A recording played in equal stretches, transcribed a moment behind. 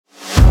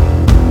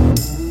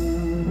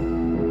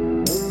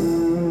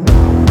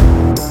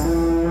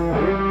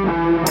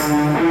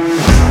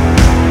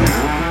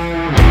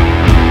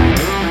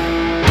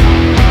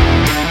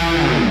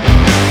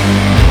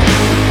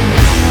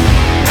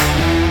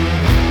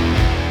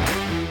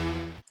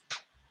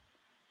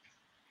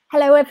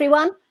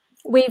everyone.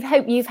 We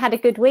hope you've had a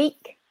good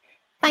week.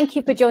 Thank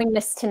you for joining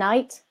us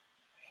tonight.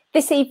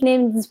 This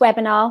evening's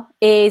webinar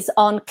is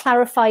on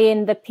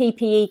clarifying the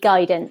PPE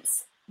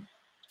guidance.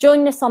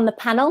 Joining us on the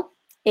panel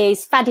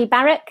is Fadi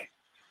Barak,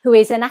 who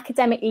is an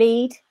academic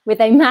lead with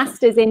a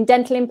master's in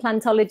dental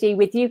implantology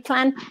with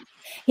UCLan.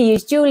 He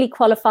is duly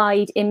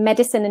qualified in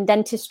medicine and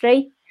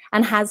dentistry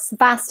and has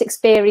vast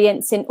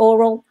experience in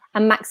oral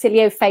and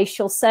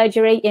maxillofacial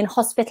surgery in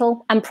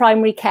hospital and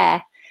primary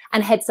care,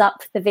 and heads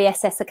up the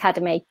VSS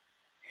Academy.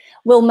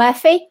 Will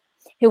Murphy,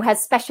 who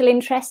has special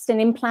interest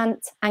in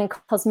implant and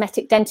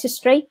cosmetic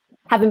dentistry,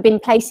 having been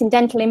placing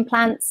dental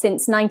implants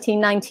since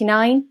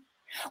 1999.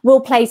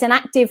 Will plays an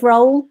active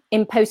role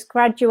in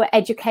postgraduate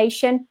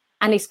education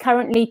and is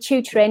currently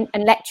tutoring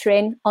and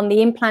lecturing on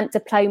the implant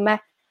diploma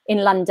in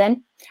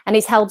London, and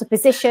he's held a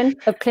position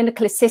of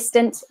clinical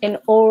assistant in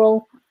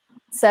oral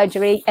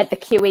surgery at the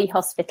QE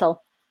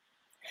Hospital.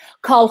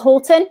 Carl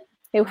Horton,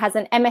 who has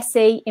an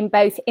MSc in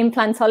both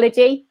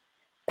implantology,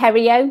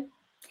 perio,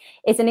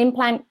 is an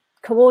implant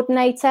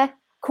coordinator,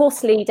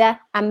 course leader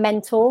and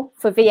mentor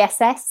for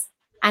VSS,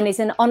 and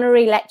is an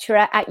honorary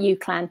lecturer at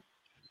UCLan.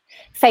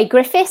 Faye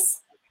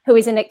Griffiths, who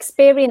is an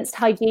experienced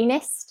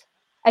hygienist,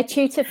 a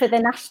tutor for the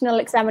National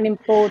Examining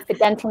Board for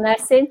Dental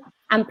Nursing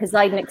and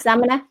presiding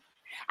examiner.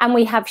 And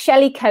we have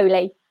Shelley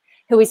Coley,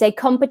 who is a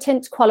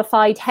competent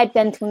qualified head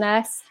dental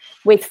nurse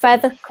with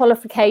further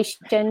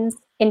qualifications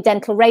in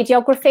dental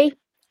radiography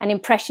and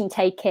impression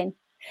taking.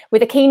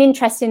 With a keen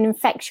interest in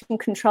infection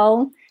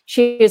control,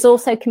 she has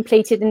also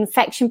completed an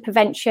infection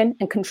prevention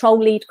and control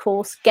lead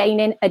course,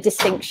 gaining a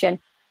distinction.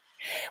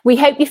 We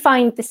hope you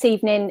find this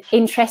evening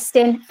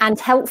interesting and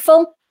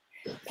helpful.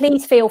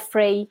 Please feel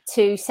free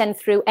to send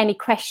through any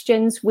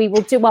questions. We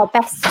will do our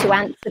best to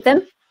answer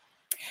them.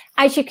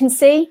 As you can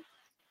see,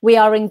 we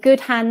are in good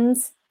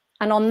hands.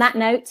 And on that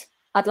note,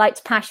 I'd like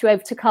to pass you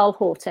over to Carl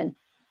Horton.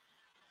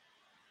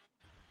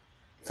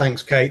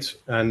 Thanks, Kate,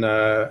 and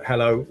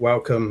hello,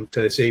 welcome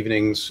to this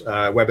evening's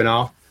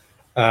webinar.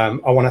 I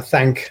want to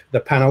thank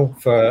the panel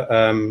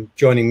for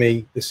joining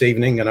me this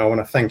evening, and I want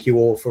to thank you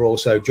all for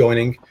also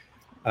joining.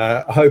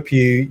 I hope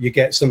you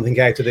get something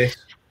out of this.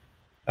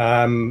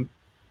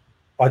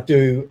 I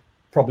do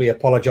probably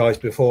apologise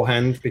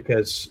beforehand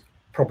because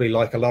probably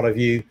like a lot of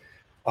you,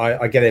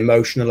 I get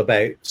emotional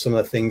about some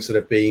of the things that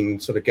have been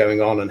sort of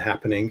going on and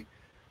happening.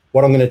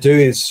 What I'm going to do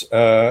is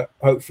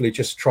hopefully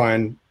just try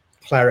and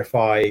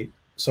clarify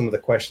some of the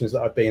questions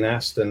that I've been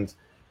asked. And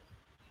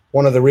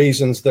one of the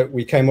reasons that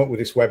we came up with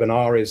this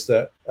webinar is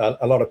that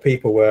a lot of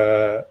people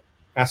were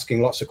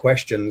asking lots of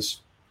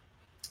questions,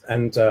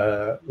 and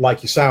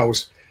like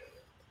yourselves,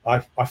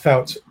 I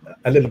felt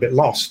a little bit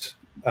lost.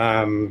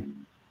 I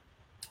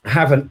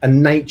have a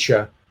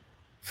nature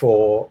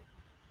for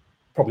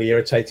probably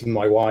irritating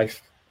my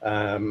wife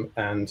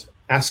and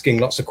asking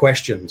lots of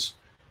questions.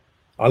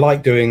 I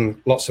like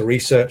doing lots of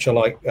research. I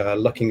like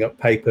looking up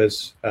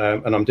papers,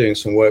 and I'm doing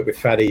some work with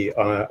Fadi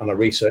on a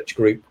research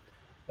group,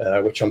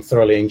 which I'm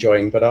thoroughly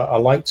enjoying. But I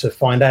like to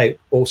find out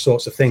all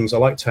sorts of things. I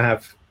like to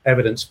have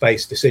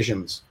evidence-based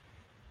decisions.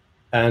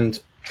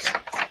 And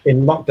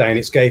in lockdown,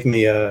 it's gave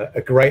me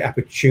a great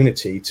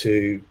opportunity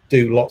to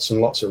do lots and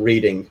lots of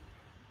reading.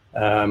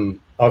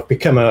 I've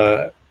become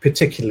a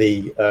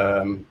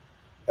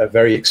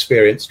very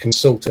experienced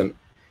consultant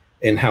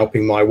in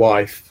helping my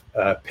wife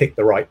pick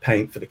the right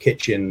paint for the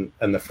kitchen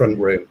and the front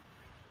room.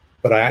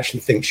 But I actually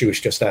think she was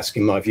just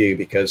asking my view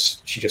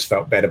because she just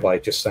felt better by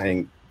just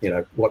saying, you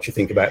know, what do you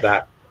think about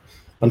that?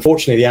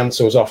 Unfortunately, the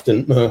answer was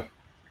often,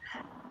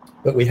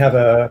 but we have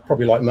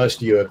probably like most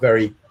of you, a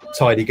very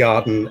tidy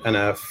garden and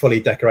a fully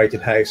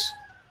decorated house.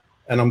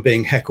 And I'm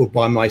being heckled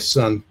by my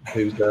son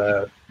who's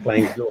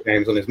playing little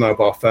games on his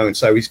mobile phone.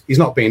 So he's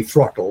not being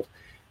throttled.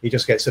 He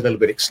just gets a little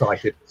bit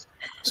excited.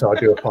 So I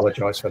do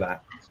apologize for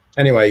that.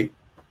 Anyway,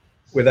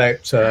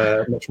 without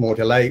much more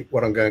delay,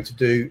 what I'm going to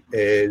do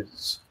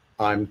is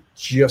I'm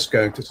just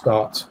going to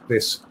start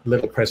this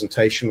little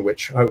presentation,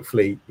 which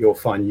hopefully you'll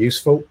find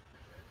useful.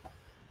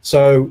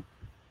 So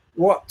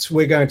what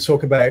we're going to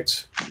talk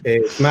about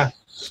is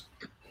masks,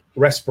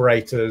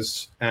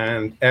 respirators,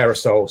 and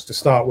aerosols to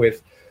start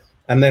with.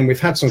 And then we've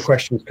had some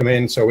questions come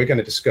in, so we're going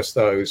to discuss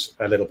those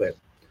a little bit.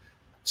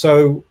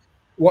 So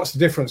what's the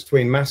difference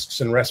between masks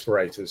and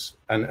respirators?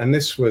 And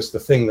this was the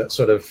thing that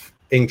sort of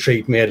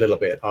intrigued me a little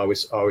bit. I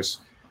was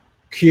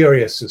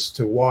curious as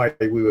to why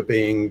we were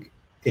being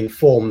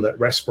informed that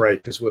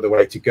respirators were the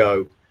way to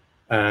go,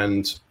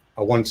 and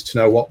I wanted to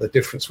know what the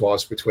difference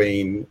was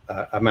between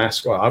a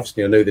mask. Well,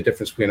 obviously I knew the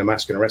difference between a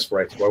mask and a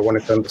respirator, but I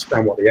wanted to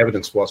understand what the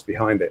evidence was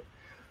behind it.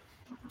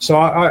 So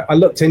I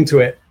looked into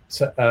it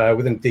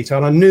within detail,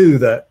 and I knew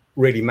that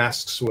really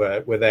masks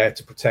were there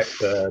to protect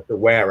the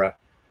wearer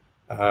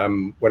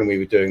when we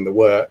were doing the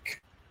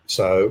work.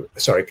 So,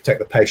 sorry, protect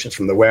the patients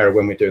from the wearer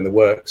when we're doing the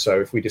work.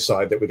 So if we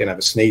decide that we're going to have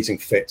a sneezing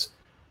fit,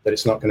 that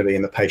it's not going to be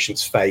in the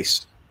patient's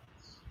face.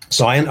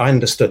 So I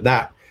understood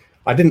that.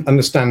 I didn't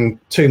understand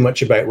too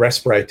much about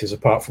respirators,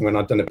 apart from when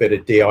I'd done a bit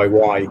of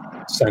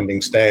DIY, sanding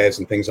stairs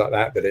and things like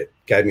that, but it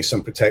gave me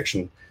some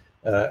protection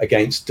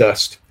against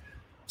dust.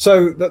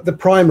 So the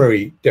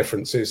primary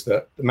difference is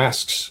that the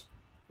masks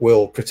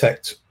will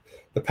protect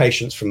the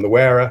patients from the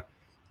wearer,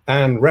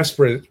 and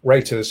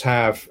respirators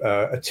have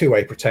a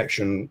two-way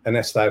protection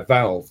unless they're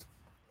valved.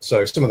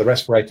 So some of the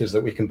respirators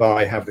that we can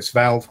buy have this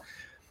valve,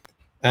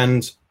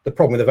 and the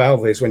problem with the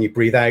valve is when you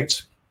breathe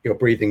out, you're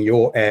breathing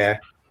your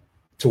air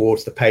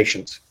towards the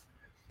patient.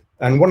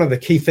 And one of the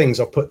key things,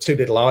 I'll put two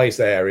little eyes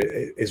there,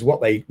 is what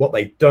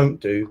they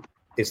don't do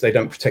is they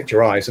don't protect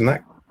your eyes, and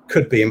that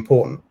could be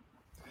important.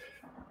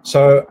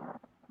 So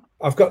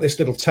I've got this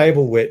little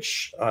table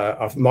which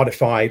I've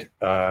modified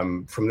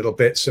from little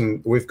bits,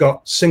 and we've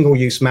got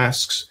single-use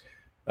masks,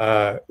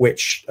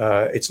 which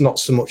it's not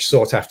so much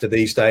sought after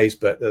these days,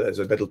 but there's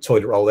a little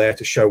toilet roll there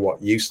to show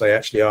what use they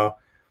actually are.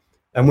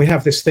 And we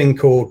have this thing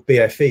called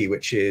BFE,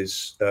 which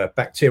is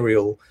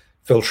bacterial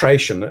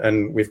filtration,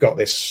 and we've got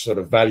this sort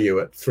of value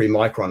at 3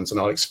 microns, and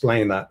I'll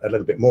explain that a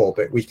little bit more,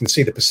 but we can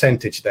see the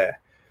percentage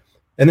there.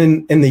 And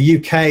in the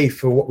UK,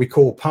 for what we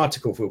call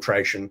particle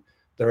filtration,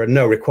 there are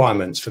no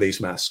requirements for these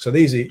masks. So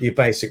these are your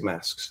basic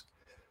masks.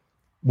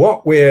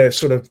 What we're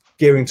sort of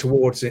gearing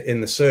towards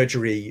in the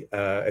surgery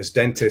as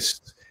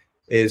dentists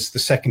is the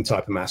second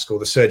type of mask, or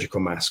the surgical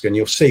mask. And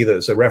you'll see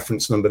there's a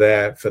reference number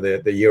there for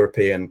the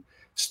European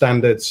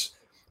standards,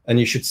 and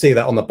you should see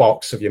that on the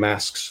box of your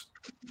masks.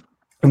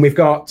 And we've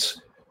got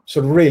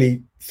sort of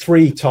really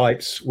 3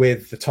 types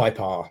with the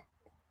type R.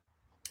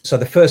 So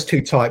the first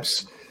 2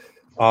 types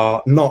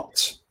are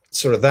not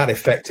sort of that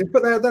effective,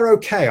 but they're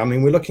okay. I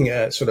mean, we're looking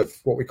at sort of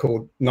what we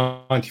call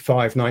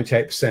 95,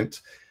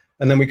 98%.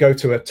 And then we go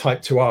to a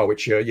type 2R,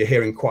 which you're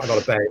hearing quite a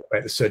lot about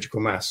the surgical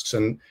masks.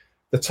 And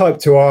the type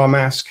 2R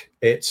mask,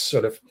 it's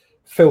sort of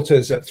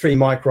filters at 3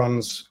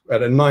 microns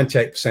at a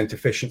 98%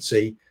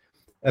 efficiency.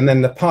 And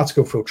then the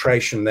particle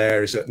filtration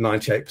there is at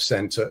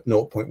 98% at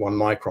 0.1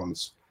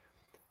 microns.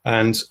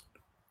 And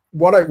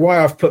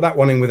why I've put that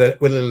one in with a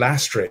little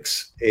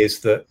asterisk is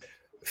that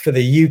for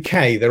the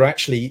UK, there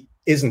actually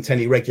isn't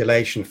any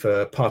regulation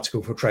for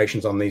particle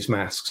filtrations on these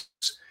masks,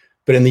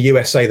 but in the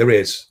USA there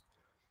is.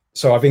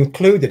 So I've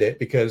included it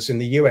because in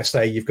the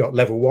USA you've got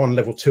level 1,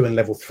 level 2, and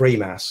level 3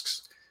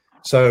 masks.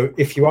 So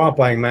if you are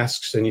buying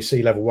masks and you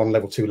see level 1,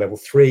 level 2, level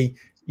 3,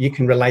 you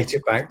can relate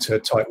it back to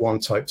type 1,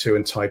 type 2,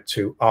 and type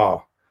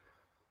 2R.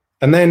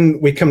 And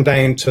then we come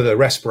down to the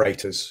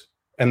respirators,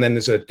 and then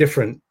there's a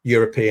different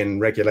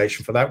European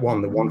regulation for that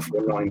one, the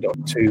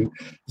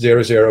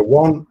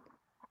 149.2001.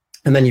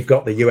 And then you've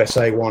got the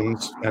USA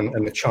ones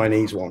and the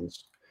Chinese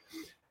ones.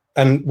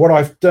 And what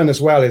I've done as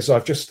well is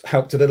I've just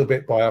helped a little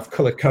bit by I've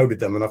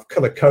color-coded them, and I've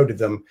color-coded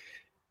them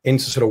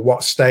into sort of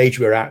what stage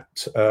we're at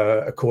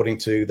according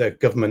to the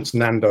government's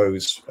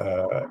Nando's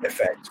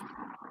effect.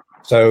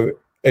 So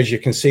as you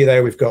can see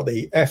there, we've got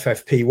the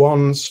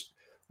FFP1s,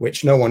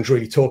 which no one's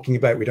really talking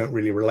about. We don't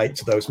really relate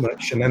to those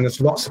much. And then there's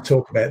lots of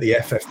talk about the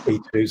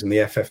FFP2s and the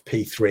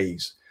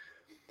FFP3s.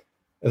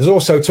 There's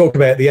also talk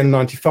about the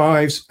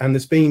N95s, and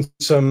there's been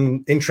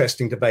some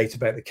interesting debate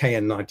about the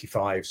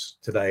KN95s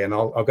today, and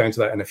I'll go into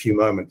that in a few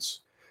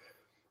moments.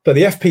 But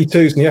the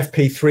FP2s and the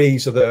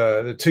FP3s are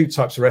the 2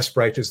 types of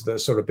respirators that are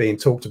sort of being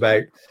talked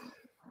about,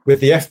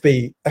 with the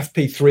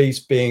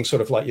FP3s being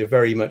sort of like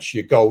very much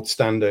your gold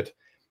standard,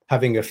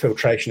 having a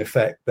filtration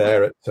effect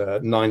there at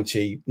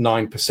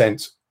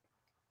 99%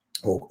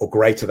 or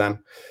greater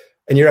than,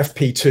 and your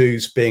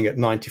FP2s being at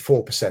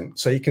 94%.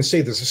 So you can see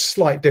there's a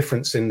slight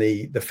difference in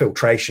the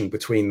filtration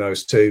between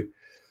those 2.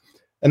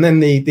 And then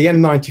the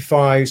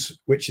N95s,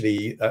 which are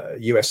the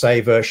USA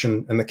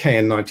version, and the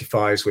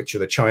KN95s, which are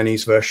the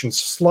Chinese version,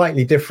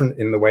 slightly different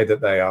in the way that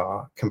they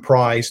are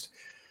comprised.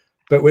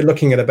 But we're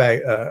looking at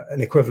about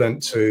an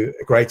equivalent to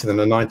greater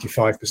than a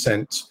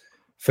 95%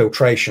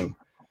 filtration.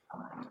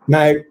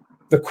 Now,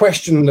 the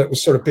question that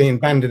was sort of being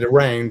bandied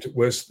around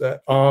was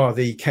that, are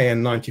the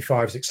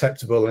KN95s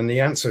acceptable? And the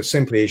answer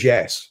simply is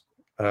yes,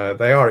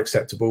 they are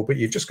acceptable, but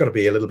you've just got to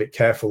be a little bit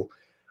careful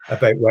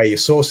about where you're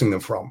sourcing them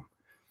from.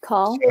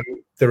 Carl? So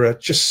there are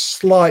just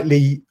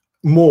slightly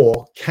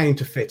more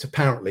counterfeit,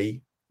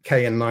 apparently,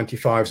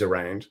 KN95s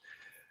around.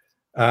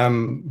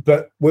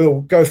 But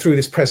we'll go through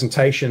this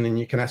presentation and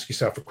you can ask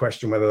yourself a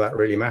question whether that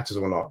really matters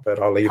or not,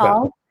 but I'll leave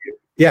Carl? that to you.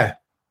 Yeah.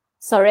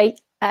 Sorry.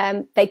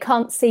 They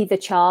can't see the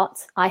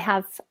chart. I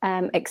have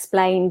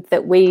explained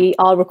that we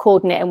are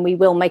recording it and we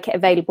will make it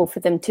available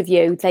for them to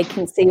view. They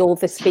can see all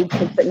the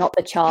speakers, but not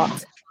the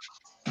chart.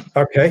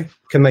 Okay.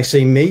 Can they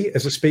see me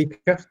as a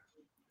speaker?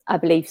 I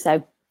believe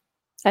so.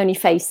 Only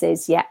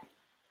faces, yeah.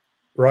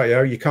 Right.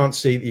 You can't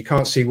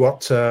see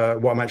what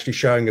I'm actually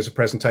showing as a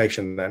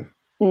presentation then?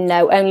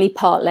 No, only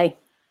partly.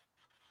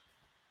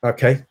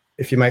 Okay.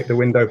 If you make the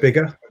window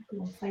bigger.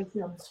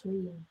 Faces on the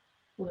screen.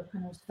 All the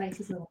panel's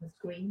faces are on the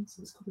screen,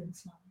 so it's covering the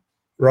slide.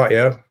 Right,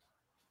 yeah.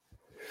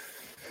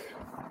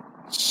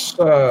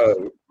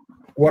 So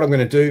what I'm going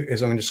to do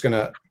is I'm just going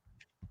to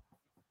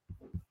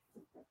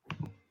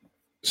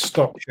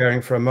stop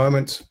sharing for a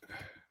moment.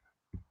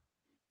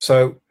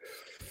 So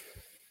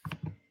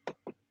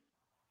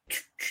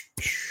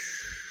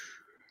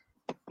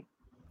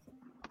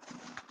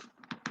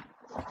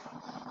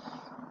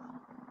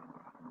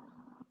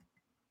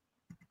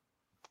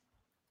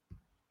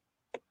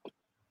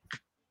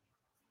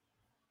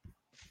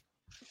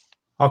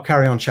I'll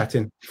carry on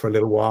chatting for a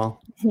little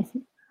while.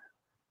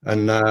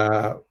 And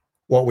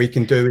what we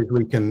can do is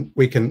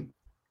we can.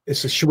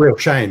 It's a real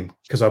shame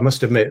because I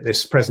must admit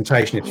this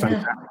presentation is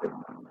fantastic.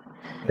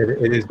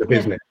 It is the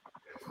business.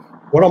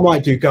 What I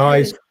might do,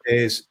 guys,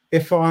 is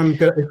what I'm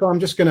going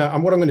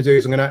to do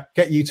is I'm going to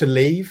get you to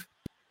leave,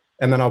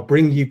 and then I'll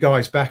bring you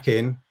guys back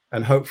in,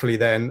 and hopefully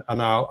then,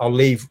 and I'll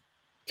leave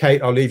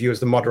Kate. I'll leave you as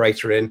the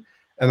moderator in,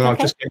 and then I'll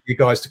just get you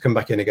guys to come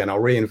back in again. I'll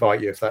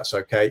re-invite you if that's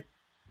okay,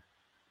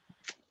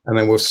 and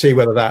then we'll see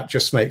whether that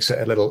just makes it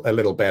a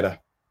little better.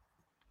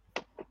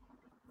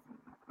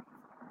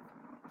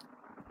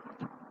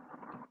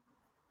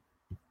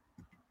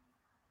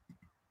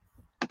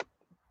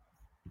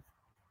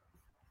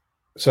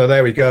 So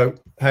there we go.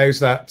 How's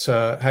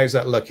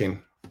that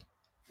looking?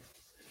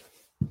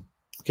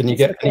 Can you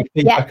get any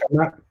feedback on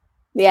that?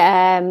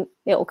 Yeah,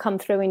 it'll come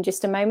through in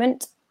just a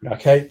moment.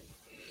 Okay.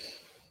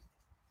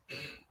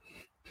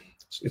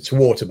 It's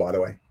water, by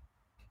the way.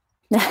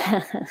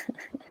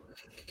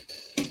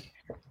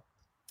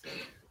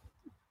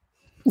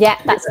 Yeah,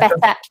 that's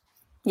better.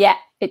 Yeah,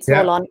 it's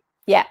all on.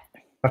 Yeah.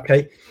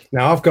 Okay.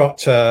 Now I've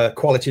got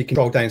quality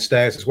control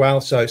downstairs as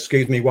well. So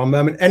excuse me one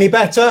moment. Any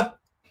better?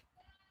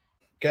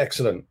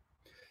 Excellent.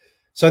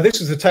 So this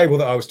is the table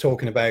that I was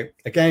talking about.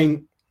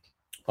 Again,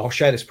 I'll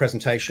share this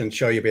presentation,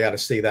 show you, be able to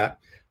see that.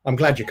 I'm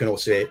glad you can all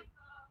see it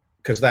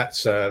because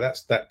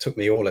that took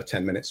me all of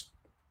 10 minutes.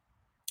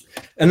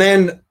 And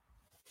then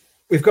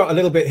we've got a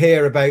little bit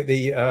here about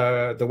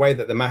the way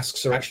that the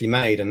masks are actually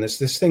made. And there's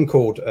this thing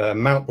called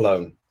mount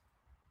blown.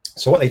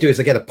 So what they do is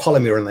they get a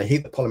polymer and they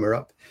heat the polymer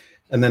up,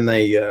 and then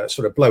they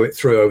sort of blow it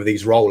through over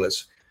these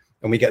rollers.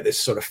 And we get this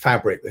sort of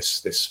fabric,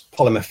 this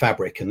polymer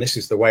fabric, and this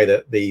is the way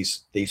that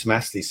these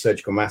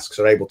surgical masks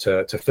are able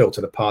to filter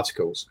the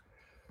particles.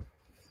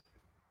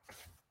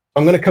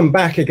 I'm going to come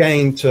back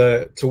again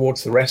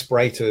towards the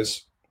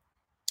respirators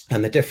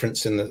and the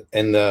difference in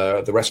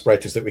the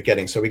respirators that we're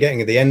getting. So we're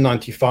getting the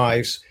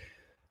N95s,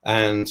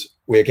 and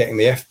we're getting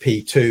the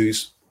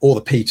FP2s or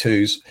the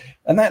P2s,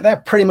 and they're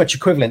pretty much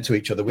equivalent to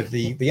each other, with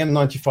the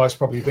N95s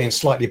probably being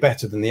slightly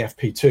better than the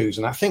FP2s.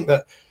 And I think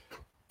that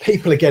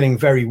people are getting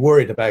very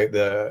worried about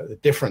the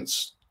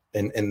difference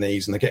in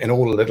these, and they're getting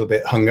all a little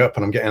bit hung up,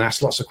 and I'm getting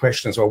asked lots of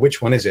questions. Well,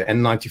 which one is it?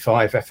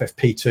 N95,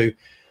 FFP2?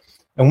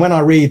 And when I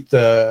read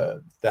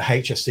the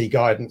HSE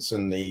guidance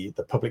and the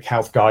public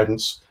health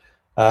guidance,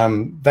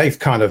 they've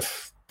kind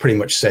of pretty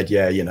much said,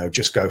 yeah, you know,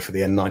 just go for the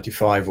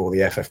N95 or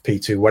the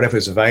FFP2,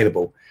 whatever's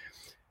available.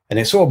 And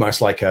it's almost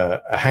like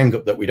a hang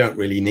up that we don't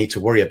really need to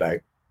worry about.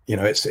 You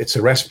know, it's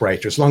a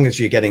respirator. As long as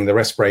you're getting the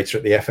respirator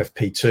at the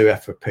FFP2,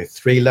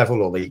 FFP3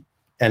 level, or the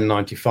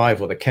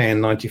N95 or the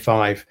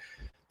KN95,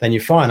 then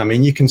you're fine. I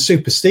mean, you can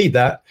supersede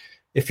that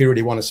if you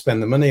really want to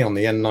spend the money on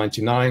the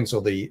N99s, or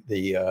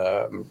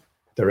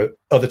there are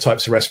other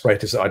types of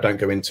respirators that I don't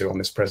go into on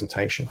this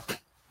presentation.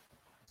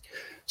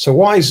 So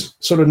why is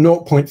sort of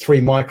 0.3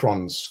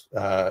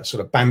 microns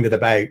sort of banded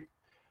about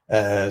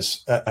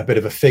as a bit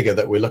of a figure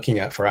that we're looking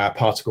at for our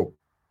particle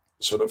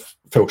sort of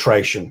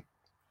filtration?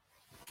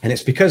 And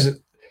it's because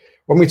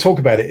when we talk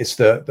about it, it's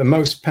the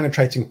most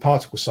penetrating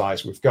particle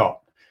size we've got.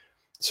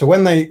 So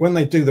when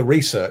they do the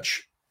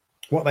research,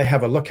 what they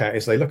have a look at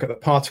is they look at the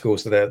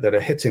particles that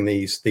are hitting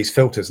these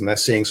filters, and they're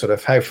seeing sort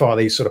of how far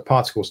these sort of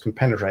particles can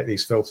penetrate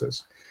these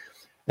filters.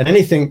 And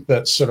anything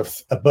that's sort of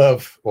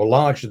above or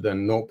larger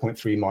than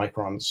 0.3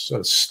 microns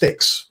sort of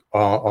sticks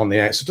on the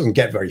outside. It doesn't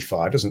get very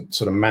far. It doesn't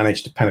sort of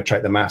manage to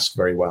penetrate the mask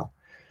very well.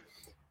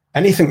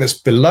 Anything that's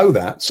below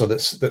that, so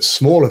that's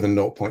smaller than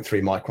 0.3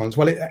 microns,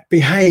 well, it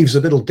behaves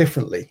a little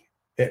differently.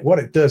 What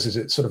it does is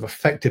it's sort of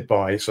affected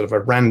by sort of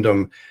a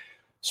random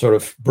sort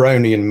of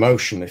Brownian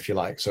motion, if you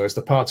like. So as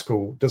the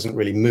particle doesn't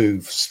really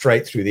move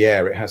straight through the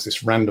air, it has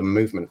this random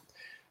movement.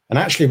 And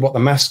actually what the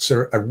masks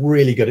are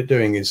really good at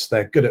doing is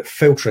they're good at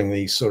filtering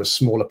these sort of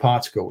smaller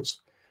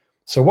particles.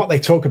 So what they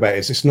talk about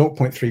is this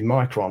 0.3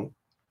 micron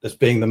as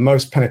being the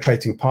most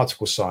penetrating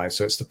particle size.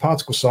 So it's the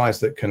particle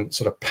size that can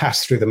sort of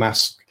pass through the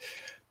mask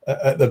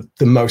at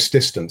the most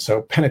distance,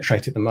 so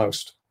penetrate it the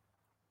most.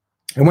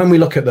 And when we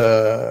look at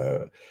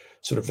the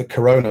sort of the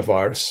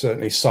coronavirus,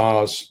 certainly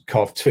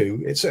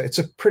SARS-CoV-2, it's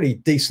a pretty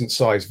decent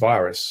sized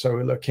virus. So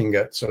we're looking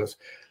at sort of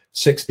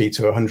 60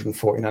 to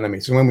 140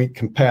 nanometers. And when we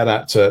compare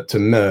that to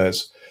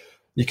MERS,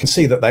 you can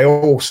see that they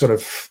all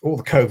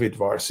the COVID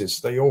viruses,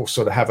 they all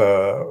sort of have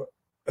a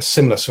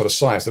similar sort of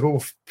size. They're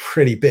all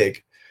pretty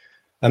big.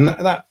 And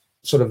that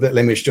sort of little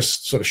image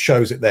just sort of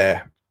shows it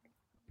there.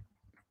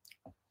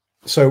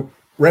 So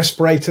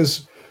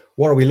respirators,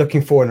 what are we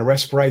looking for in a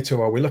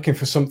respirator? Are we looking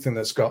for something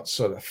that's got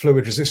sort of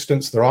fluid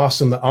resistance? There are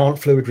some that aren't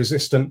fluid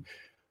resistant,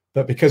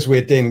 but because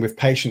we're dealing with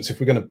patients, if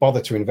we're going to bother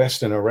to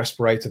invest in a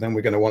respirator, then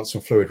we're going to want some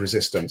fluid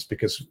resistance,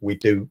 because we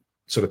do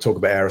sort of talk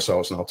about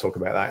aerosols, and I'll talk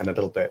about that in a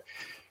little bit.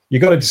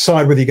 You've got to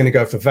decide whether you're going to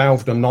go for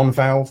valved or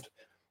non-valved.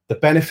 The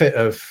benefit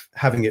of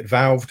having it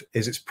valved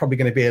is it's probably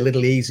going to be a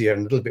little easier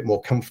and a little bit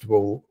more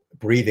comfortable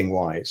breathing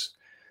wise.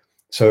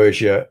 So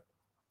as you're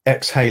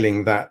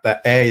exhaling that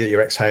air that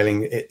you're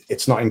exhaling,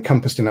 it's not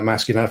encompassed in that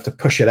mask. You don't have to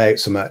push it out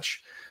so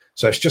much.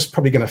 So it's just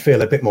probably going to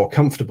feel a bit more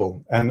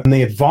comfortable. And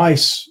the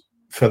advice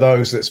for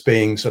those that's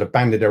being sort of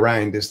bandied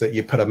around is that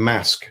you put a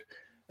mask,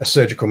 a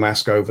surgical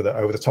mask over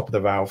the top of the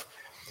valve,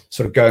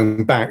 sort of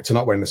going back to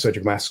not wearing the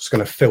surgical mask. It's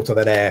going to filter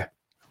that air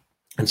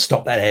and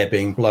stop that air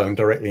being blown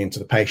directly into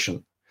the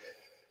patient.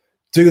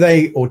 Do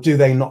they or do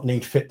they not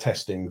need fit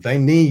testing? They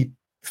need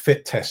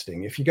fit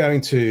testing. If you're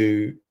going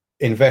to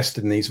invest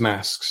in these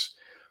masks,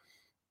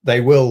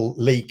 they will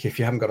leak if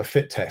you haven't got a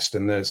fit test,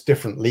 and there's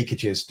different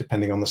leakages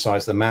depending on the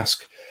size of the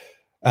mask.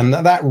 And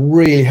that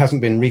really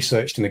hasn't been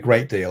researched in a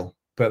great deal.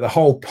 But the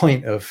whole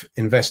point of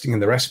investing in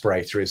the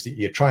respirator is that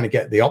you're trying to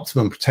get the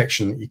optimum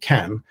protection that you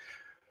can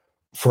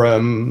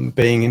from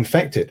being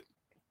infected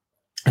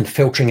and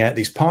filtering out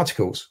these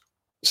particles.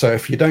 So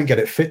if you don't get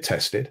it fit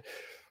tested,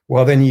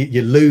 well, then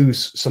you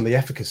lose some of the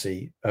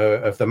efficacy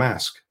of the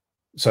mask.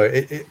 So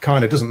it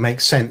kind of doesn't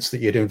make sense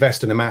that you'd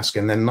invest in a mask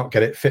and then not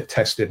get it fit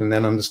tested and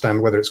then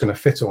understand whether it's going to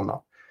fit or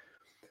not.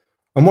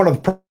 And one of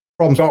the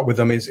problems I've got with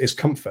them is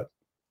comfort.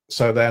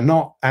 So they're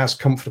not as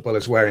comfortable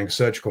as wearing a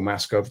surgical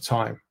mask over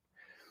time.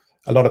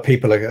 A lot of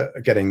people are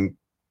getting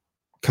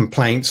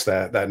complaints,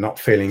 they're not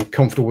feeling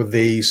comfortable with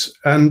these.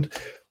 And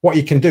what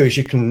you can do is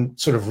you can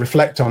sort of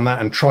reflect on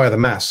that and try the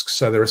masks.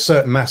 So there are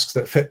certain masks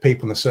that fit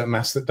people and there are certain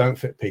masks that don't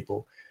fit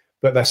people,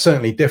 but they're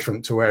certainly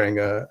different to wearing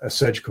a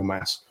surgical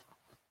mask.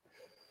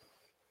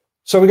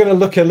 So we're going to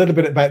look a little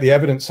bit about the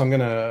evidence. I'm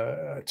going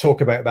to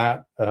talk about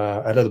that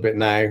a little bit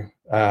now.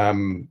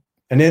 And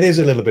it is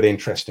a little bit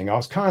interesting. I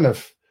was kind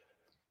of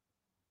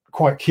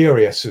quite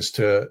curious as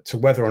to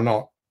whether or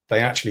not they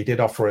actually did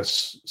offer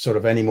us sort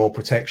of any more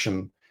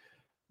protection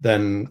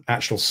than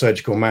actual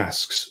surgical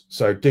masks.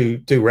 So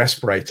do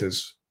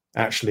respirators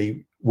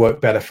actually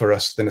work better for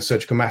us than a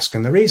surgical mask?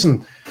 And the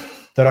reason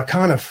that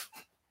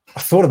I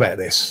thought about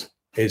this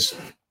is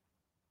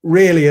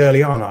really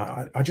early on,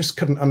 I just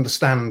couldn't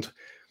understand,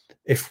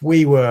 if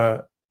we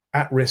were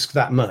at risk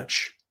that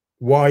much,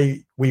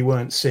 why we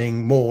weren't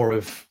seeing more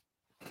of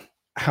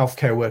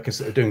healthcare workers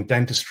that are doing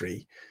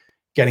dentistry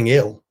getting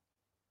ill.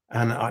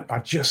 And I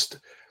just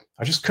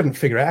couldn't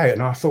figure it out.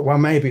 And I thought, well,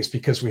 maybe it's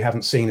because we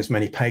haven't seen as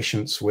many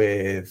patients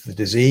with the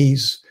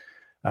disease.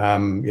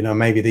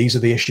 Maybe these are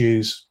the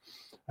issues.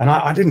 And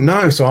I didn't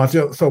know. So I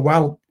thought,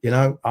 well,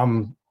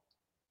 I'm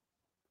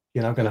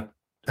going to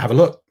have a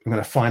look. I'm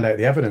going to find out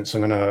the evidence.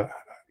 I'm going to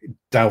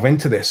delve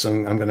into this,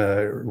 and I'm going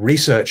to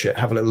research it,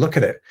 have a little look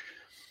at it.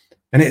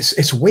 And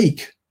it's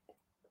weak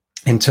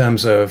in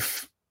terms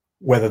of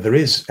whether there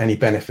is any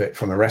benefit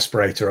from a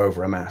respirator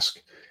over a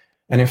mask.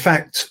 And in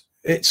fact,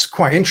 it's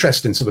quite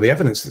interesting, some of the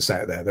evidence that's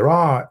out there. There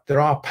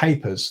are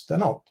papers, they're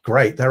not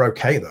great, they're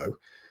okay though,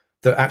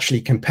 that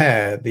actually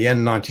compare the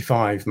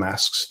N95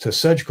 masks to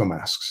surgical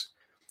masks.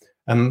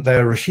 And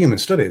there are human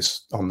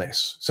studies on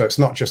this. So it's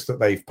not just that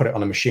they've put it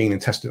on a machine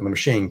and tested it on the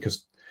machine,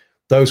 because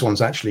those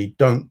ones actually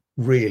don't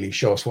really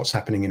show us what's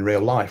happening in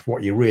real life.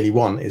 What you really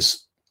want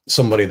is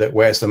somebody that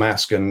wears the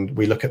mask, and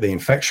we look at the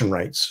infection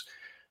rates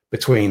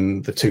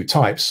between the two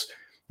types.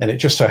 And it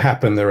just so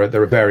happened there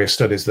are various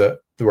studies that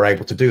were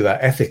able to do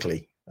that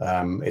ethically.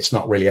 It's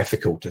not really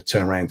ethical to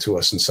turn around to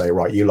us and say,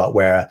 right, you lot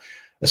wear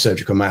a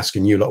surgical mask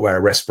and you lot wear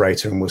a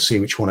respirator, and we'll see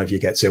which one of you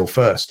gets ill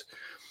first.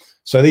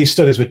 So these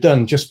studies were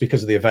done just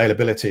because of the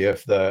availability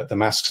of the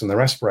masks and the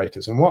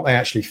respirators. And what they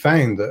actually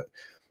found, that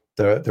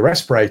the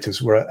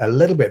respirators were a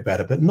little bit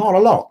better, but not a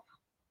lot.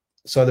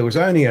 So there was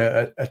only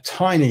a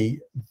tiny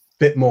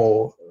bit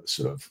more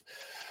sort of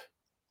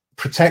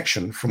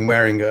protection from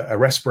wearing a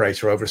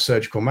respirator over a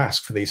surgical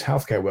mask for these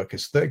healthcare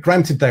workers.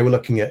 Granted, they were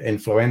looking at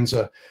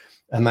influenza,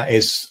 and that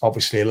is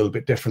obviously a little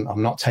bit different.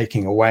 I'm not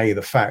taking away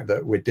the fact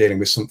that we're dealing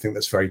with something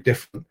that's very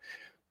different,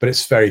 but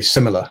it's very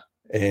similar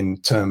in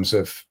terms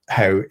of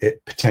how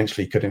it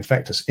potentially could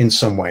infect us in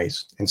some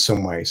ways.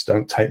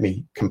 Don't take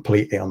me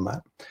completely on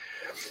that.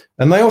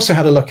 And they also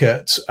had a look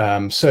at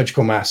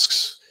surgical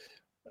masks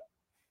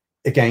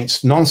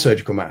against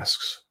non-surgical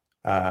masks.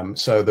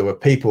 So there were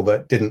people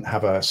that didn't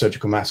have a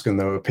surgical mask, and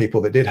there were people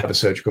that did have a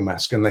surgical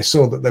mask, and they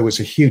saw that there was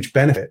a huge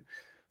benefit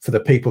for the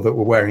people that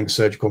were wearing a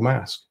surgical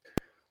mask.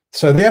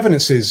 So the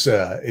evidence is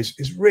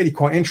really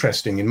quite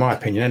interesting, in my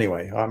opinion.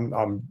 Anyway,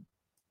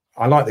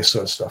 I like this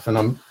sort of stuff, and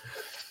I'm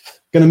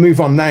going to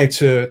move on now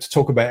to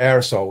talk about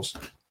aerosols.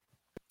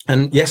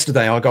 And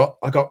yesterday I got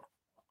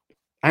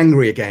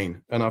angry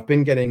again, and I've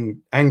been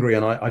getting angry,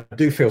 and I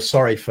do feel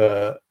sorry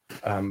for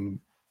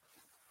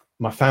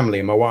my family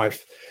and my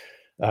wife.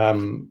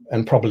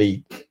 And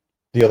probably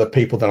the other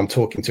people that I'm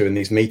talking to in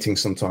these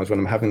meetings sometimes when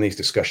I'm having these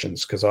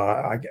discussions, because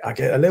I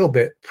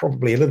get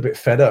probably a little bit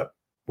fed up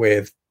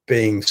with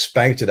being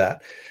spouted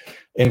at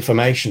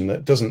information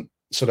that doesn't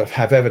sort of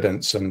have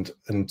evidence, and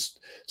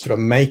sort of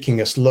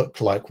making us look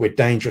like we're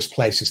dangerous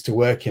places to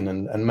work in,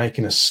 and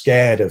making us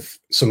scared of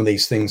some of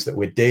these things that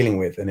we're dealing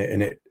with. And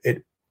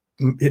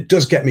it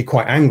does get me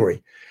quite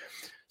angry.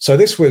 So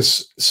this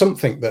was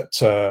something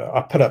that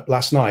I put up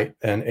last night,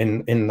 and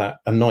in that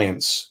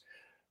annoyance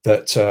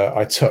that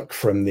I took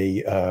from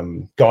the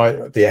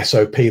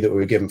SOP that we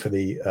were given for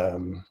the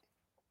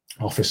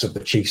Office of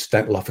the Chief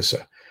Dental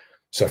Officer.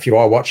 So if you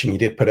are watching, you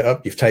did put it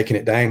up, you've taken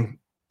it down,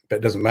 but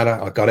it doesn't matter,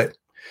 I got it.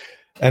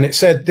 And it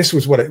said, this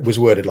was what it was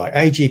worded like: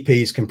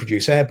 AGPs can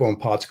produce airborne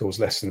particles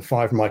less than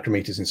 5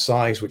 micrometers in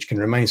size, which can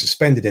remain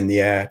suspended in the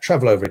air,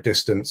 travel over a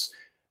distance,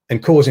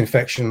 and cause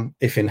infection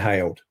if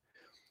inhaled.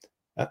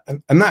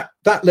 And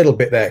that little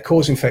bit there,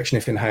 cause infection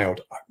if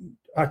inhaled,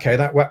 okay,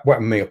 that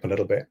wet me up a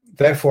little bit.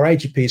 Therefore,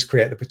 AGPs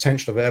create the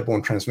potential of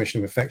airborne transmission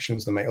of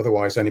infections that may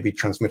otherwise only be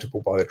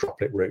transmittable by the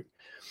droplet route.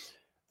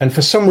 And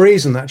for some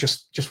reason, that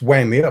just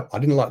wound me up. I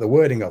didn't like the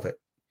wording of it.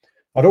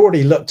 I'd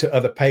already looked at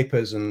other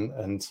papers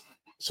and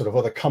sort of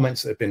other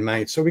comments that had been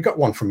made. So we got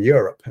one from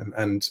Europe,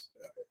 and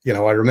you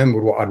know, I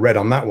remembered what I'd read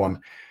on that one.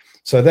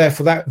 So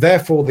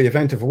therefore, the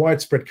event of a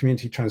widespread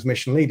community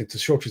transmission leading to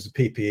shortages of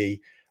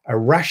PPE, a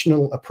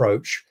rational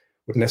approach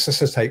would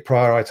necessitate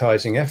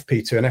prioritizing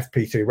FP2 and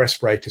FP3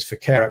 respirators for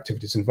care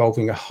activities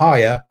involving a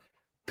higher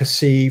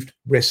perceived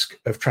risk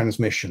of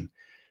transmission.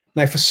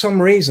 Now, for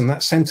some reason,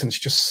 that sentence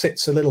just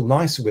sits a little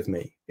nicer with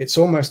me. It's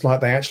almost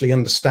like they actually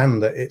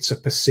understand that it's a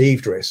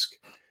perceived risk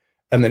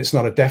and that it's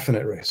not a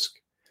definite risk.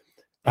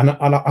 And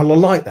I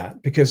like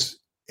that, because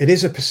it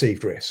is a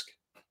perceived risk.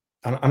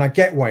 And I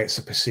get why it's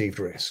a perceived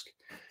risk.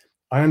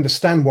 I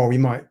understand why we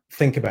might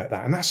think about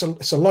that. And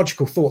it's a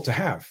logical thought to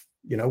have.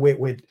 You know,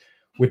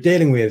 we're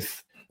dealing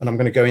with, and I'm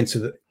going to go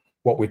into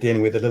what we're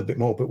dealing with a little bit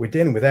more, but we're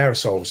dealing with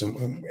aerosols,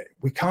 and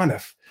we kind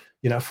of,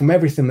 you know, from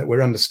everything that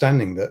we're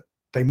understanding, that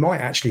they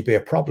might actually be a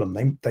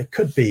problem. They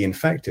could be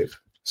infective.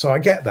 So I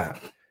get that,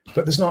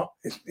 but there's not,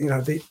 you know,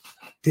 the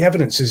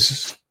evidence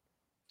is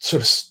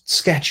sort of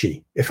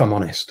sketchy, if I'm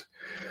honest.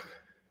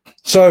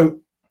 So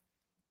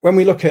when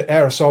we look at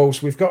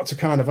aerosols, we've got to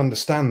kind of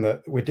understand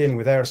that we're dealing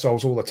with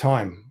aerosols all the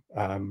time.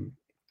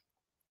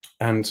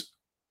 And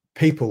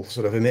people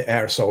sort of emit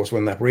aerosols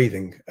when they're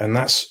breathing. And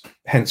that's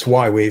hence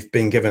why we've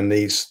been given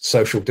these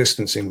social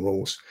distancing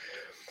rules.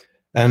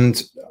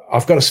 And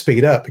I've got to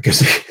speed up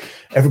because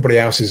everybody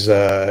else is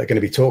going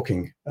to be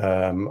talking,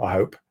 I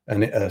hope,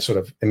 and sort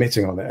of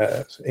emitting on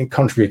it,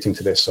 contributing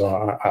to this.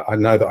 So I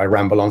know that I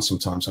ramble on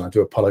sometimes, and I do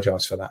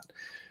apologize for that.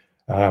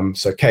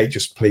 So Kate,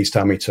 just please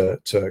tell me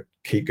to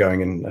keep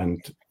going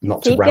and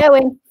not to ramble. Keep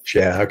going.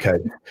 Yeah, okay.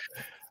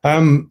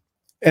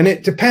 And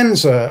it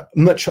depends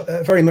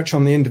very much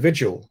on the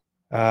individual.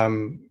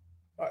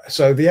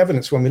 So the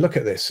evidence, when we look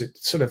at this,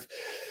 it's sort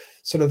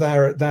of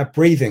their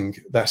breathing,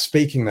 their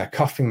speaking, their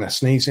coughing, their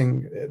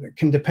sneezing. It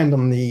can depend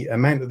on the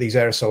amount that these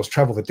aerosols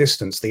travel, the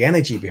distance, the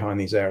energy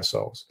behind these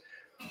aerosols.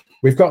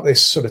 We've got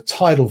this sort of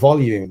tidal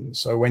volume.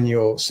 So when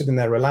you're sitting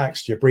there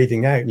relaxed, you're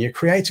breathing out and you're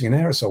creating an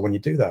aerosol when you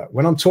do that.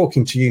 When I'm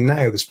talking to you now,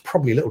 there's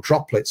probably little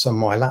droplets on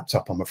my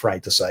laptop, I'm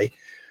afraid to say.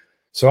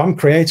 So I'm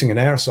creating an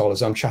aerosol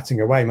as I'm chatting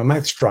away. My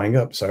mouth's drying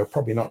up, so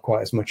probably not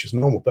quite as much as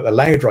normal. But the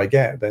louder I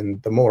get, then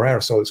the more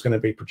aerosol that's going to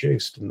be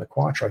produced. And the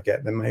quieter I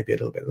get, then maybe a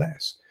little bit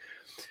less.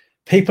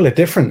 People are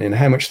different in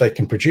how much they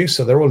can produce,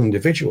 so they're all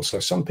individual. So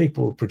some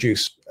people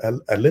produce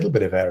a little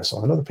bit of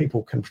aerosol, and other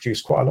people can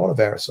produce quite a lot of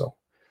aerosol.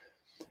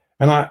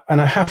 And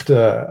I have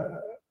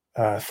to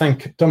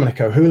thank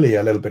Domenico Huli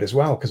a little bit as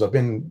well, because I've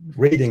been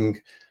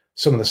reading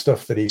some of the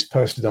stuff that he's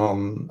posted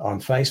on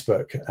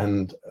Facebook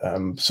and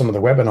some of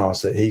the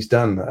webinars that he's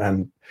done.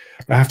 And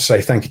I have to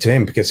say thank you to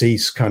him, because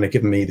he's kind of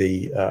given me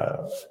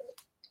the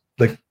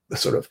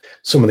sort of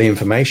some of the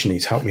information.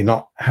 He's helped me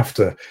not have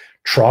to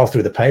trial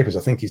through the papers. I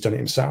think he's done it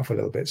himself a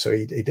little bit. So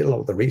he did a lot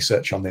of the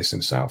research on this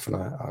himself, and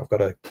I've got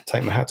to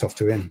take my hat off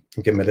to him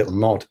and give him a little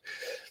nod.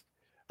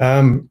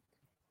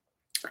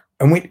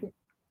 And we,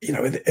 you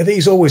know, are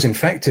these always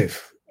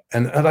infective?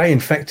 And are they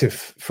infective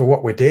for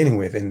what we're dealing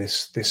with in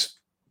this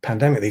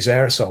pandemic, these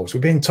aerosols?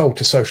 We're being told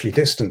to socially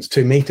distance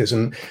 2 meters.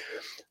 And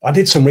I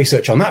did some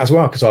research on that as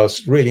well, because I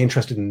was really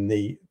interested in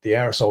the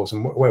aerosols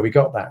and where we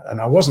got that. And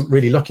I wasn't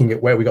really looking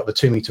at where we got the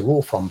 2 meter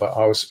rule from, but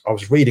I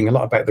was reading a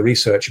lot about the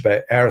research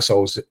about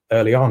aerosols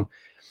early on.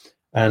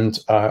 And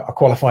I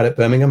qualified at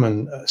Birmingham,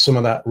 and some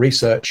of that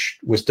research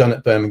was done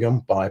at Birmingham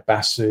by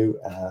Basu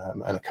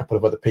and a couple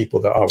of other people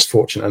that I was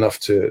fortunate enough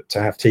to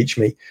have teach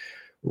me,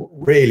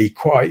 really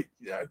quite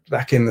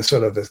back in the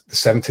sort of the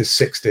 70s,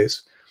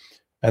 60s.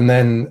 And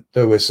then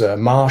there was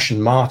Marsh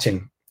and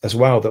Martin as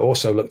well that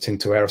also looked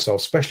into aerosols,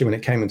 especially when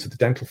it came into the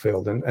dental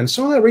field. And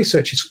some of their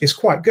research is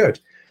quite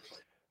good.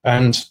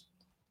 And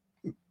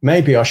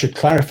maybe I should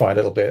clarify a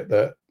little bit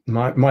that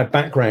my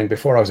background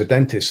before I was a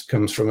dentist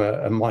comes from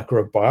a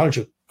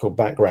microbiological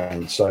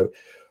background. So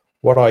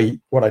what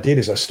I did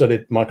is I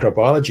studied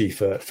microbiology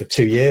for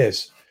 2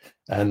 years,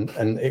 and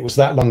it was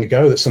that long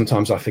ago that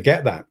sometimes I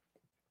forget that.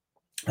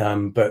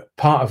 But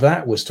part of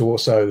that was to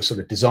also sort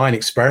of design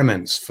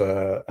experiments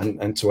for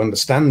and to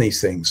understand these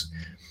things.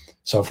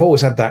 So I've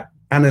always had that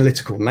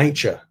analytical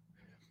nature.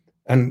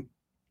 And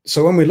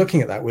so when we're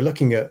looking at that, we're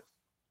looking at,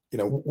 you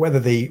know, whether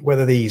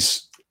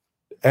these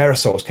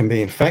aerosols can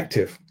be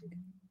infective.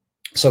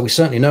 So we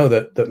certainly know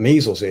that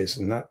measles is,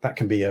 and that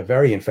can be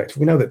very infective.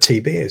 We know that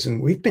TB is,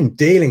 and we've been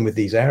dealing with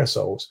these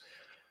aerosols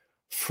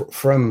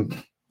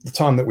from the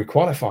time that we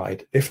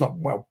qualified, if not,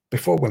 well,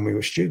 before when we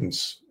were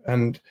students.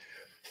 And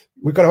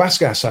we've got to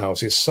ask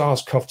ourselves, is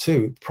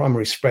SARS-CoV-2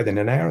 primarily spread in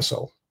an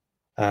aerosol?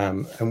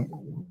 And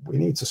we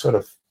need to sort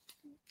of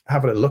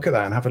have a look at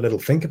that and have a little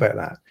think about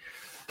that.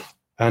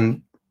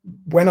 And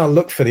when I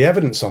looked for the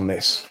evidence on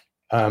this,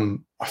 I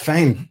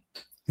found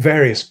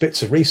various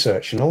bits of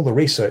research, and all the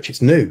research,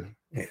 it's new.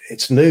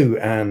 It's new,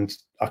 and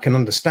I can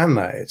understand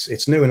that.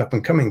 It's new and up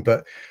and coming.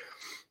 But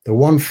the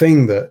one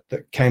thing that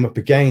came up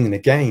again and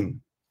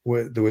again,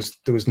 there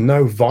was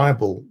no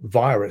viable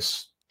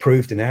virus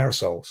proved in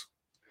aerosols.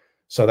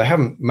 So they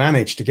haven't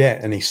managed to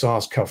get any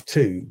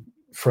SARS-CoV-2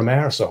 from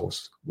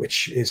aerosols,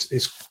 which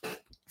is I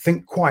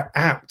think quite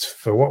apt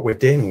for what we're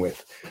dealing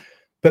with.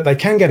 But they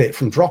can get it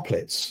from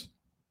droplets.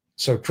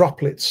 So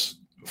droplets,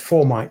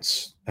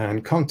 formites,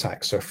 and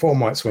contacts. So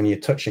formites when you're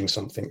touching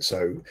something,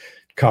 so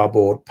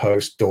cardboard,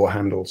 post, door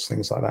handles,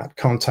 things like that.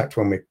 Contact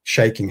when we're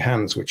shaking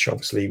hands, which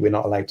obviously we're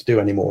not allowed to do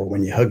anymore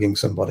when you're hugging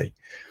somebody.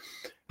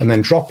 And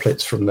then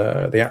droplets from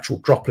the actual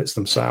droplets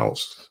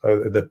themselves,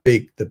 so the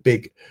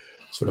big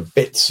sort of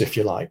bits, if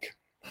you like.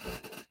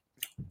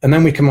 And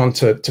then we come on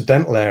to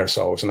dental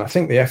aerosols, and I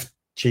think the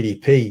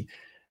FGDP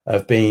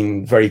have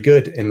been very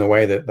good in the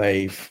way that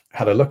they've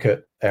had a look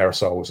at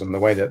aerosols and the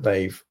way that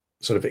they've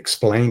sort of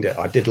explained it.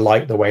 I did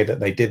like the way that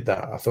they did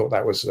that. I thought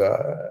that was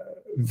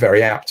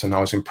very apt, and I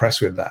was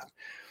impressed with that.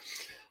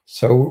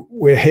 So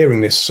we're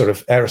hearing this sort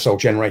of aerosol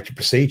generated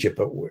procedure,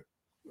 but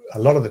a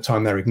lot of the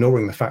time they're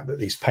ignoring the fact that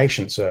these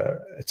patients are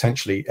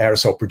potentially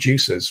aerosol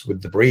producers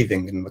with the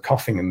breathing and the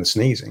coughing and the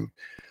sneezing,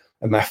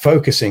 and they're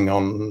focusing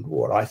on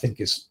what I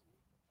think is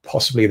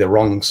possibly the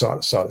wrong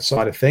side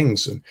of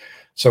things. And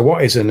so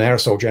what is an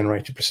aerosol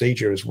generated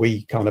procedure as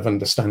we kind of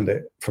understand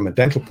it from a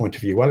dental point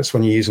of view? Well, it's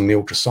when you're using the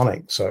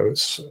ultrasonic. So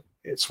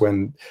it's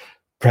when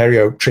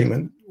perio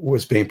treatment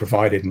was being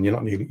provided and you're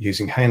not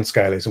using hand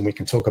scalers, and we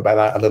can talk about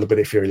that a little bit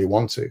if you really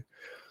want to.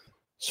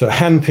 So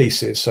hand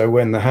pieces, so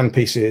when the hand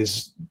piece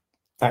is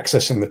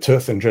accessing the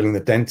tooth and drilling the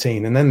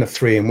dentine, and then the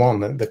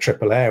 3-in-1, the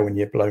triple air when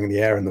you're blowing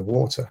the air and the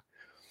water.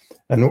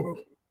 And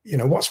you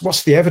know,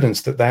 what's the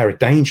evidence that they're a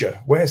danger?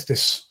 Where's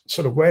this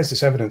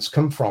evidence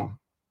come from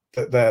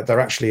that they're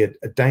actually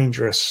a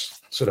dangerous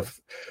sort of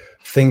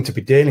thing to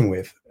be dealing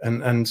with?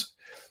 And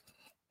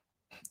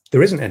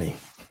there isn't any.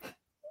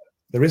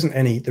 There isn't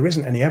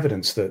any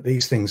evidence that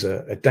these things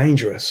are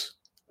dangerous,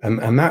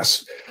 and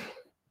that's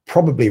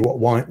probably what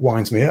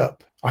winds me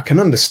up. I can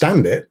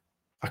understand it.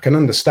 I can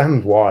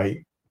understand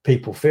why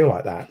people feel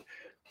like that,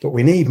 but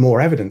we need more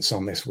evidence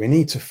on this. We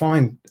need to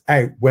find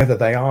out whether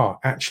they are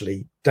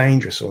actually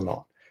dangerous or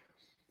not.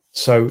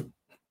 So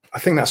I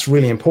think that's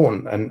really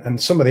important.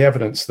 And some of the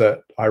evidence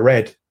that I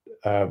read,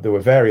 there were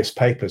various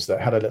papers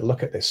that had a little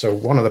look at this. So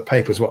one of the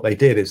papers, what they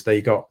did is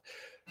they got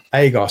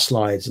agar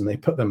slides and they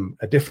put them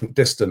a different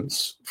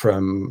distance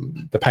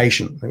from the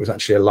patient. It was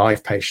actually a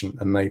live patient,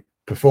 and they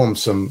performed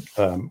some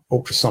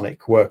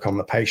ultrasonic work on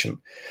the patient.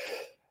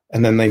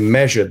 And then they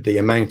measured the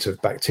amount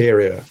of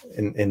bacteria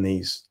in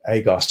these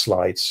agar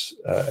slides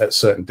at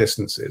certain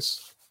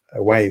distances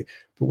away.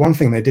 But one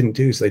thing they didn't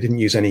do is they didn't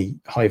use any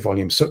high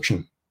volume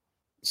suction.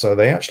 So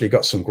they actually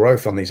got some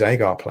growth on these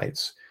agar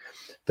plates.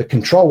 The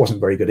control wasn't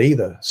very good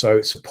either. So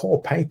it's a poor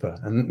paper.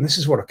 And this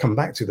is what I come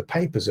back to. The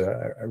papers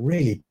are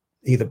really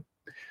either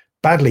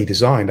badly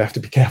designed. I have to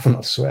be careful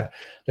not to swear.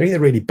 They're either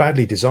really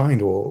badly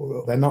designed,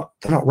 or they're not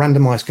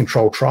randomized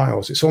controlled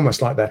trials. It's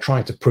almost like they're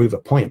trying to prove a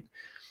point.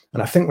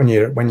 And I think when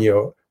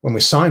we're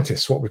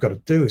scientists, what we've got to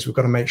do is we've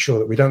got to make sure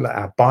that we don't let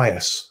our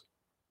bias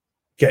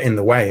get in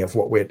the way of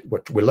what we're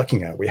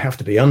looking at. We have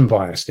to be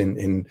unbiased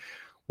in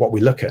what we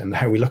look at and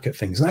how we look at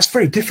things. And that's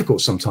very difficult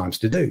sometimes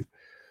to do.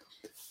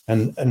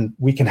 And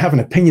we can have an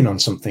opinion on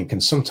something,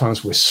 and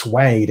sometimes we're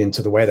swayed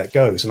into the way that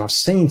goes. And I've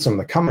seen some of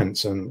the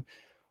comments on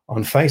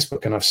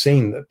Facebook, and I've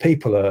seen that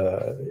people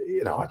are,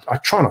 you know, I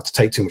try not to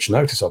take too much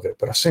notice of it,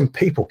 but I've seen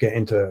people get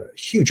into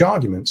huge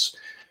arguments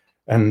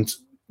and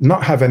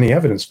not have any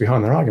evidence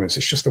behind their arguments.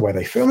 It's just the way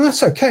they feel, and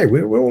that's okay.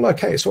 We're all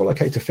okay. It's all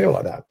okay to feel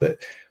like that. But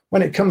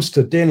when it comes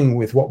to dealing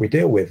with what we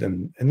deal with,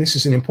 and this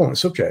is an important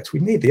subject, we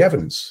need the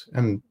evidence,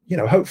 and you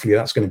know, hopefully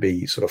that's going to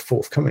be sort of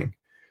forthcoming.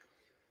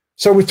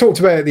 So we've talked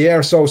about the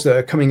aerosols that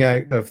are coming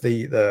out of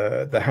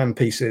the hand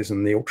pieces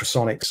and the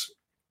ultrasonics,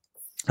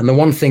 and the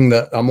one thing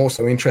that I'm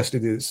also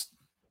interested in is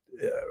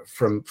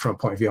from a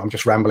point of view, I'm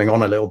just rambling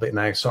on a little bit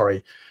now,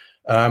 sorry,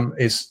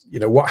 is, you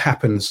know, what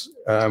happens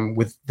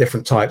with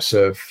different types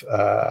of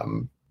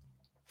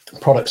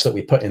products that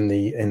we put in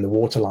the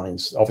water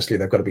lines. Obviously,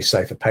 they've got to be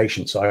safe for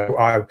patients.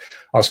 I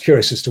was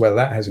curious as to whether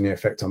that has any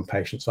effect on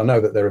patients. I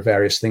know that there are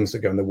various things that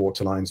go in the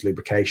water lines,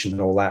 lubrication and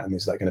all that, and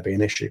is that going to be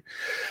an issue?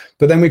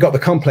 But then we got the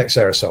complex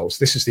aerosols.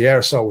 This is the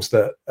aerosols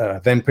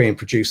that then being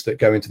produced that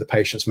go into the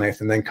patient's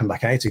mouth and then come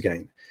back out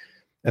again.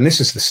 And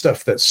this is the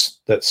stuff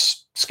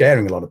that's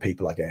scaring a lot of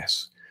people, I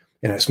guess.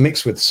 You know, it's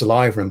mixed with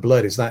saliva and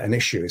blood. Is that an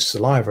issue? Is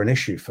saliva an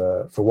issue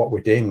for what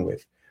we're dealing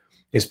with?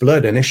 Is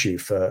blood an issue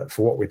for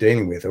what we're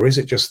dealing with? Or is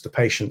it just the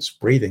patient's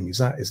breathing? Is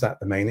that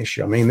the main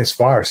issue? I mean, this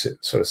virus,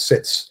 it sort of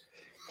sits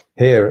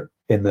here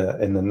in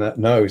the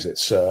nose.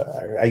 It's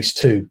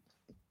ACE2.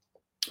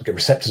 get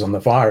receptors on the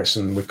virus,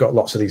 and we've got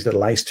lots of these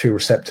little ACE2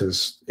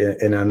 receptors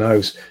in our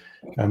nose,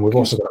 and we've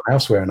also got them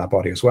elsewhere in our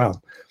body as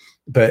well.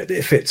 But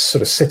if it's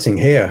sort of sitting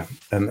here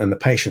and the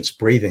patient's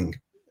breathing,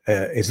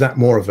 is that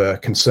more of a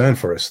concern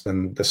for us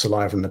than the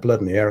saliva and the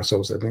blood and the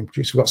aerosols that are being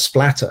produced? We've got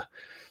splatter.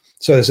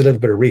 So there's a little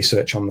bit of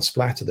research on the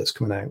splatter that's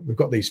coming out. We've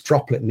got these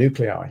droplet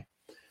nuclei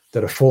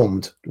that are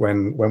formed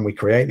when we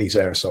create these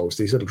aerosols.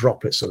 These little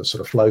droplets sort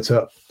of float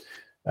up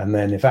and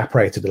then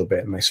evaporate a little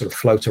bit, and they sort of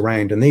float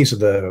around. And these are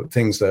the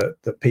things that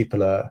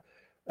people are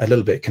a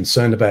little bit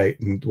concerned about,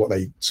 and what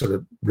they sort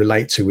of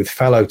relate to with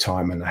fallow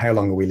time, and how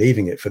long are we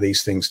leaving it for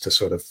these things to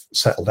sort of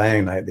settle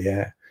down out the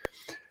air.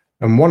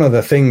 And one of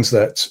the things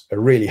that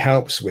really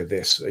helps with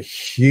this, a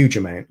huge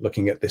amount,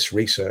 looking at this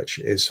research,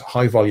 is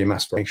high volume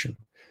aspiration.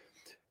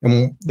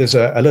 And there's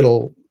a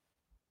little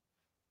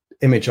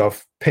image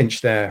I've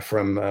pinched there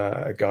from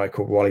a guy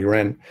called Wally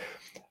Wren,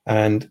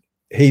 and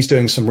he's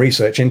doing some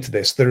research into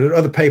this. There are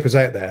other papers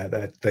out there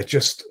that they're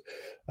just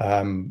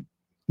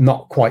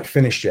not quite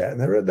finished yet.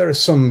 And there are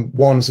some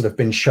ones that have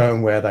been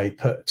shown where they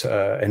put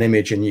an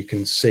image, and you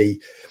can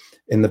see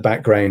in the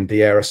background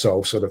the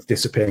aerosol sort of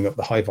disappearing up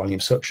the high volume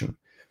suction.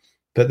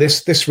 But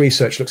this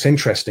research looks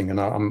interesting, and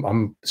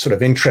I'm sort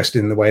of interested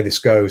in the way this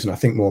goes, and I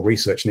think more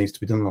research needs to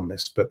be done on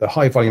this. But the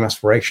high volume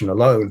aspiration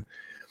alone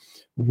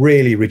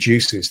really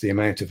reduces the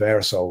amount of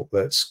aerosol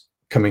that's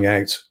coming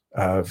out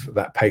of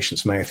that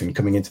patient's mouth and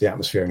coming into the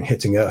atmosphere and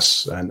hitting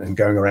us and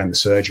going around the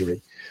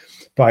surgery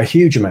by a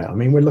huge amount. I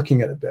mean, we're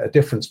looking at a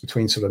difference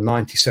between sort of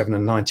 97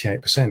 and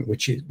 98%,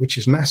 which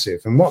is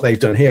massive. And what they've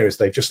done here is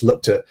they've just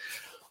looked at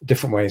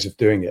different ways of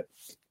doing it.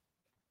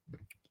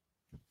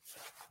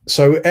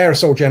 So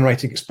aerosol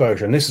generated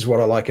exposure, and this is what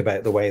I like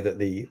about the way that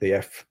the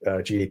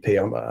FGDP,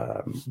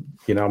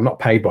 I'm not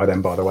paid by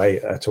them, by the way,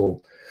 at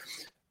all.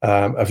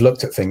 I've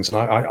looked at things, and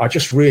I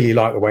just really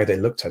like the way they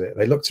looked at it.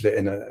 They looked at it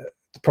in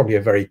probably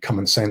a very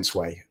common sense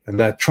way, and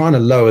they're trying to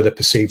lower the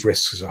perceived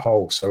risks as a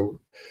whole. So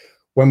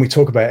when we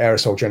talk about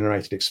aerosol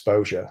generated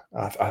exposure,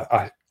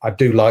 I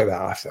do like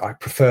that. I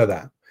prefer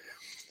that.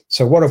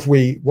 So what have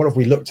we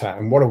looked at,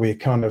 and what are we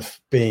kind of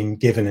being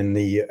given in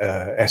the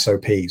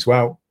SOPs?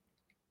 Well,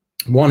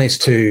 one is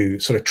to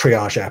sort of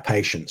triage our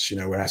patients.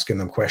 We're asking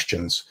them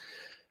questions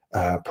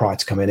prior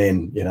to coming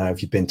in. Have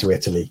you been to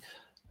Italy?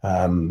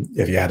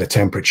 Have you had a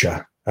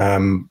temperature?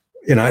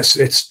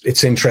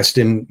 It's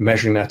interesting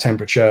measuring their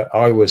temperature.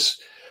 I was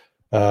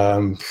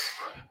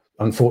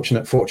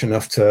fortunate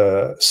enough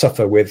to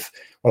suffer with,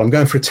 I'm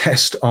going for a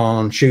test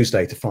on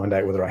Tuesday to find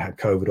out whether I had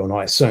COVID or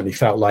not. It certainly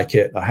felt like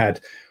it. I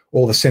had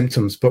all the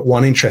symptoms, but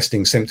one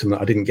interesting symptom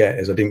that I didn't get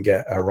is I didn't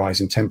get a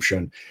rise in temperature.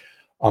 And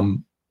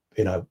I'm,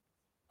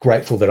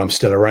 grateful that I'm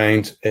still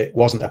around. It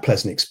wasn't a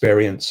pleasant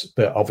experience,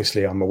 but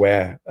obviously I'm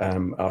aware.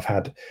 I've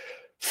had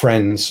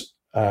friends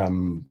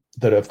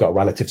that have got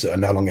relatives that are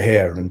no longer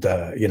here, and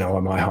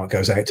my heart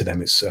goes out to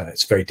them.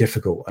 It's very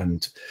difficult,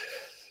 and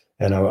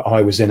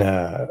I was and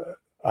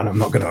I'm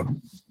not going to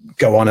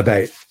go on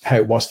about how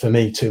it was for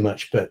me too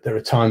much, but there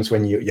are times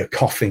when you're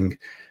coughing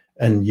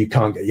and you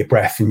can't get your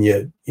breath, and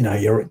you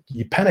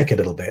panic a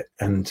little bit,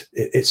 and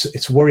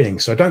it's worrying.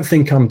 So I don't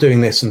think I'm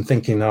doing this and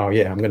thinking, oh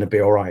yeah, I'm going to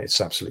be all right,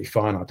 it's absolutely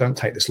fine. I don't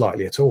take this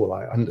lightly at all.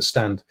 I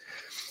understand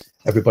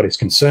everybody's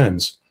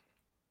concerns.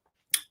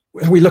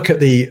 When we look at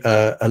the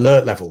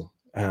alert level,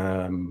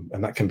 and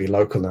that can be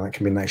local and that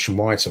can be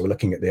nationwide, so we're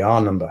looking at the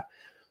R number.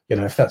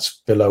 If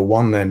that's below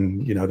 1,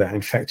 then that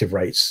infective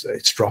rates,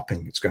 it's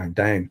dropping, it's going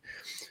down.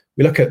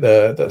 We look at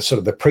the sort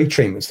of the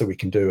pre-treatments that we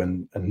can do,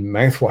 and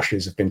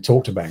mouthwashes have been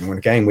talked about. And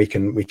again, we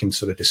can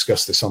sort of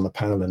discuss this on the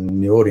panel and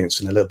in the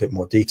audience in a little bit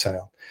more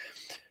detail.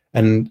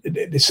 And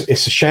it's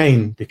a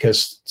shame,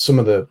 because some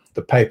of the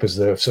papers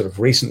that have sort of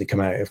recently come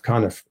out have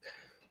kind of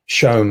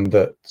shown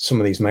that some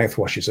of these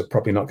mouthwashes are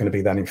probably not going to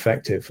be that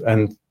effective.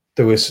 And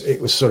it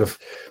was sort of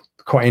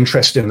quite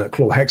interesting that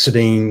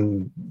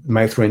chlorhexidine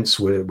mouth rinse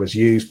was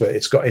used, but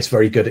it's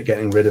very good at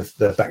getting rid of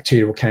the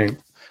bacterial count,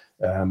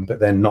 but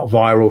then not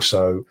viral.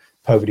 So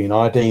povidone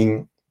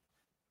iodine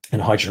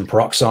and hydrogen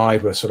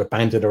peroxide were sort of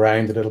banded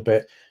around a little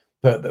bit.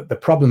 But the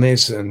problem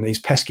is, and these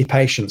pesky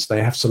patients,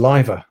 they have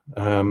saliva,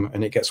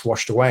 and it gets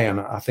washed away. And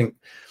I think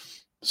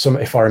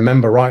if I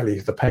remember rightly,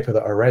 the paper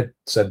that I read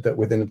said that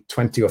within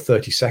 20 or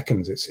 30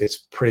 seconds, it's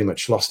pretty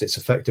much lost its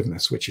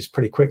effectiveness, which is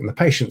pretty quick. And the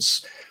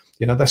patients,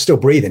 they're still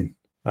breathing.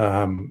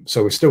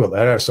 So we've still got the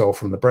aerosol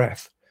from the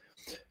breath.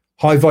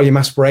 High volume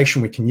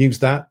aspiration, we can use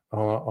that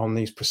on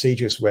these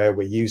procedures where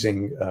we're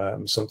using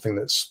something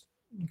that's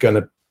going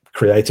to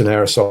create an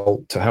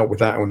aerosol to help with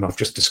that. And I've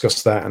just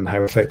discussed that and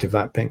how effective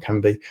that can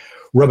be.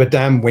 Rubber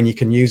dam, when you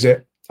can use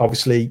it.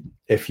 Obviously,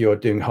 if you're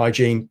doing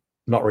hygiene,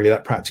 not really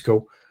that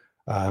practical,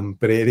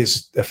 but it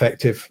is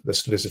effective. The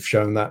studies have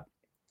shown that.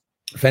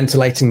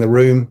 Ventilating the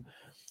room,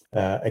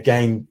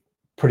 again,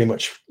 pretty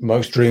much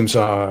most rooms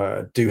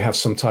do have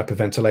some type of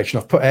ventilation.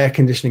 I've put air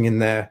conditioning in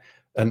there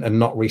and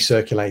not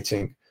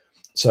recirculating.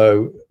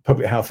 So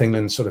Public Health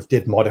England sort of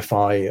did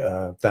modify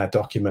their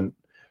document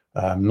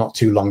not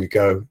too long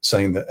ago,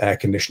 saying that air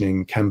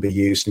conditioning can be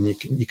used, and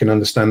you can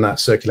understand that,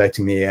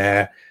 circulating the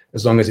air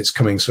as long as it's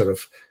coming sort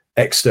of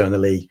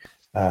externally,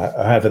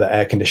 however the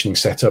air conditioning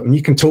set up. And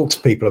you can talk to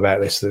people about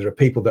this. There are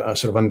people that are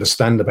sort of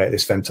understand about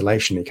this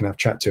ventilation you can have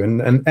chat to,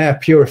 and air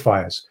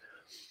purifiers.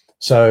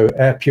 So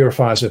air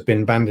purifiers have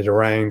been bandied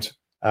around,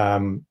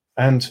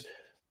 and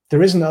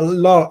there isn't a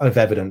lot of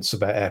evidence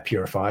about air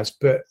purifiers,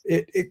 but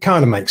it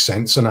kind of makes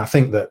sense. And I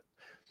think that,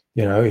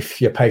 you know, if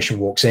your patient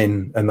walks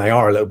in and they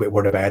are a little bit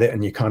worried about it,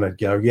 and you kind of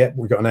go, yeah,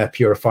 we've got an air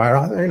purifier,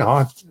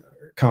 I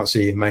can't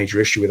see a major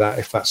issue with that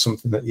if that's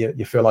something that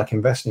you feel like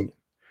investing in.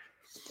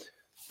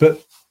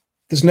 But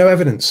there's no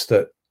evidence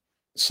that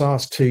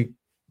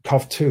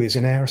SARS-CoV-2 is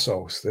in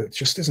aerosols. There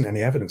just isn't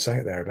any evidence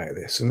out there about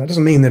this. And that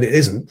doesn't mean that it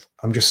isn't.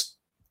 I'm just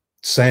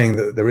saying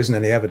that there isn't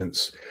any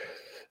evidence.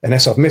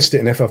 Unless I've missed it,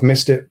 and if I've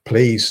missed it,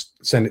 please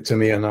send it to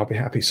me and I'll be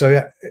happy. So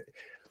yeah,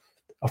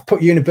 I've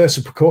put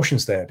universal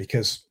precautions there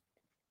because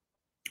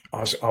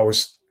I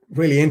was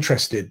really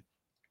interested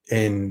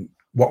in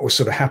what was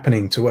sort of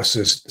happening to us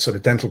as sort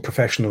of dental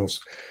professionals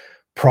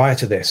prior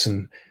to this.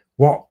 And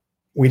what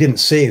we didn't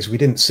see is we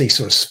didn't see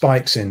sort of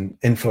spikes in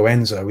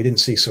influenza. We didn't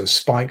see sort of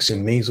spikes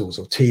in measles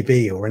or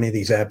TB or any of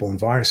these airborne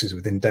viruses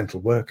within dental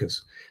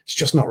workers. It's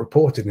just not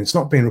reported, and it's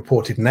not being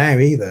reported now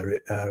either,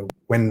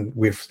 when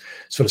we've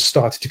sort of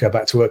started to go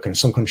back to work, and in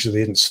some countries they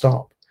didn't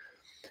stop.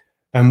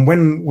 And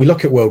when we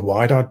look at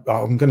worldwide,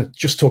 I'm going to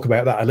just talk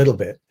about that a little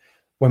bit.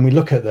 When we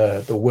look at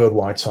the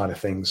worldwide side of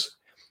things,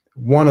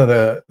 one of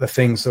the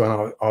things that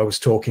when I was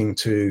talking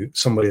to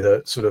somebody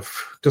that sort of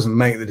doesn't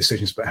make the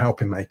decisions but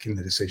helping making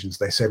the decisions,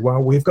 they said,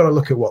 well, we've got to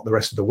look at what the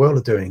rest of the world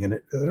are doing. And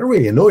it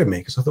really annoyed me,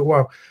 because I thought,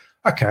 well,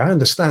 okay, I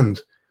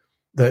understand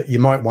that you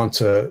might want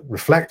to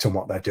reflect on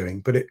what they're doing,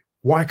 but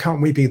why can't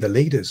we be the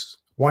leaders?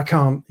 Why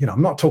can't, you know,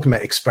 I'm not talking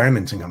about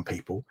experimenting on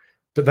people,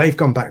 but they've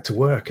gone back to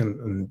work,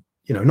 and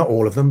you know, not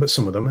all of them, but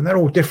some of them, and they're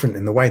all different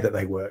in the way that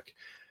they work.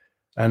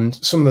 And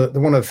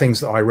one of the things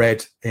that I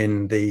read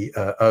in the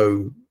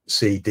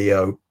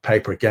OCDO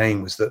paper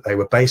again was that they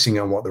were basing it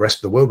on what the rest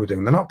of the world were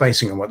doing. They're not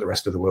basing it on what the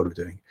rest of the world were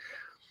doing.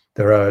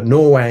 There are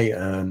Norway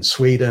and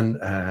Sweden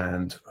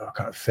and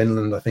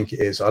Finland, I think it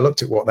is. I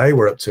looked at what they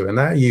were up to, and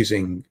they're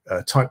using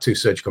type 2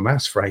 surgical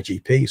masks for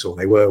AGPs, or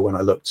they were when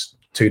I looked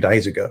 2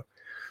 days ago.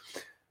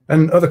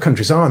 And other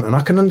countries aren't. And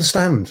I can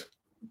understand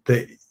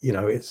that, you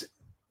know, it's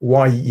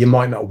why you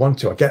might not want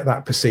to. I get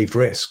that perceived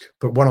risk.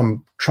 But what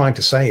I'm trying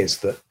to say is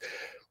that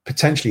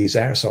potentially these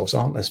aerosols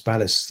aren't as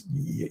bad as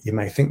you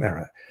may think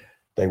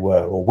they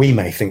were, or we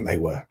may think they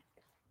were.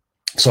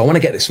 So I want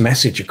to get this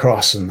message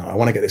across, and I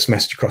want to get this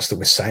message across that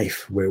we're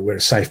safe. We're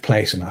a safe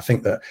place. And I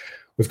think that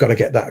we've got to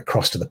get that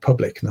across to the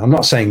public. Now, I'm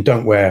not saying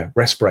don't wear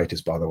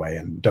respirators, by the way,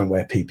 and don't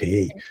wear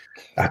PPE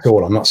at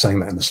all. I'm not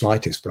saying that in the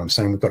slightest, but I'm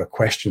saying we've got to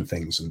question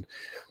things. And,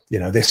 you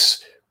know,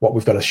 what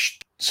we've got to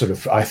sort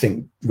of, I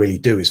think, really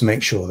do is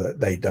make sure that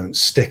they don't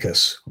stick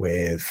us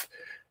with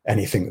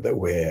anything that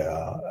we're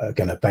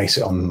going to base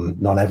it on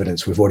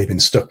non-evidence. We've already been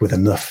stuck with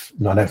enough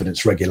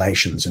non-evidence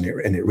regulations, and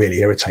it really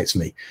irritates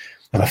me.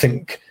 And I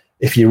think,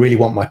 if you really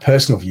want my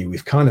personal view,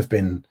 we've kind of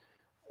been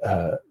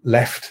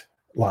left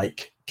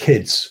like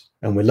kids,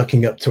 and we're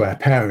looking up to our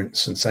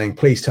parents and saying,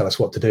 please tell us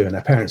what to do. And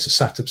our parents are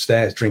sat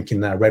upstairs drinking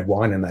their red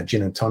wine and their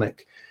gin and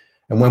tonic.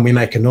 And when we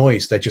make a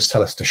noise, they just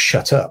tell us to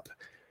shut up.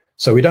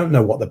 So we don't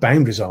know what the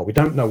boundaries are. We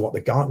don't know what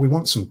we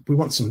want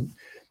some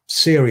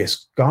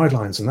serious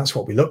guidelines, and that's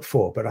what we look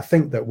for. But I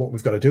think that what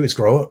we've got to do is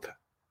grow up.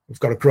 We've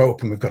got to grow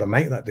up, and we've got to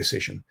make that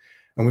decision.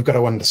 And we've got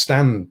to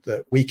understand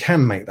that we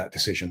can make that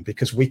decision,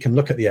 because we can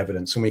look at the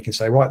evidence and we can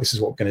say, right, this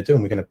is what we're going to do,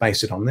 and we're going to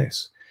base it on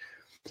this.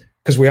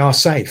 Because we are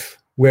safe.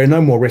 We're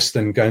no more risk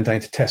than going down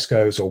to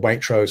Tesco's or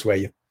Waitrose,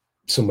 where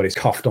somebody's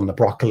coughed on the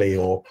broccoli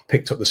or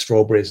picked up the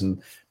strawberries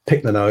and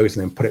picked the nose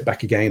and then put it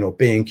back again, or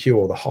B&Q,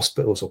 or the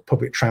hospitals, or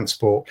public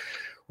transport,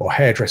 or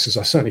hairdressers.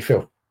 I certainly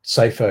feel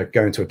safer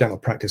going to a dental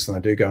practice than I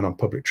do going on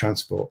public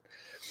transport.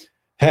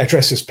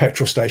 Hairdressers,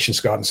 petrol stations,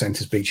 garden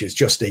centres, beaches,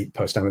 Just Eat,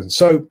 Post Amazon.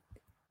 So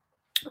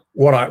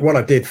what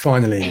I did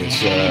finally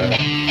is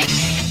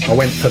I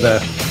went for the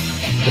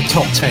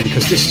top 10,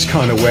 because this is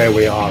kind of where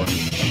we are.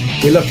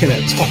 We're looking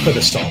at top of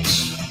the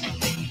stocks.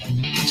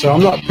 So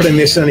I'm not putting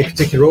this in any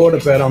particular order,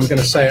 but I'm going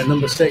to say at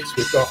number 6,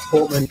 we've got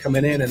Portman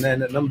coming in, and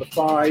then at number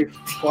 5,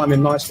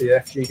 climbing nicely,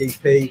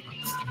 FGDP.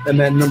 And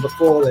then number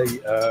 4,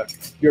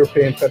 the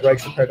European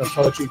Federation of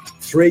Periodontology.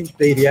 3,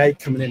 BDA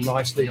coming in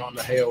nicely on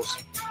the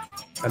heels.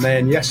 And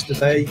then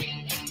yesterday,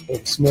 or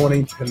this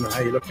morning, depending on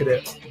how you look at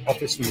it,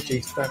 Office from the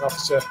Chief State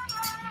Officer.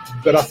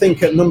 But I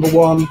think at number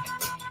 1,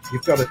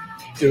 you've got to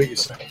do it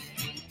yourself.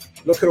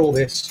 Look at all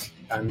this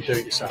and do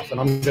it yourself.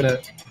 And I'm going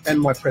to end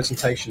my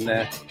presentation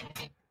there.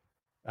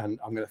 And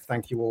I'm going to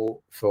thank you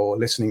all for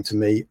listening to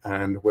me,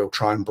 and we'll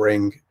try and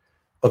bring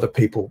other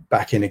people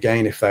back in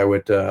again if they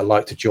would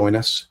like to join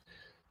us.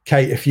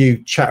 Kate, if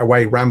you chat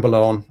away, ramble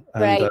on,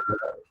 and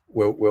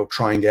we'll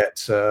try and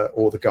get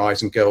all the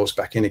guys and girls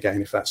back in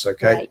again, if that's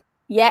okay. Right.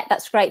 Yeah,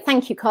 that's great.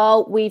 Thank you,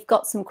 Carl. We've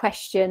got some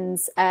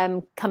questions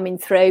coming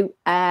through.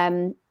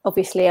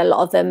 obviously a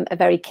lot of them are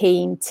very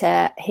keen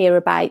to hear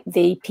about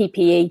the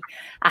PPE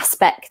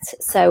aspect.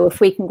 So if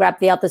we can grab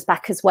the others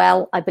back as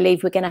well, I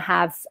believe we're going to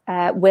have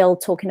Will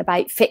talking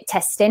about fit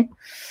testing.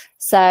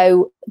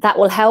 So that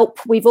will help.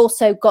 We've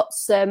also got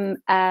some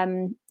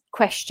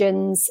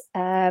questions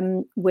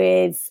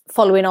with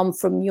following on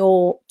from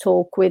your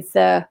talk with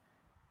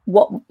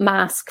what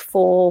mask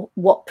for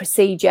what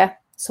procedure.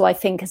 So I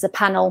think as a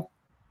panel,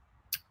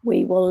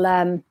 we will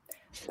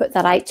put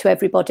that out to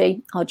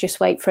everybody. I'll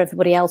just wait for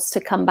everybody else to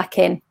come back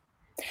in.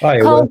 Hi,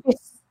 Carl,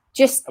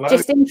 just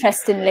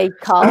interestingly,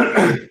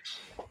 Carl,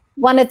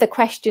 one of the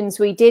questions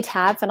we did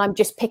have, and I'm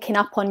just picking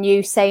up on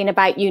you saying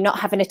about you not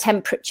having a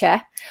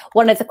temperature,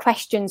 one of the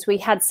questions we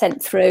had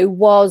sent through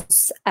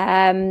was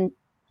about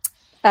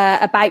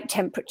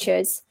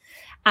temperatures,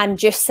 and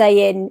just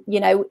saying, you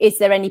know, is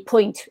there any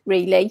point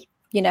really?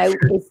 You know,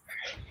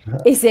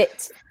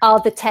 are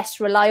the tests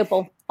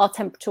reliable? Are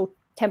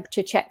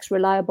temperature checks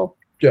reliable?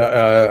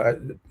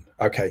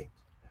 Okay.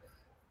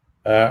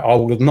 I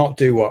will not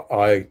do what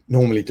I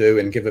normally do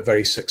and give a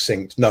very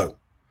succinct no.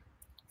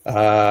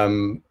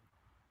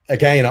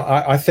 Again,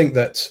 I think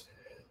that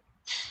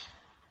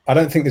I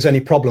don't think there's any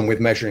problem with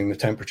measuring the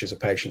temperatures of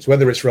patients,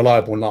 whether it's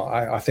reliable or not.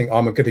 I think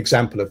I'm a good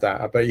example of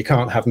that. But you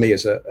can't have me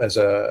as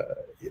a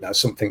you know,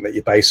 something that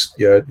you base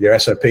your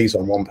SOPs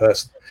on one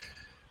person,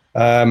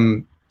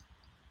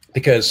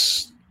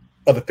 because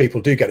other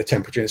people do get a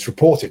temperature. It's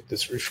reported.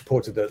 It's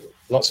reported that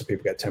lots of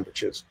people get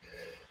temperatures.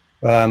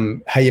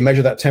 How you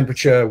measure that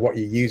temperature, what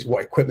you use,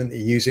 what equipment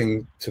you're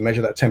using to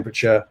measure that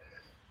temperature.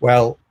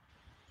 Well,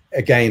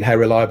 again, how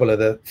reliable are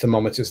the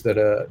thermometers that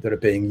are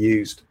being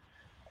used?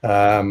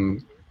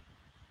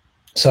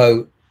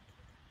 So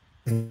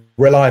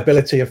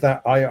reliability of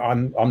that,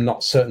 I'm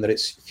not certain that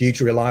it's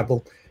hugely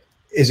reliable.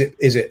 Is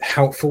it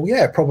helpful?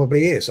 Yeah, it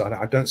probably is.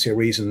 I don't see a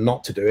reason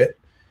not to do it,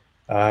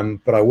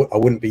 but I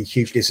wouldn't be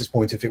hugely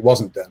disappointed if it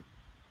wasn't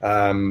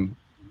done.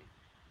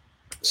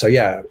 So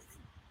yeah,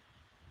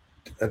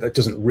 that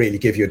doesn't really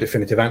give you a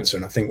definitive answer.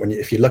 And I think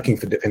if you're looking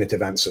for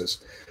definitive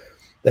answers,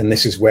 then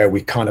this is where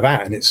we're kind of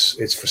at, and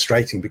it's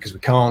frustrating because we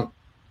can't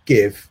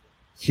give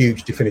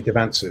huge definitive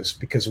answers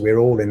because we're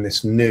all in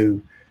this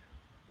new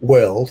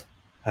world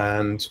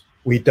and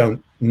we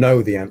don't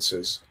know the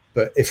answers.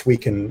 But if we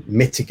can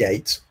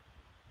mitigate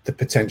the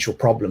potential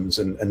problems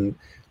and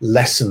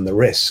lessen the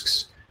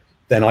risks,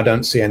 then I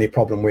don't see any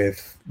problem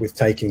with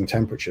taking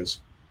temperatures.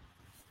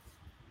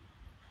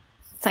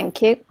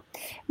 Thank you.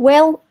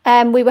 Will,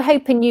 we were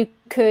hoping you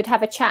could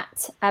have a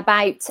chat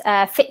about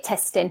fit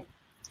testing.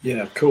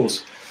 Yeah, of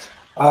course.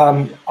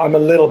 I'm a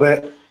little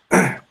bit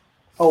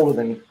older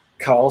than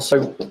Carl,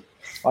 so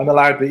I'm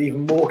allowed to be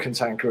even more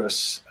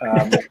cantankerous,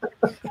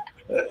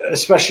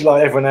 especially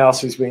like everyone else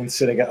who's been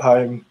sitting at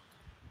home,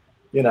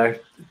 you know,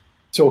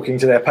 talking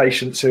to their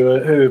patients who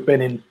have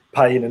been in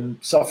pain and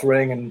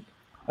suffering,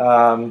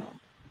 and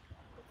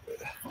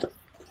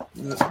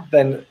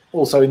then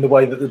also in the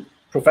way that the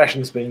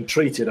profession's been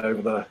treated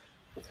over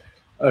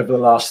the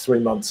last 3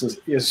 months,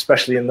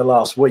 especially in the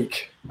last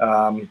week.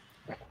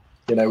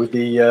 You know, with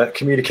the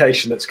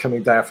communication that's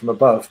coming down from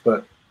above.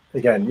 But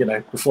again, you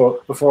know,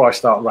 before I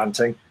start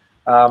ranting,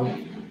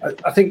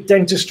 I think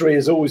dentistry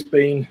has always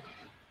been,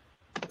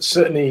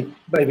 certainly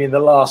maybe in the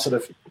last sort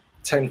of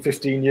 10,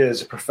 15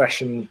 years, a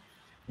profession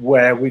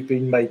where we've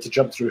been made to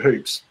jump through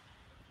hoops.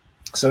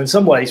 So in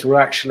some ways,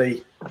 we're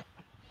actually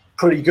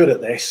pretty good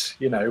at this.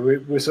 You know,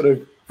 we're sort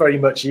of very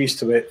much used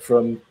to it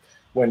from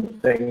when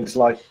things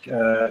like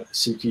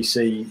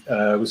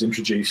CQC was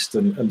introduced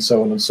and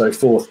so on and so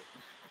forth.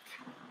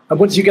 And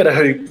once you get a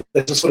hoop,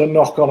 there's a sort of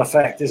knock-on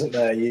effect, isn't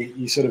there?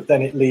 You sort of,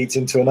 then it leads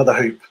into another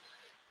hoop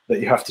that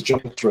you have to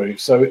jump through.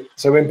 So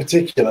in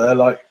particular,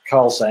 like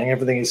Carl's saying,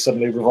 everything is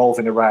suddenly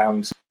revolving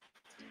around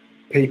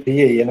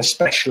PPE, and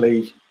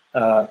especially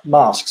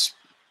masks,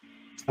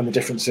 and the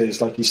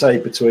differences, like you say,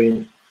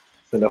 between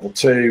the level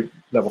 2,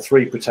 level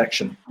 3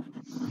 protection.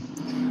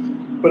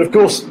 But of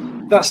course,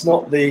 that's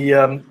not the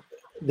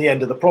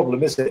end of the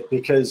problem, is it?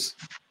 Because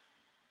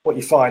what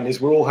you find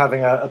is we're all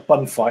having a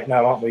bun fight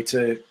now, aren't we,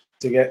 to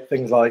get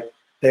things like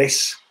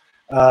this,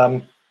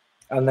 and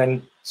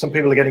then some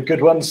people are getting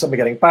good ones, some are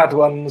getting bad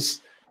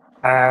ones,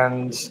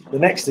 and the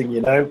next thing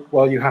you know,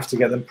 well, you have to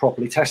get them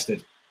properly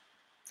tested.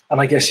 And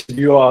I guess if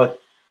you are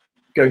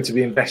going to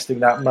be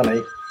investing that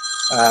money,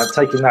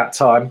 taking that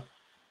time,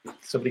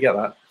 somebody get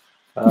that?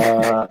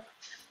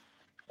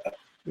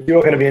 If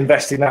you're going to be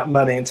investing that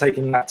money and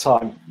taking that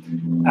time,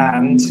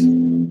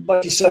 and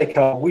like you say,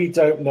 Carl, we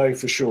don't know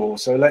for sure.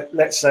 So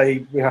let's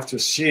say we have to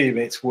assume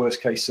it's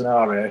worst case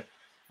scenario,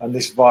 and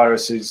this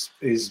virus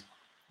is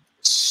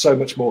so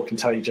much more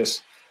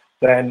contagious,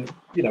 then,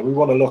 you know, we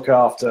want to look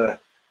after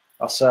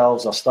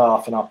ourselves, our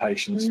staff, and our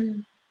patients.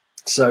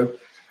 So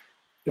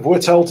if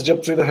we're told to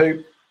jump through the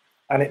hoop,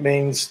 and it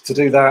means to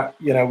do that,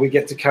 you know, we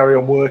get to carry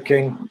on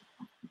working,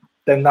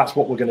 then that's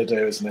what we're going to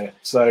do, isn't it?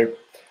 So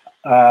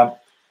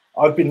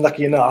I've been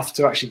lucky enough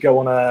to actually go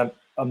on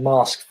a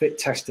mask fit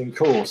testing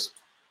course.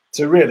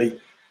 So really,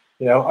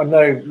 you know, I'm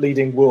no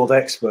leading world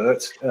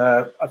expert.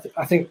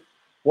 I think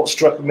what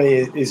struck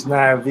me is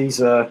now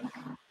these are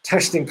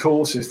testing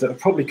courses that have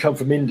probably come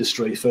from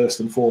industry first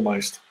and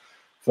foremost,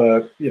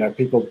 for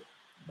people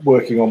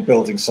working on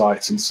building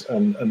sites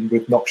and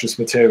with noxious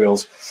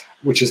materials,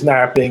 which is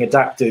now being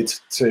adapted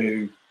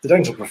to the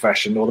dental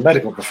profession or the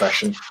medical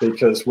profession,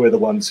 because we're the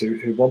ones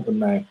who want them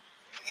now.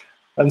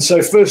 And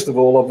so first of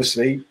all,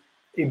 obviously,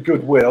 in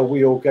goodwill,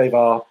 we all gave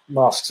our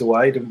masks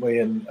away, didn't we,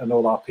 and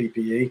all our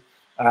PPE.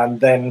 And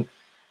then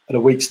at a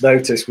week's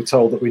notice, we're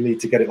told that we need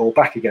to get it all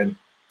back again.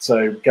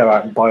 So go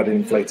out and buy it at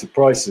inflated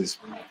prices.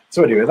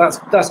 So anyway,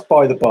 that's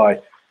by the by.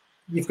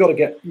 You've got to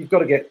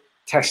get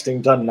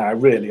testing done now,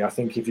 really. I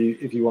think if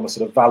you want to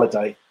sort of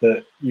validate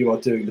that you are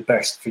doing the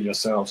best for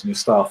yourselves and your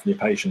staff and your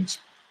patients.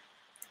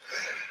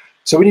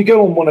 So when you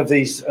go on one of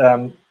these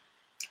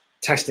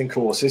testing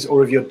courses,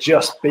 or if you're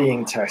just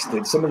being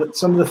tested, some of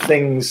the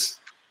things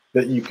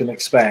that you can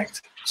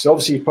expect. So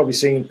obviously you've probably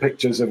seen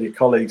pictures of your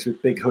colleagues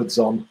with big hoods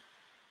on,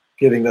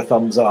 giving the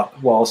thumbs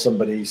up while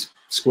somebody's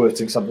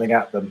squirting something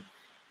at them.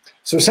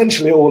 So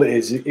essentially all it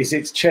is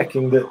it's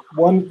checking that,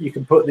 one, you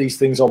can put these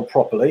things on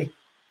properly,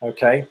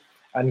 okay,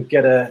 and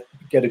get a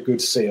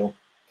good seal.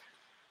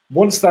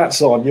 Once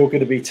that's on, you're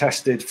going to be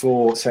tested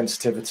for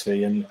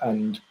sensitivity,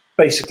 and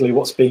basically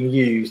what's being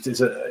used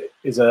is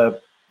a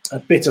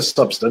bitter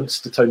substance,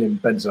 titanium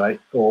benzoate,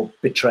 or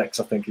Bitrex,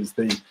 I think is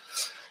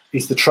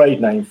the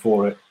trade name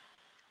for it.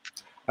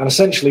 And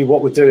essentially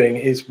what we're doing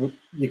is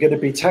you're going to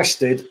be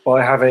tested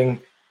by having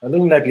a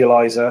little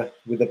nebulizer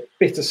with a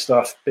bitter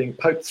stuff being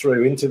poked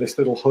through into this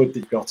little hood that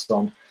you've got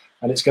on,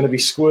 and it's going to be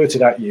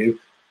squirted at you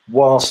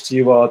whilst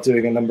you are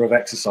doing a number of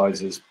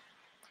exercises.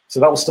 So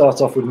that will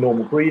start off with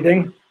normal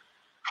breathing,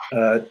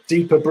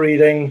 deeper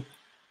breathing,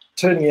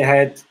 turning your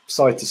head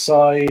side to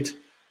side,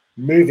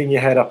 moving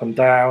your head up and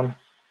down,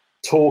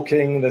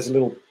 talking. There's a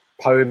little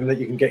poem that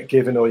you can get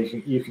given, or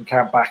you can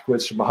count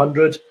backwards from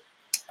 100,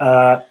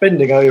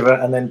 bending over,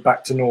 and then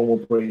back to normal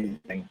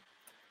breathing.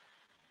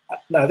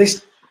 Now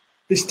this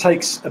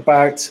takes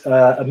about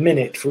a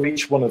minute for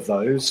each one of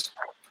those,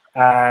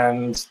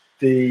 and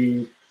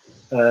the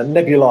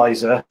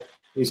nebulizer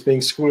is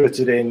being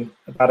squirted in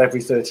about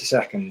every 30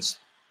 seconds.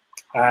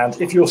 And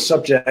if your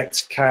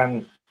subject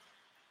can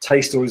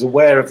taste or is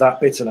aware of that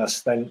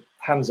bitterness, then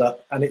hands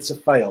up, and it's a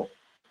fail.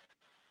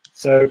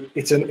 So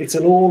it's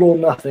an all or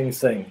nothing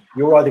thing.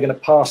 You're either going to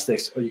pass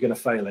this or you're going to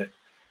fail it.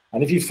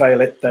 And if you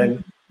fail it,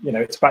 then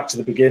it's back to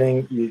the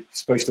beginning. You're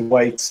supposed to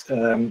wait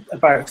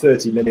about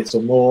 30 minutes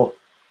or more,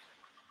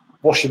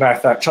 wash your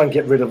mouth out, try and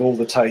get rid of all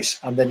the taste,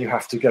 and then you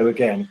have to go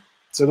again.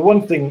 So the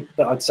one thing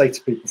that I'd say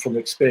to people from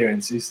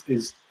experience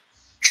is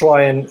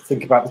try and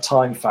think about the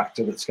time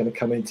factor that's going to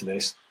come into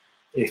this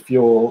if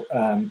you're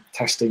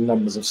testing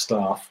numbers of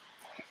staff.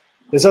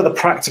 There's other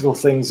practical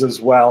things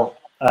as well.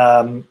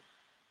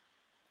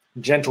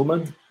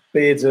 Gentlemen,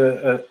 beards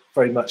are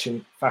very much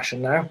in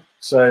fashion now,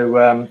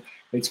 so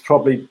it's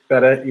probably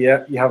better,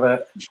 you have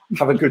a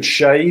good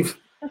shave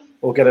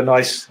or get a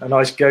nice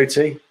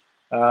goatee.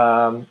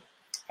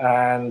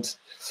 And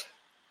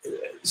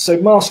so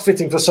mask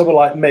fitting for someone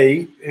like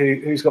me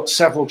who's got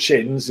several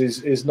chins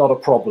is not a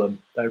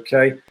problem.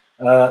 Okay,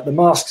 the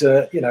masks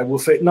will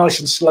fit nice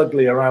and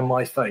snugly around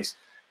my face,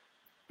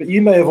 but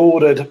you may have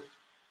ordered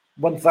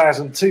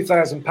 1,000,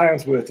 2,000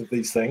 pounds worth of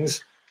these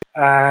things,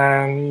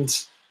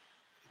 and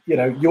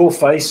your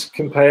face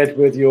compared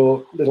with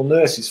your little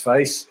nurse's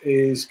face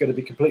is going to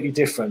be completely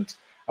different.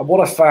 And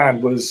what I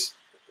found was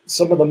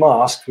some of the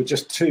masks were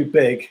just too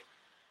big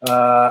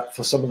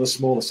for some of the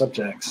smaller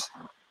subjects.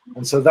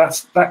 And so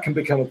that can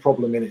become a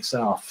problem in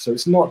itself. So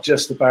it's not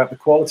just about the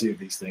quality of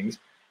these things,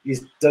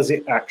 does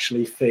it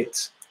actually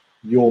fit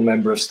your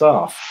member of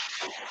staff?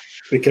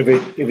 Because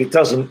if it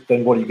doesn't,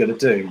 then what are you going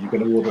to do? You're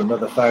going to order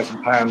another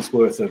 £1,000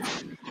 worth of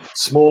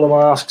smaller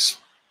masks.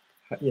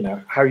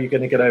 How are you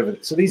going to get over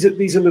it? So these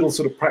are little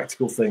sort of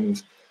practical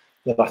things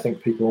that I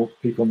think people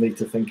need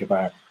to think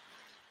about.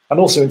 And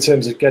also in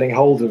terms of getting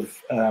hold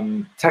of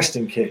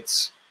testing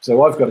kits.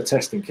 So I've got a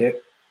testing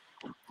kit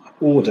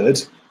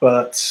ordered,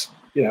 but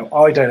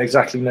I don't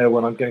exactly know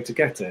when I'm going to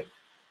get it.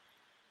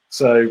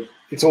 So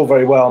it's all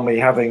very well me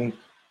having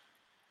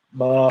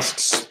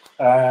masks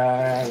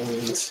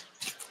and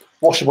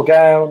washable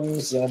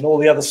gowns and all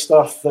the other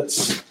stuff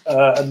that's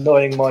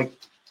annoying my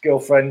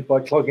girlfriend by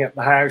clogging up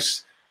the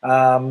house.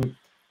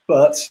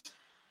 But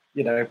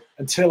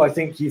until I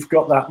think you've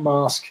got that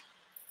mask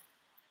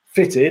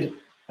fitted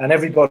and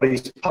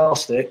everybody's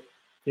passed it,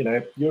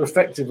 you're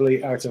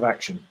effectively out of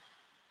action.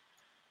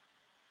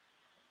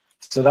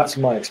 So that's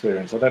my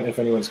experience. I don't know if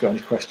anyone's got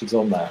any questions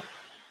on that.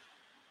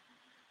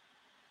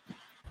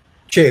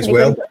 Cheers,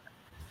 Will.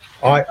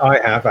 I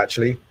have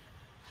actually,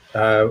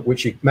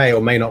 which you may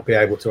or may not be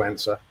able to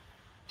answer.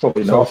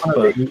 Probably not,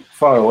 but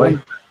far away.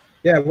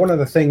 Yeah, one of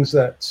the things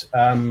that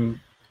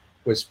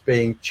was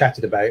being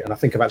chatted about, and I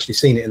think I've actually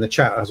seen it in the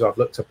chat as I've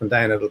looked up and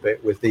down a little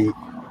bit, with the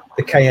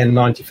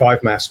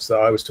KN95 masks that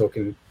I was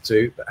talking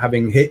to,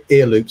 having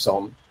ear loops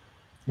on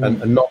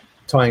and not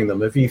tying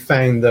them. Have you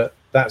found that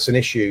that's an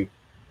issue,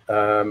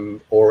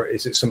 or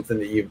is it something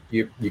that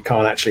you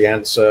can't actually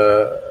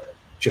answer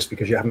just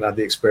because you haven't had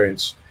the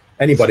experience.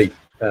 Anybody?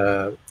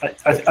 I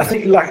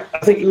think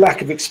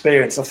lack of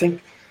experience. I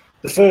think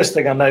the first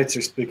thing I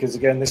noticed, because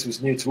again this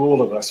was new to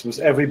all of us, was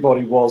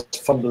everybody was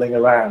fumbling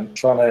around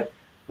trying to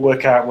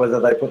work out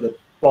whether they put the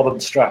bottom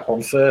strap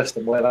on first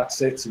and where that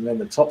sits, and then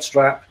the top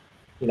strap,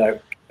 you know,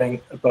 going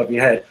above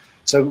your head.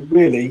 So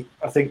really,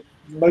 I think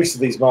most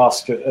of these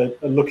masks are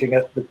looking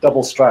at the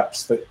double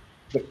straps that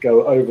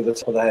go over the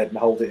top of the head and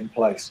hold it in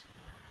place,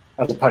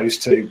 as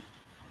opposed to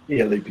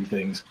ear loopy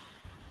things.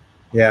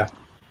 Yeah.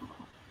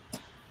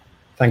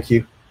 Thank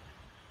you.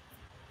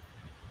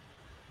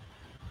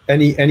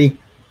 Any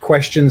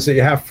questions that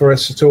you have for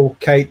us at all,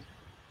 Kate?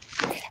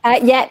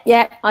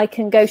 Yeah, I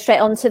can go straight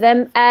on to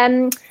them.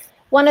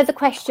 One of the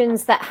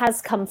questions that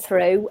has come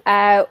through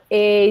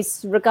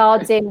is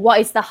regarding what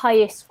is the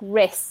highest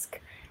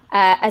risk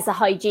as a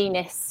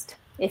hygienist,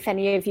 if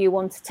any of you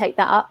want to take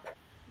that up.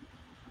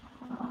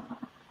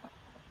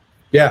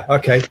 Yeah,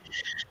 okay.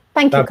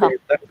 Thank you, Carl.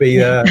 That'd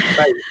be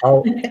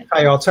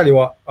I'll tell you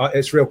what,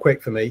 it's real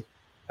quick for me,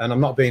 and I'm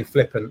not being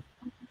flippant.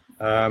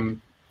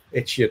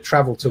 It's your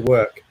travel to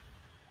work.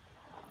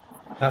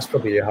 That's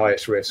probably your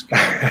highest risk.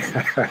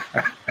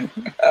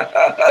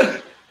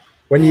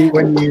 when you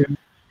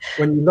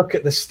look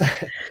at the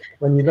stats,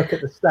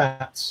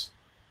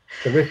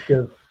 the risk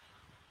of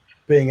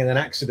being in an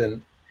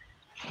accident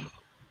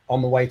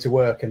on the way to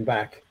work and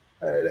back,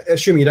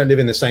 assuming you don't live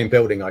in the same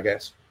building, I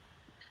guess,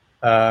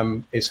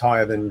 is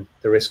higher than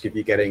the risk of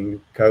you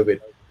getting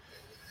COVID.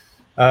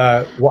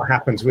 What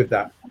happens with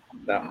that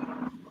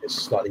is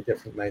slightly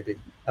different, maybe.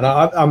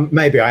 And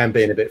maybe I am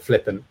being a bit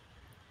flippant.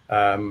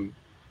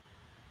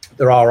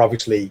 There are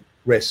obviously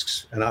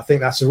risks, and I think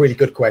that's a really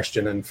good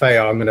question. And Faye,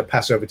 I'm going to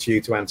pass over to you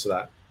to answer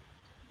that.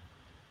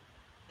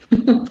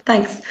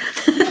 Thanks.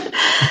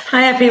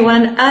 Hi,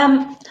 everyone.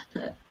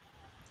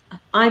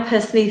 I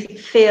personally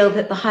feel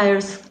that the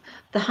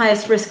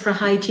highest risk for a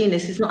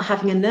hygienist is not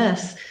having a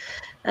nurse,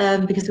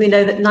 because we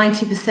know that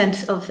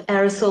 90% of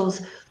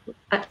aerosols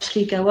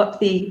actually go up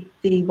the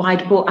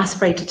wide bore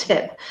aspirator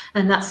tip,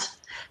 and that's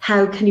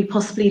how can you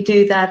possibly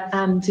do that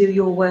and do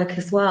your work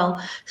as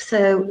well?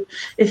 So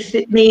if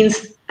it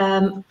means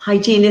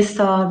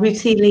hygienists are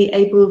routinely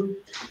able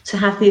to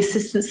have the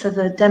assistance of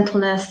a dental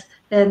nurse,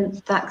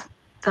 then that's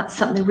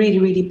something really,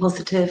 really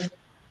positive.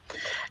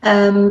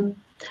 I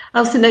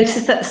also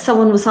noticed that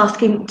someone was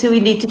asking, do we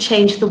need to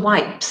change the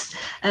wipes?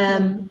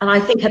 And I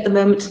think at the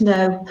moment,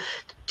 no.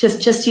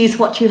 Just use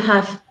what you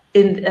have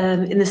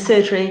in the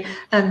surgery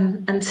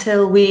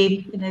until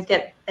we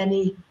get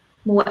any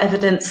more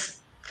evidence.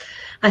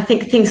 I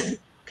think things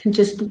can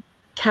just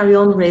carry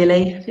on,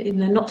 really,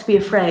 not to be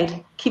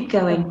afraid. Keep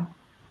going.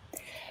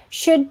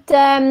 Should,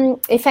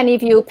 if any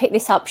of you will pick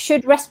this up,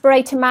 should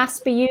respirator masks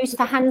be used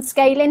for hand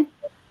scaling?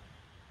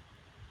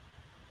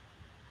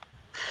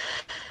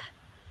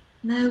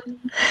 No.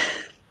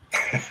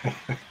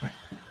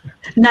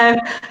 No.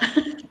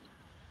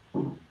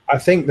 I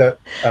think that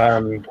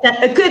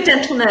a good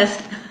dental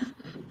nurse.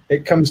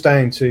 It comes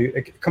down to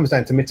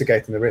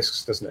mitigating the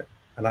risks, doesn't it?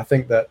 And I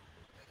think that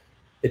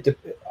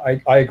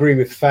I agree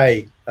with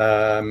Faye,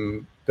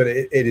 but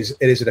it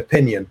is an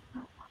opinion,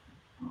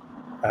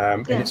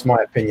 and it's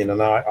my opinion,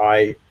 and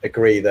I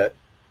agree that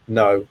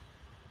no,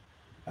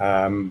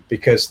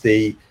 because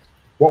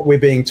what we're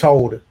being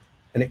told,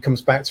 and it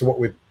comes back to what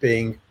we're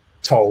being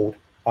told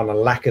on a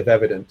lack of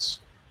evidence,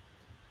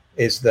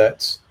 is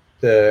that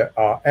there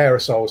are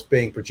aerosols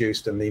being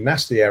produced, and the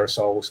nasty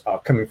aerosols are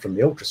coming from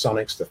the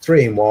ultrasonics, the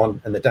 3-in-1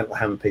 and the dental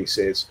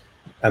handpieces,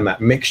 and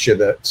that mixture,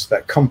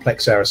 that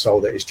complex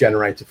aerosol that is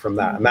generated from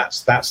that, and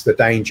that's the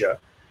danger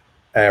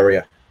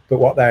area. But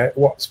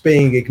what's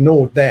being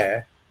ignored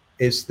there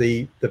is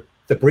the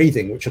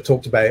breathing, which I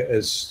talked about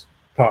as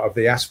part of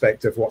the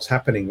aspect of what's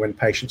happening when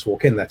patients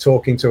walk in. They're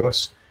talking to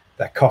us,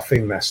 they're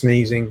coughing, they're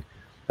sneezing.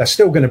 They're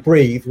still going to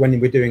breathe when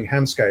we're doing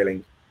hand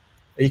scaling.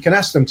 You can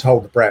ask them to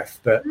hold the breath,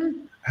 but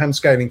hand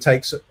scaling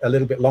takes a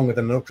little bit longer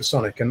than an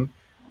ultrasonic. And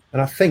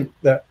I think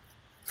that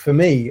for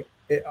me,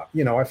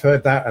 I've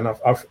heard that, and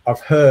I've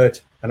heard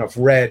and I've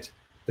read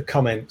the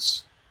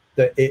comments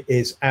that it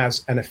is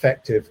as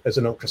ineffective as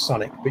an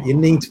ultrasonic. But you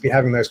need to be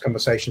having those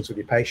conversations with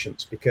your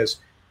patients,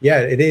 because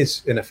it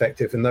is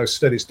ineffective, and those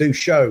studies do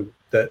show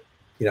that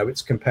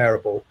it's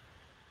comparable.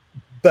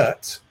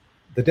 But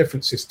the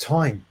difference is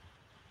time.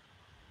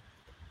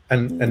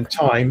 And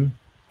time,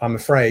 I'm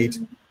afraid,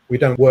 we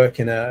don't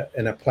work in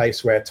a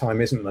place where time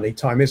isn't money.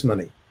 Time is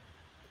money.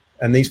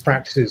 And these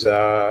practices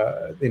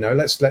are,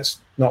 let's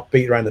not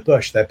beat around the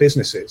bush. They're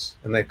businesses,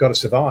 and they've got to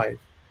survive.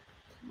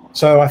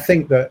 So I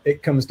think that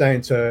it comes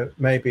down to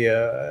maybe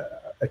a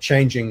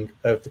changing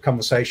of the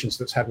conversations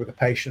that's had with the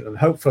patient. And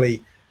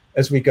hopefully,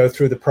 as we go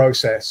through the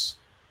process,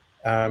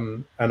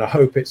 and I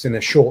hope it's in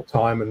a short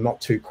time and not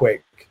too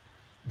quick,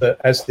 that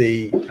as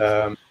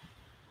the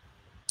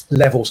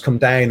levels come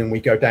down and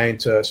we go down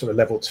to sort of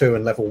level 2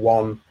 and level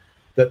 1,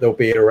 that there'll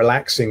be a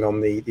relaxing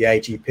on the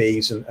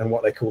AGPs and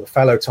what they call the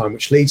fallow time,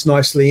 which leads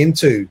nicely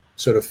into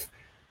sort of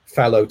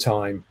fallow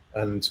time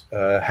and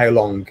how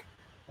long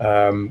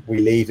we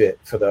leave it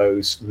for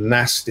those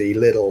nasty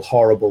little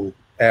horrible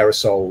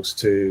aerosols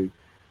to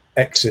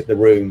exit the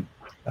room.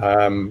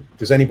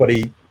 Does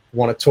anybody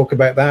want to talk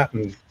about that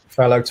and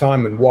fallow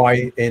time, and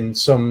why in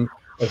some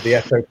of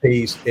the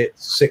SOPs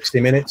it's 60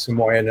 minutes and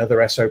why in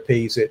other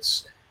SOPs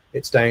it's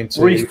down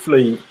to...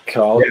 Briefly,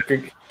 Carl,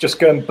 Yeah. just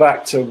going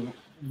back to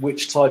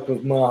which type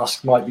of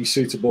mask might be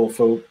suitable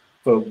for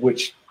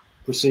which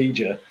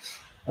procedure.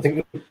 I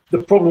think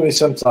the problem is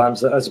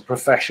sometimes that as a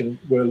profession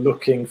we're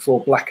looking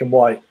for black and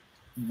white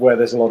where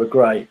there's a lot of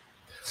grey,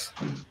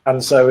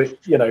 and so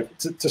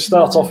to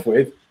start off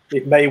with,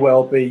 it may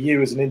well be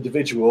you as an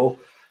individual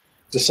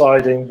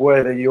deciding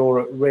whether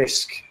you're at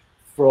risk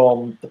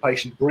from the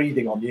patient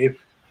breathing on you,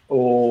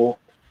 or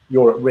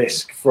you're at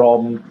risk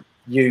from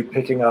you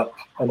picking up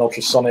an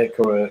ultrasonic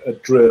or a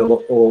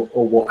drill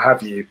or what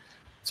have you.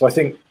 So I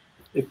think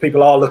if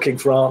people are looking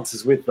for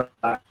answers with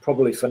that,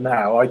 probably for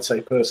now, I'd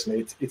say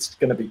personally, it's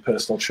going to be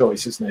personal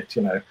choice, isn't it?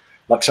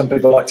 Like some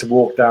people like to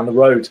walk down the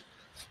road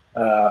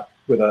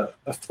with a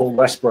full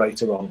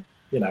respirator on,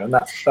 and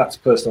that's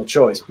personal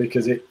choice,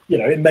 because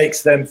it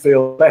makes them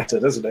feel better,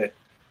 doesn't it?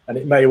 And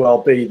it may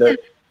well be that,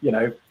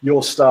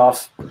 your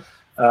staff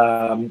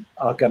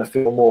are going to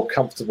feel more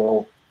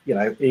comfortable,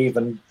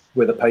 even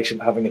with a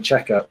patient having a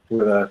checkup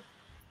with a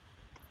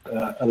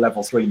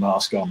level 3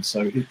 mask on.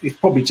 So it's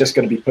probably just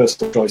going to be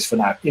personal choice for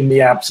now, in the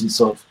absence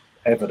of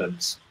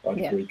evidence. I'd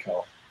agree,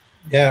 Carl.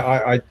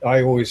 Yeah,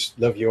 I always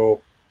love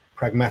your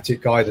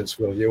pragmatic guidance,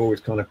 Will. You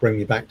always kind of bring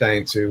me back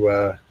down to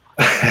earth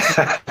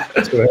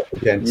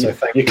again. So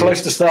thank you. You're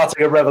close to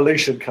starting a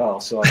revolution, Carl.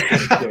 So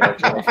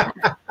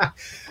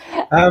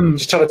I'm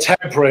just trying to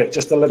temper it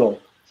just a little.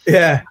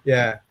 Yeah.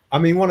 I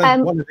mean, one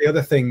of the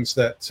other things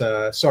that.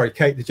 Sorry,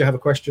 Kate, did you have a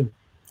question?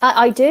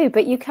 I do,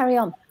 but you carry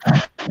on.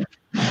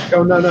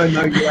 Oh no,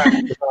 you ask.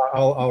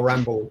 I'll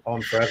ramble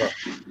on forever.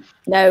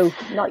 No,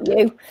 not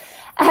you.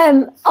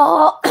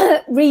 Are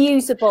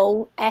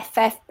reusable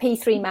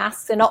FFP3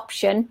 masks an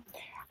option?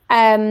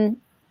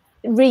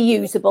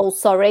 Reusable,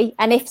 sorry.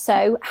 And if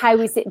so, how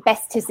is it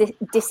best to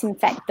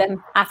disinfect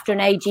them after an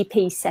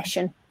AGP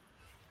session?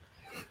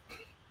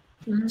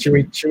 Should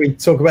we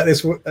talk about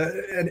this?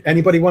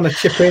 Anybody want to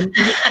chip in?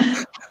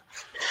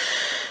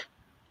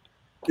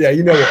 Yeah,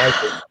 you know what I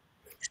think.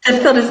 It's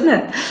difficult, isn't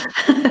it?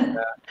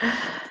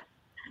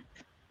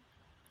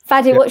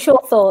 Fadi, what's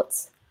your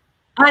thoughts?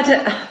 I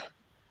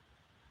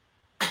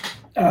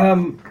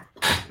don't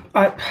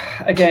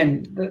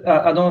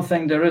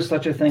think there is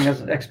such a thing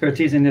as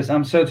expertise in this.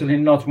 I'm certainly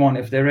not one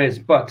if there is,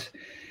 but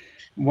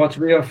what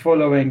we are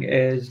following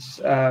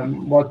is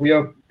what we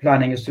are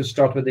planning is to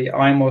start with the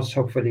IMOS,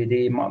 hopefully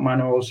the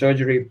manual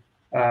surgery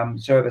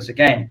service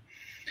again.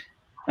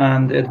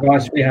 And the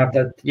advice we have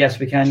that, yes,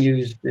 we can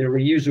use the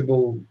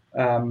reusable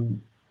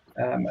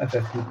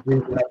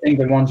FFP3. I think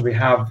the ones we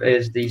have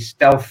is the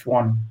Stealth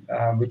one,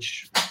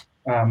 which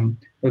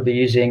we'll be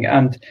using.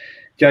 And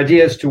the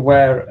idea is to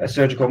wear a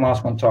surgical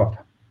mask on top,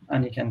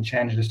 and you can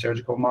change the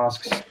surgical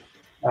masks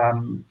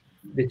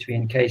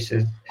between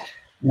cases.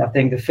 And I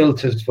think the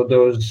filters for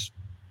those,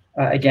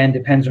 again,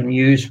 depends on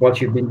use, what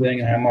you've been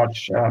doing and how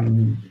much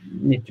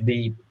need to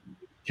be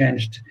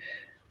changed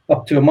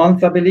up to a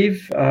month, I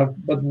believe.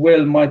 But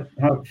Will might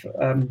have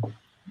a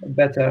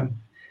better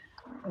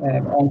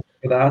answer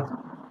for that.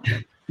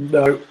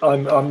 No,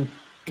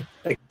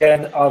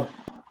 I've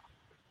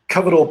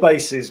covered all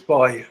bases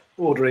by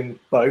ordering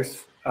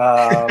both.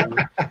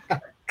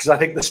 Because I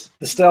think the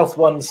Stealth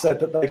one said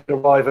that they could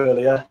arrive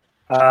earlier,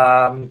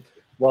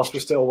 whilst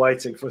we're still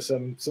waiting for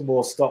some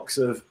more stocks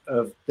of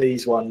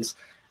these ones.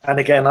 And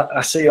again,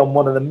 I see on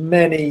one of the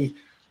many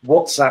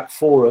WhatsApp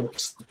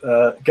forums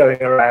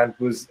going around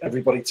was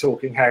everybody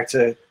talking how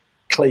to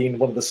clean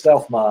one of the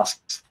Stealth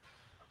masks.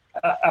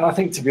 And I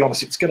think, to be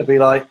honest, it's going to be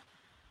like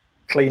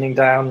cleaning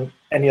down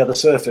any other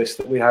surface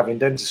that we have in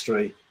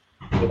dentistry.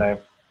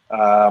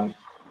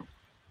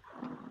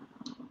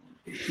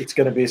 It's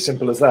going to be as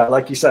simple as that.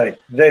 Like you say,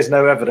 there's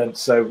no evidence,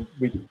 so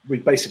we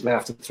basically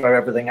have to throw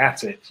everything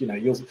at it.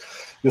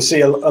 You'll see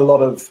a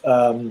lot of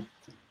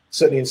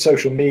certainly in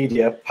social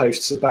media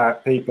posts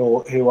about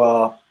people who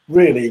are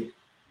really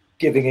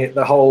giving it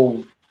the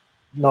whole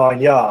 9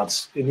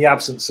 yards in the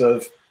absence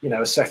of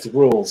a set of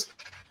rules.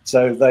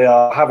 So they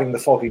are having the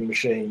fogging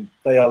machine,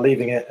 they are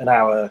leaving it an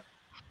hour,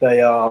 they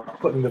are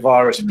putting the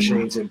virus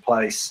machines in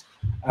place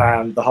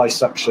and the high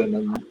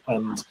suction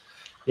and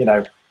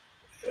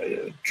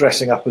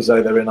dressing up as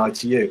though they're in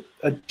ITU,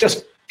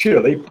 just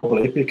purely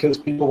probably because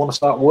people want to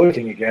start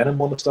working again and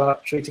want to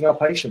start treating our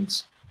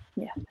patients.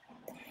 Yeah.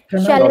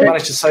 I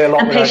managed to say a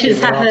lot. And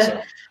patients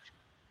have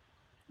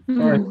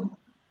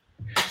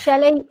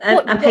Shelley,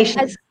 and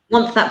patients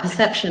want that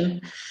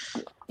perception.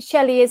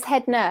 Shelley, as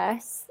head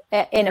nurse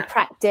in a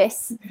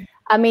practice,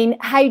 I mean,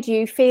 how do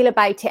you feel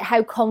about it?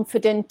 How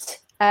confident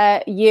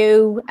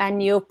you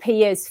and your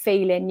peers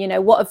feeling?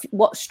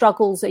 What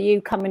struggles are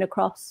you coming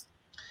across?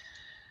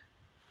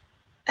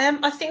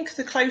 I think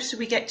the closer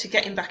we get to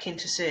getting back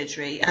into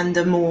surgery and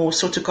the more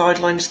sort of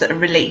guidelines that are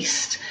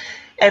released,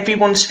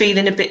 everyone's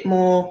feeling a bit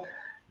more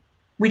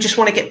we just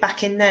want to get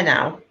back in there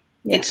now.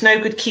 Yeah. It's no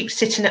good keep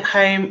sitting at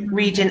home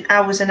reading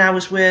hours and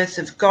hours worth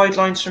of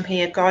guidelines from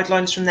here,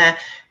 guidelines from there.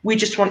 We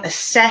just want a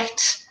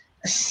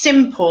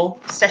simple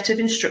set of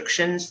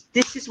instructions.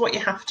 This is what you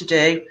have to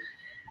do.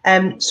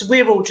 So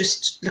we're all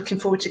just looking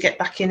forward to get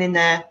back in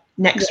there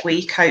next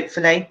week,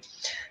 hopefully.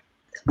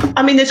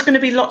 I mean, there's going to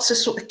be lots of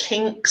sort of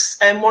kinks.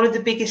 And one of the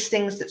biggest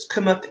things that's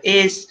come up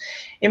is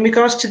in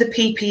regards to the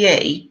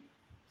PPE,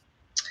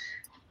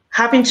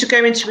 having to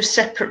go into a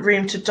separate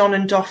room to don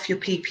and doff your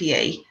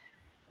PPE.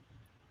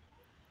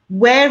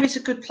 Where is a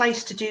good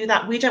place to do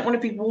that? We don't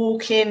want to be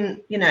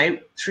walking, you know,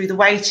 through the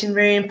waiting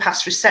room,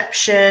 past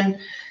reception.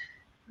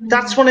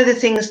 That's one of the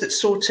things that's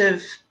sort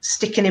of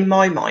sticking in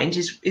my mind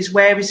is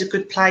where is a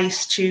good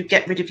place to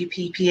get rid of your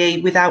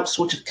PPE without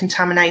sort of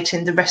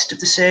contaminating the rest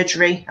of the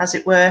surgery, as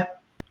it were.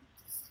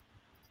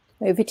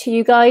 Over to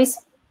you guys.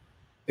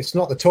 It's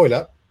not the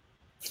toilet.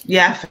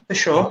 Yeah, for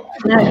sure.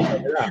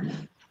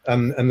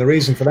 And the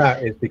reason for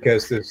that is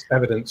because there's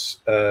evidence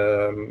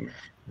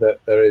that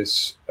there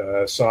is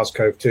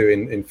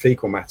SARS-CoV-2 in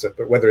fecal matter,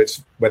 but whether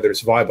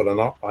it's viable or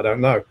not, I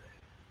don't know.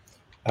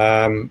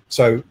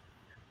 So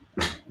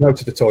no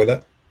to the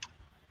toilet.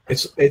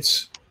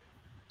 It's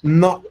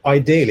not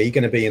ideally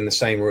going to be in the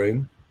same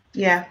room.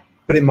 Yeah.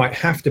 But it might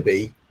have to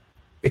be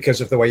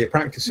because of the way your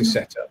practice is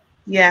set up.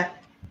 Yeah.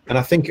 And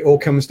I think it all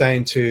comes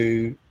down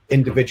to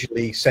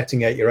individually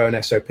setting out your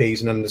own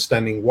SOPs and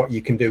understanding what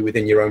you can do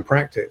within your own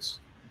practice.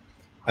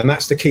 And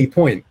that's the key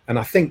point. And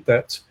I think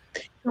that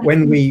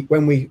when we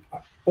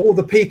all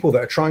the people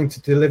that are trying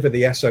to deliver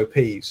the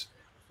SOPs,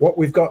 what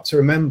we've got to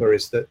remember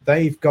is that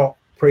they've got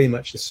pretty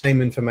much the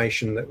same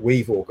information that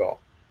we've all got.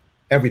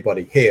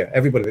 Everybody here,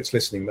 everybody that's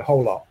listening, the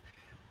whole lot.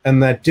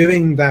 And they're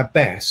doing their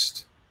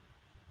best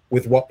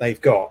with what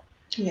they've got.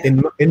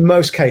 Yeah. In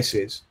most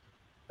cases,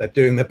 they're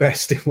doing the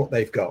best in what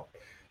they've got.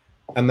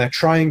 And they're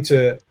trying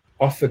to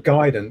offer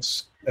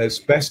guidance as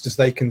best as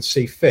they can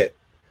see fit.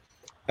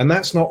 And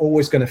that's not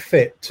always going to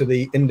fit to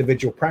the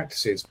individual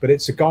practices, but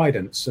it's a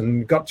guidance. And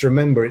you've got to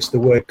remember, it's the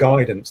word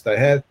guidance.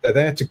 They're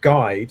there to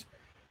guide,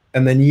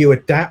 and then you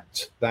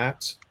adapt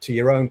that to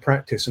your own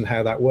practice and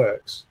how that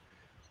works.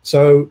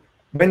 So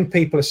when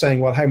people are saying,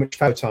 well, how much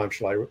fallow time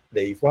shall I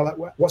leave?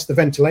 Well, what's the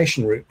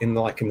ventilation route in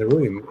the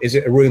room? Is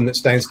it a room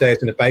that's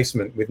downstairs in a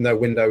basement with no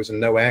windows and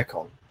no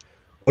aircon?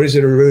 Or is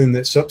it a room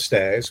that's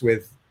upstairs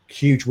with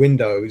huge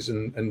windows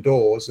and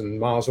doors and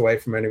miles away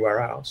from anywhere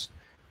else?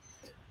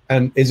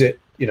 And is it,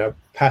 you know,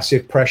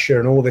 passive pressure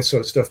and all this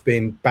sort of stuff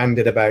being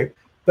bandied about?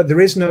 But there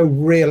is no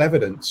real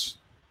evidence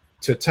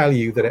to tell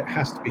you that it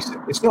has to be.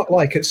 It's not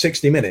like at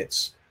 60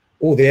 minutes,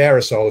 all the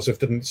aerosols have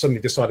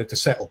suddenly decided to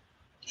settle.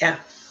 Yeah.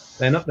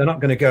 They're not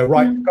going to go,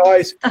 right,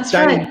 guys, That's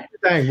down, right.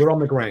 down, we're on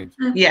the ground.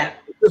 Yeah.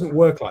 It doesn't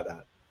work like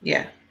that.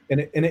 Yeah.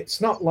 And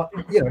it's not like,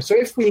 you know, so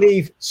if we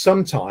leave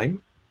some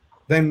time,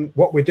 then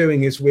what we're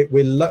doing is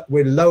we're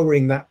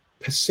lowering that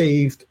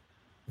perceived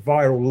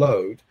viral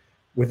load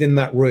within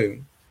that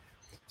room.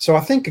 So I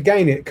think,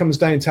 again, it comes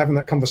down to having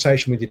that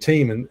conversation with your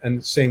team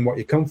and seeing what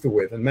you're comfortable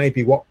with and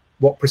maybe what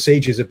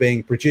procedures are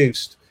being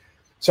produced.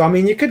 So, I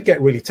mean, you could get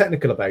really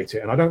technical about it,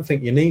 and I don't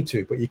think you need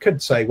to, but you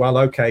could say, well,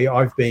 okay,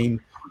 I've been,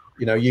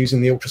 you know,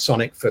 using the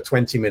ultrasonic for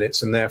 20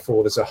 minutes, and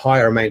therefore there's a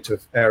higher amount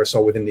of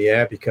aerosol within the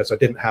air because I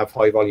didn't have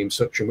high volume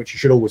suction, which you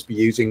should always be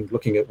using,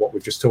 looking at what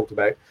we've just talked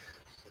about.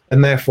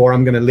 And therefore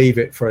I'm going to leave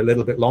it for a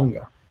little bit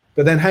longer.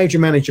 But then how do you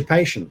manage your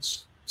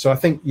patients? So I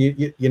think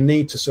you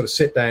need to sort of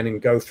sit down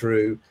and go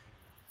through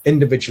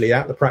individually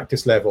at the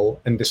practice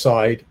level and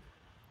decide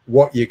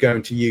what you're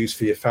going to use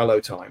for your fallow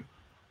time.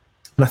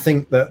 And I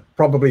think that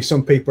probably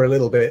some people are a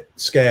little bit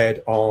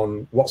scared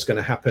on what's going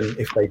to happen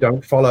if they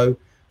don't follow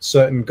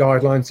certain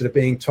guidelines that are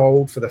being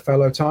told for the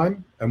fallow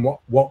time and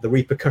what the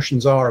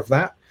repercussions are of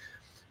that.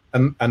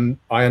 And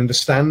I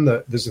understand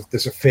that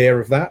there's a fear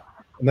of that.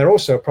 And they're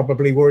also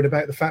probably worried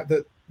about the fact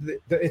that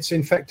it's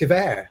infective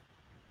air,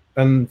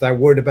 and they're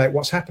worried about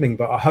what's happening.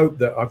 But I hope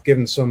that I've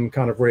given some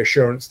kind of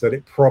reassurance that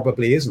it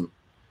probably isn't.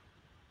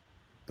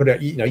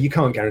 But you know, you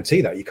can't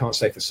guarantee that. You can't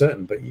say for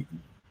certain. But you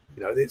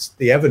know, it's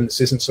the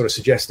evidence isn't sort of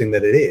suggesting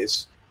that it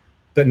is.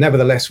 But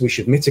nevertheless, we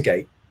should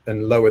mitigate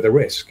and lower the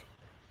risk.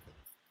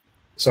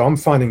 So I'm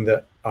finding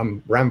that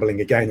I'm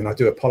rambling again, and I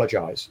do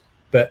apologise.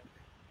 But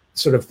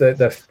sort of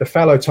the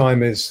fallow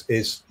time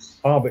is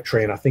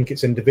arbitrary, and I think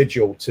it's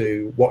individual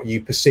to what you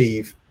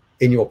perceive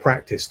in your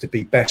practice to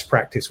be best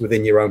practice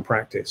within your own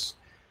practice,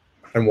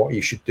 and what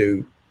you should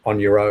do on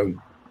your own,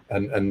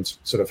 and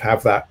sort of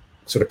have that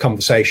sort of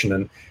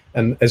conversation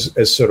and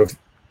as sort of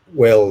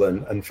Will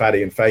and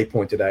Fadi and Faye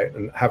pointed out,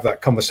 and have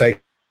that conversation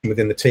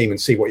within the team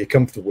and see what you're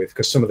comfortable with,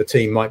 because some of the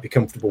team might be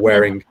comfortable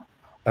wearing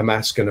a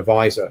mask and a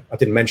visor. I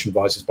didn't mention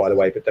visors, by the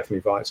way, but definitely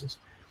visors.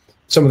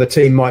 Some of the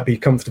team might be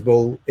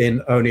comfortable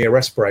in only a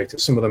respirator.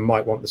 Some of them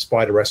might want the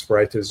spider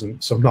respirators,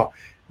 and some not.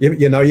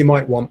 You know, you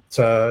might want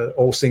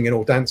all singing,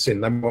 all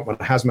dancing. They might want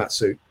a hazmat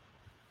suit.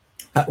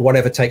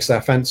 Whatever takes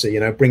their fancy,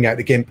 you know, bring out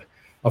the GIMP.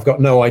 I've got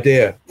no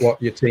idea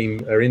what your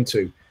team are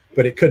into,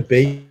 but it could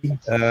be,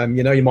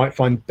 you know, you might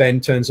find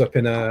Ben turns up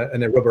in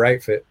a rubber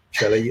outfit,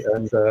 Shelley,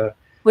 and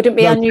Wouldn't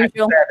be No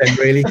unusual. change there then,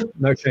 really.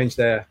 No change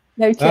there.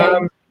 No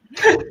change.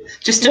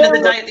 Just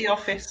another day at the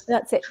office.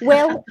 That's it.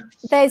 Well,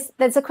 there's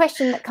a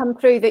question that come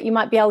through that you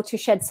might be able to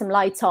shed some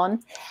light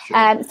on.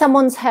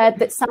 Someone's heard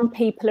that some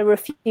people are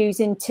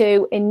refusing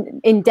to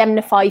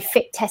indemnify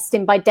fit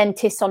testing by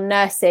dentists on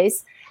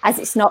nurses as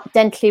it's not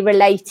dentally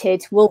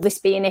related. Will this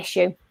be an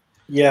issue?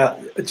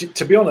 Yeah,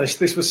 to be honest,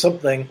 this was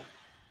something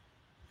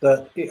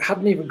that it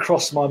hadn't even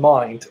crossed my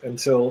mind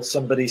until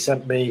somebody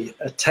sent me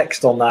a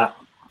text on that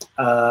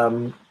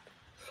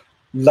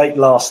late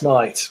last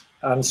night.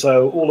 And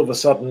so all of a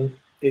sudden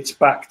it's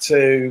back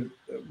to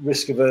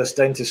risk averse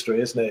dentistry,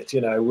 isn't it?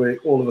 You know, we're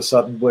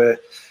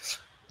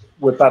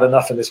bad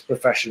enough in this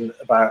profession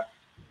about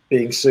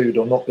being sued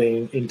or not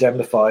being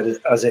indemnified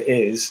as it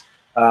is.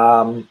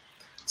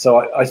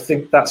 So I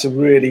think that's a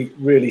really,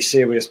 really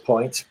serious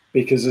point,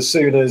 because as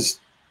soon as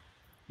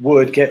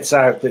word gets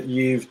out that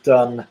you've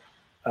done,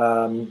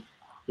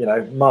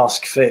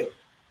 mask fit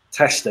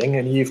testing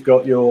and you've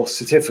got your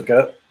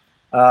certificate,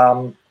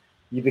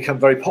 you become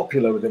very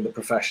popular within the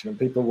profession, and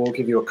people will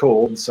give you a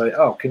call and say,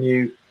 "Oh, can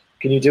you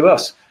do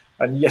us?"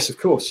 And yes, of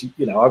course,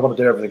 I want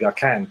to do everything I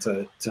can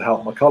to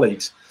help my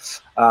colleagues.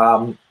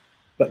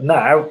 But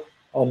now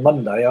on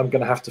Monday, I'm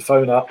going to have to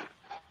phone up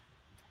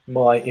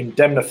my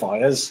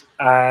indemnifiers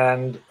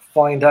and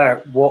find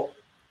out what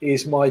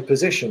is my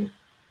position.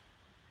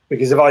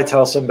 Because if I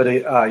tell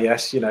somebody,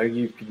 yes,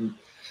 you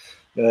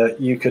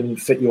can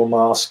fit your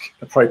mask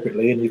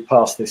appropriately and you've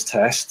passed this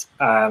test,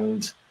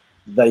 and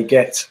they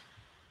get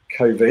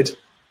COVID,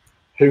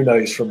 who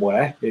knows from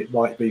where? It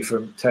might be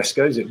from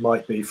Tesco's, it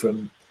might be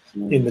from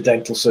in the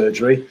dental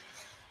surgery.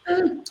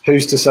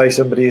 Who's to say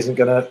somebody isn't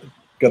going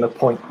to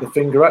point the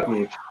finger at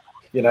you?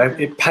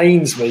 It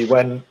pains me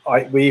when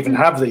we even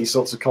have these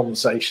sorts of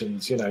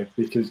conversations,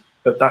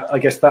 but I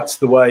guess that's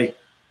the way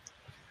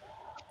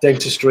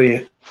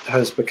dentistry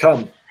has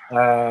become,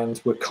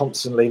 and we're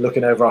constantly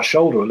looking over our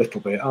shoulder a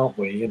little bit, aren't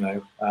we?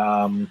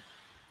 And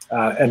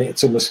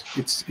it's almost,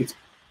 it's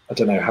I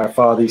don't know how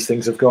far these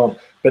things have gone,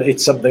 but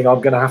it's something I'm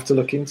going to have to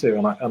look into,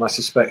 and I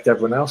suspect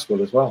everyone else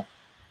will as well.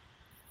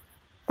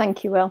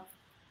 Thank you, Will.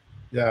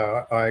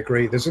 Yeah, I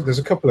agree. There's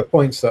a couple of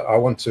points that I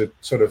want to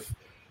sort of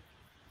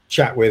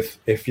chat with,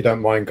 if you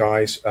don't mind,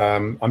 guys.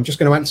 I'm just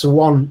going to answer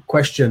one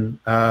question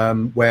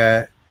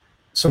where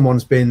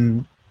someone's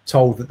been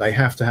told that they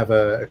have to have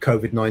a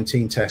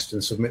COVID-19 test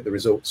and submit the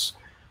results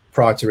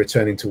prior to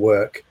returning to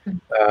work.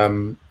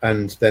 And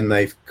then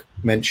they've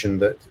mentioned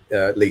that,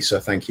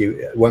 Lisa, thank you,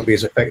 it won't be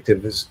as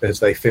effective as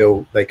they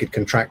feel they could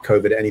contract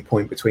COVID at any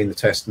point between the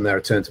test and their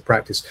return to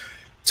practice.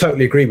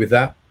 Totally agree with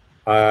that.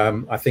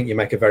 I think you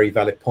make a very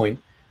valid point.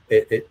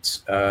 We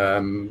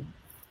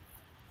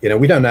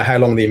don't know how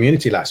long the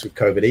immunity lasts with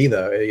COVID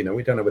either.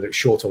 We don't know whether it's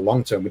short or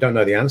long term. We don't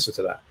know the answer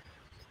to that.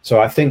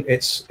 So I think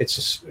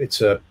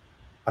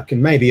I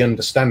can maybe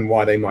understand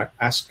why they might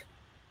ask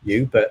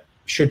you, but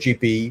should you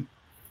be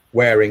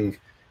wearing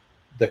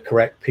the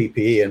correct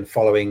PPE and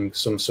following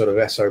some sort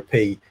of SOP,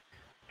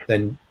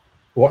 then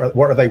what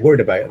are they worried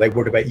about? Are they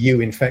worried about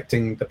you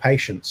infecting the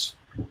patients?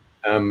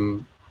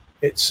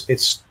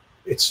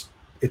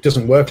 It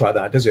doesn't work like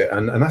that, does it?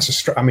 And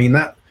that's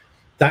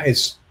that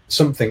is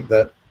something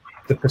that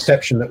the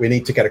perception that we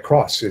need to get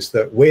across is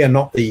that we are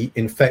not the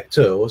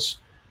infectors,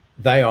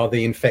 they are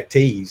the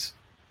infectees,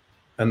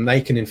 and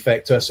they can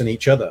infect us and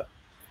each other.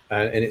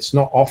 And it's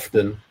not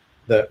often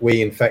that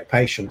we infect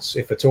patients,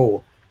 if at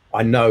all.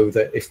 I know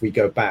that if we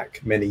go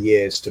back many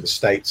years to the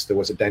States, there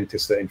was a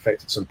dentist that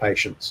infected some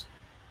patients.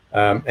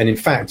 And in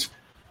fact,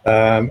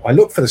 I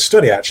looked for the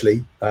study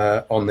actually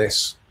on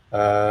this.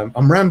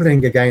 I'm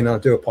rambling again, I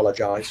do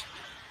apologize.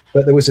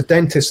 But there was a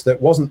dentist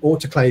that wasn't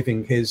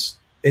autoclaving his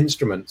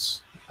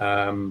instruments.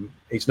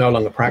 He's no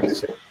longer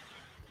practicing.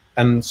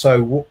 And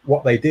so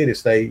what they did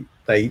is they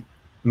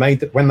made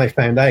that when they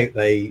found out,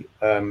 they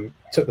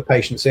took the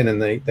patients in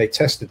and they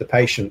tested the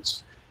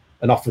patients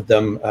and offered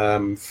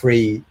them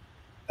free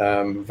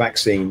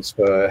vaccines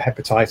for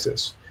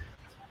hepatitis.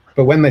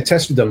 But when they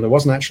tested them, there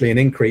wasn't actually an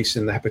increase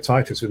in the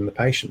hepatitis within the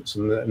patients,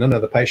 and none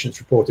of the patients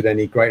reported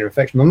any greater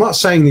infection. I'm not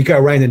saying you go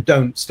around and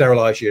don't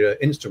sterilize your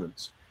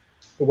instruments,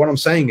 but what I'm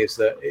saying is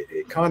that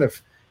it kind of,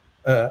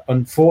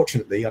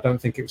 unfortunately, I don't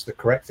think it was the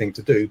correct thing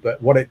to do,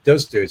 but what it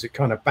does do is it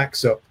kind of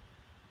backs up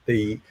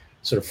the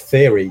sort of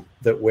theory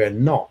that we're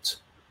not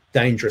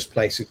dangerous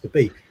places to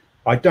be.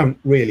 I don't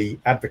really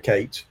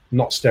advocate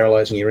not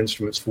sterilizing your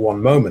instruments for one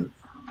moment,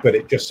 but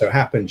it just so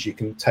happens you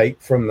can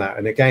take from that.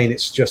 And again,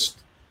 it's just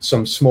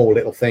some small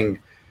little thing.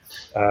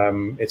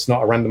 It's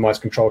not a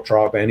randomized controlled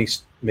trial by any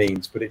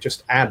means, but it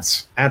just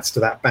adds to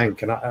that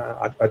bank. And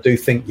I do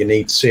think you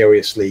need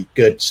seriously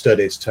good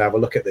studies to have a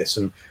look at this.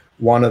 And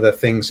one of the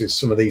things is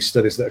some of these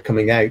studies that are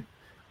coming out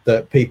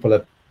that people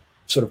are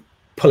sort of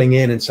pulling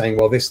in and saying,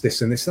 well,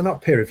 this and this, they're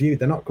not peer reviewed.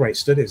 They're not great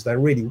studies. They're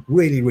really,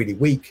 really, really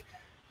weak.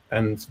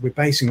 And we're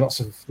basing lots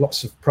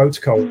of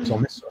protocols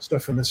on this sort of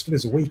stuff, and the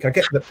studies are weak. I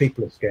get that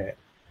people are scared.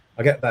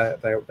 I get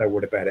that they're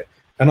worried about it.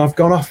 And I've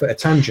gone off at a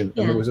tangent,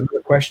 and there was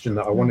another question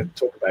that I wanted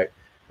to talk about.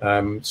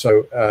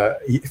 So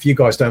if you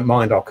guys don't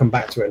mind, I'll come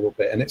back to it a little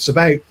bit. And it's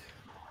about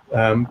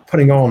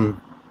putting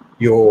on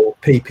your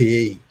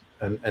PPE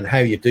and how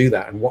you do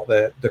that, and what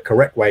the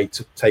correct way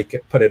to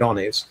put it on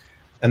is.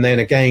 And then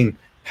again,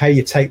 how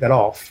you take that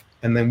off,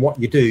 and then what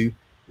you do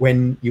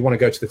when you want to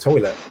go to the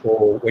toilet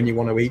or when you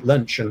want to eat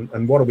lunch,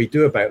 and what do we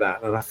do about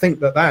that? And I think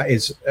that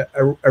is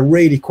a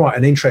really quite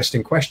an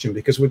interesting question,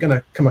 because we're going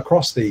to come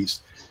across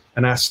these,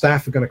 and our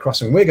staff are going to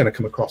cross, and we're going to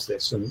come across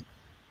this. And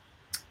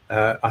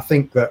I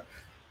think that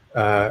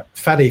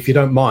Fadi, if you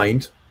don't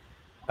mind,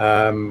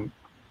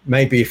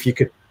 maybe if you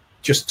could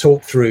just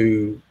talk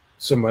through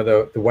some of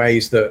the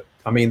ways that,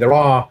 I mean, there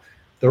are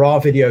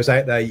videos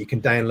out there you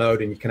can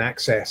download and you can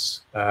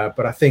access,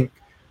 but I think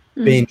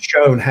being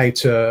shown how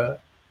to,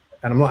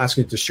 and I'm not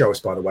asking you to show us,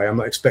 by the way, I'm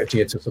not expecting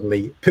you to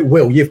suddenly,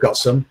 Will, you've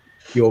got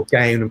your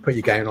gown, and put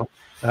your gown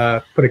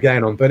on, put a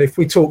gown on. But if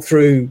we talk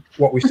through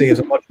what we see as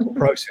a logical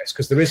process,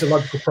 because there is a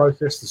logical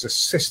process, there's a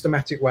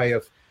systematic way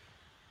of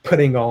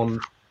putting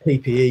on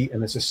PPE,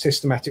 and there's a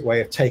systematic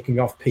way of taking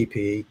off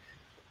PPE.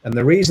 And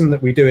the reason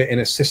that we do it in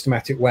a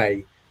systematic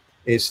way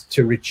is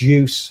to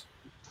reduce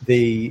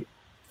the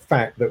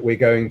fact that we're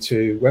going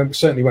to,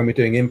 certainly when we're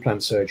doing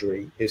implant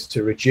surgery, is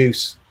to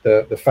reduce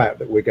the fact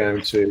that we're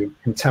going to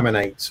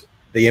contaminate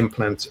the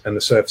implant and the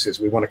surfaces.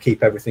 We want to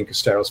keep everything as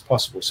sterile as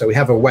possible. So we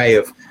have a way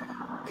of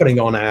putting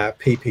on our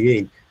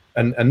PPE,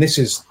 and this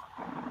is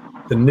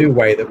the new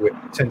way that we're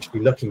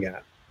potentially looking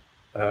at.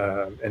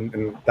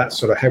 And that's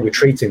sort of how we're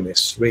treating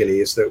this,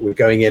 really, is that we're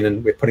going in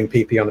and we're putting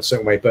PPE on a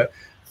certain way, but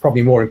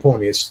probably more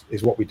importantly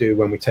is what we do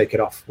when we take it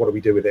off. What do we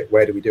do with it?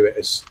 Where do we do it,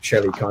 as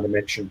Shelley kind of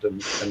mentioned,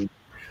 and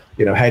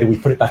you know, how do we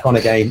put it back on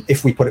again,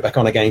 if we put it back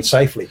on again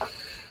safely?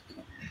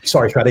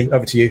 Sorry, Fadi,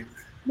 over to you.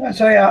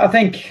 So yeah, I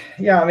think,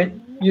 I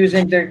mean,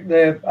 using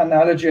the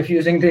analogy of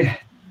using the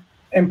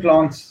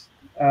implants,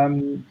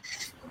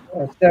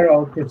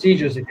 sterile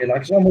procedures, if you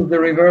like, it's almost the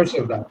reverse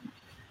of that.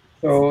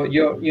 So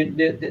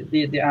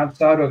the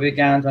outside of your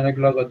gowns and the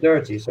gloves are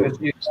dirty, so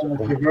you're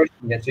almost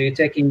reversing it. So you're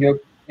taking your,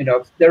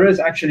 there is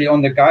actually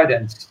on the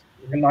guidance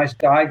nice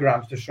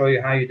diagrams to show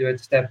you how you do it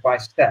step by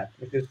step,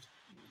 which is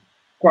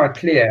quite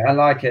clear. I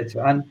like it.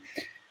 And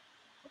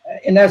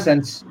in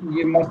essence,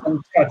 you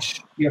mustn't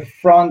touch your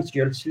front,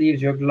 your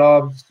sleeves, your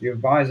gloves, your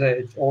visor.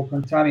 It's all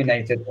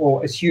contaminated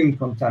or assumed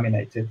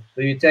contaminated.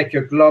 So you take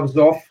your gloves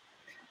off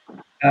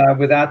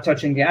without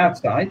touching the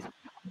outside,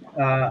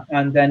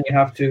 and then you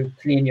have to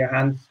clean your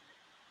hands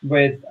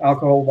with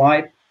alcohol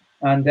wipe,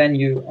 and then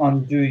you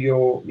undo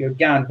your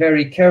gown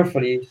very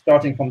carefully,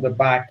 starting from the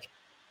back,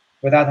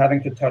 without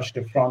having to touch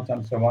the front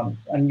and so on.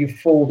 And you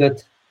fold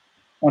it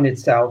on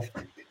itself.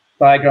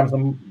 Diagrams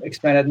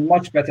explain it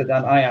much better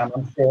than I am.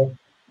 I'm sure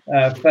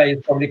Faye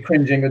is probably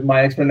cringing with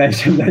my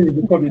explanation. Then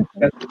you probably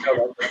better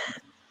go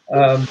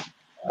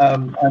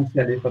and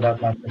Shelley for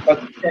that matter.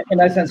 But in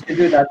essence, to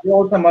do that, you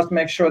also must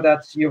make sure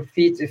that your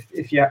feet,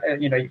 if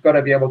you've got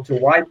to be able to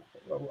wipe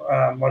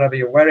whatever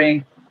you're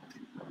wearing,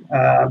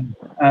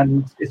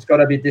 and it's got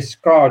to be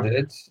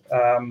discarded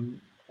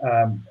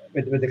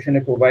with the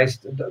clinical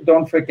waste.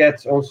 Don't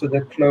forget also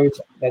the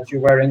clothes that you're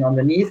wearing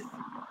underneath.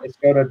 It's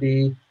got to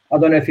be, I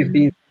don't know if you've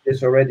been through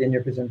this already in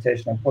your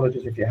presentation,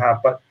 apologies if you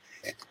have, but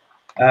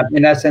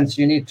in essence,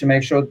 you need to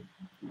make sure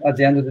at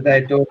the end of the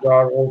day, those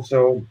are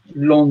also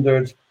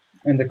laundered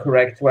in the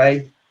correct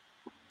way.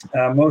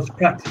 Most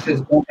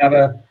practices don't have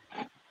a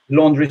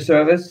laundry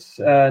service,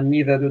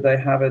 neither do they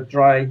have a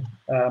dryer.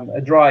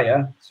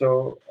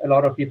 So a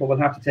lot of people will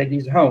have to take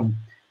these home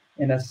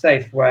in a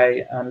safe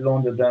way and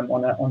launder them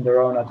on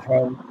their own at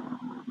home.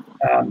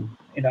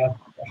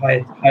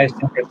 Highest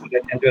temperature they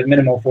can do at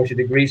minimal 40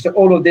 degrees. So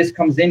all of this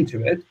comes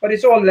into it, but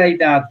it's all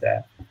laid out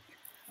there.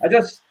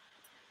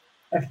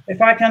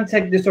 If I can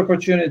take this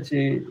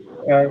opportunity,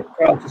 to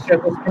share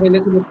a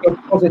little bit of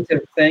a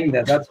positive thing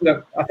there.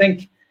 Look, I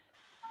think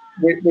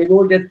we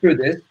will get through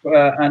this,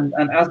 and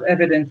as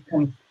evidence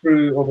comes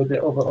through over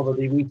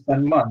the weeks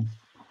and months,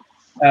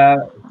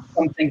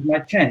 some things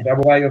might change.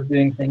 Our way of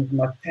doing things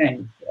might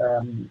change,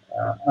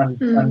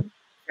 and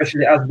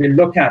especially as we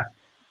look at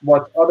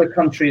what other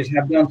countries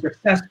have done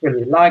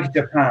successfully, like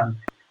Japan,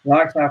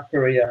 like South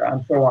Korea,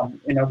 and so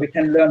on. We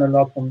can learn a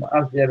lot from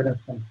as the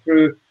evidence comes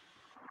through.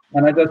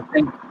 And I just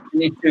think we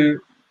need to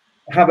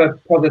have a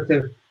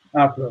positive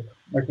outlook,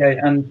 okay?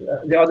 And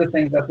the other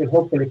things that will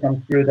hopefully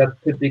come through that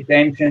could be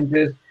game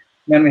changers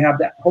when we have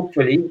that,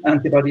 hopefully,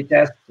 antibody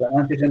tests and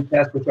antigen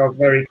tests, which are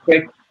very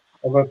quick,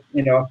 over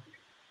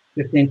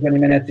 15, 20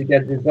 minutes to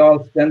get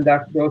results, then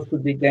those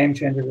could be game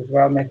changers as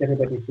well, make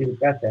everybody feel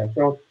better.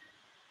 So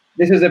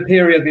this is a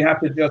period we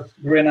have to just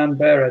grin and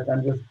bear it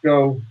and just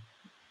go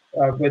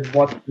with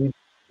what we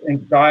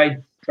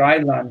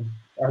guidelines,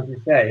 as we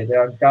say, they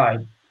are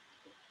guides,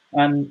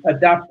 and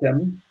adapt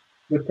them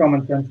with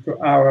common sense to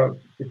our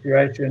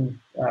situation,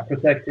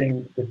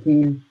 protecting the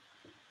team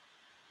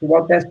to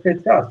what best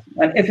fits us.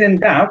 And if in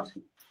doubt,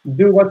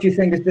 do what you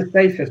think is the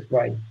safest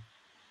way.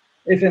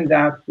 If in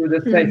doubt, do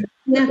the safest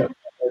way.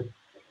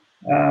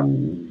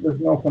 There's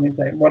no point in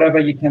saying whatever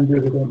you can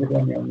do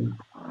within your means.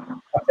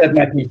 I've said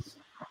my piece.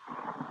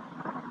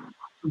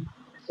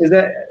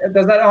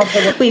 does that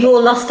answer what? We've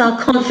all lost our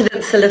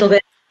confidence a little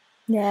bit.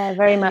 Yeah,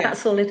 very much.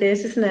 That's all it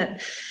is, isn't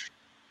it?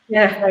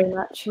 Yeah, Very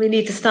much. we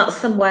need to start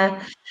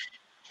somewhere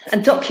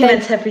and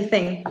document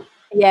everything.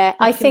 Yeah,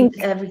 I think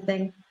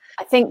everything.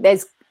 I think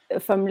there's,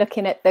 from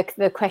looking at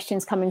the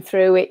questions coming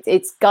through,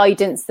 it's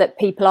guidance that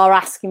people are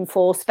asking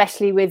for,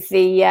 especially with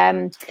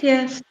the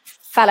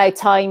fallow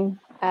time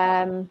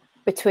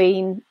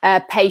between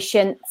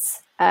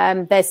patients.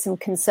 There's some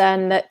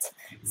concern that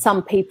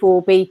some people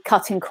will be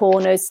cutting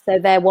corners, so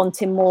they're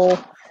wanting more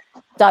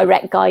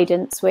direct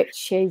guidance,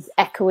 which is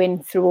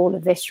echoing through all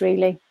of this,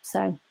 really.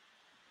 So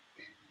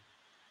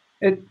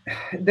it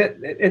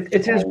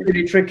is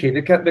really tricky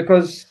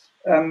because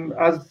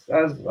as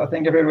I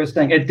think everyone was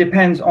saying, it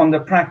depends on the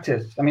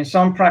practice. I mean,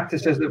 some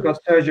practices have got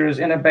surgeries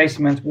in a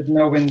basement with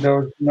no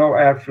windows, no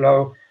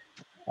airflow,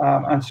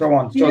 and so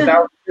on. So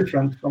that's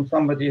different from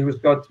somebody who's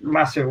got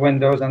massive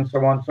windows and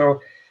so on. So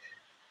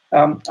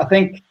I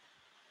think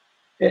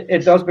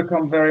it does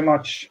become very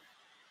much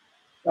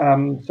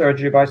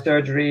surgery by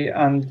surgery,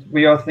 and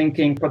we are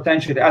thinking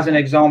potentially, as an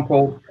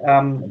example,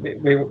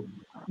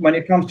 when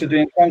it comes to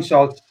doing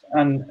consults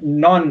and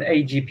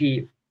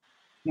non-AGP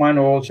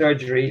minor oral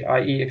surgery,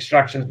 i.e.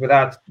 extractions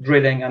without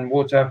drilling and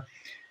water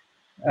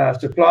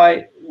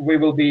supply, we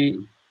will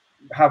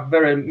have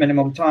very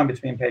minimum time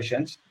between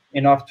patients,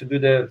 enough to do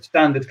the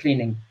standard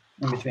cleaning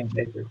in between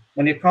cases.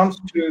 When it comes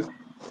to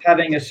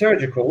having a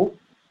surgical,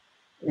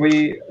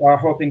 we are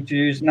hoping to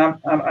use,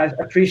 I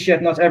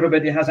appreciate not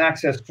everybody has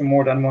access to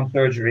more than one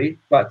surgery,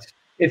 but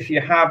if you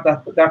have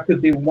that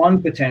could be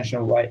one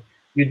potential way.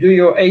 You do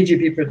your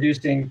AGP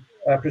producing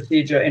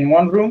procedure in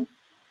one room,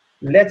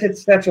 let it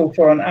settle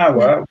for an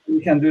hour.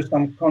 We can do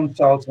some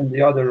consults in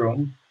the other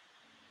room.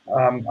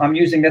 I'm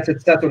using let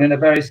it settle in a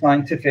very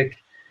scientific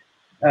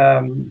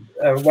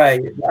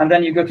way. And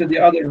then you go to the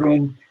other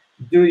room,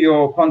 do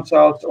your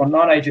consults or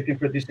non-AGP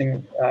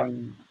producing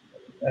kind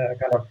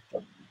of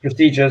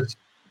procedures,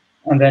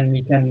 and then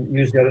you can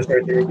use the other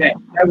surgery again.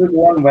 That was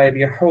one way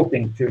we are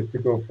hoping to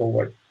go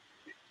forward.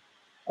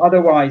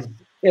 Otherwise,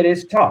 it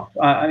is tough.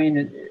 I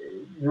mean,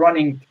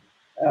 running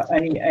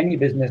any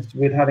business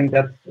with having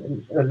that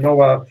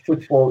lower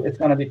footfall, it's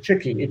going to be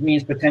tricky. It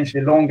means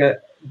potentially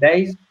longer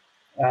days,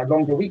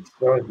 longer weeks,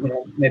 or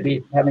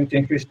maybe having to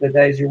increase the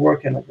days you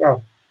work in as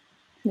well.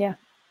 Yeah.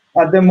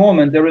 At the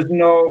moment, there is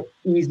no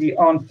easy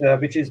answer,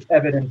 which is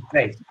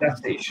evidence-based.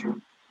 That's the issue.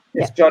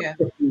 It's just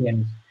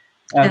opinions,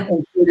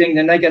 including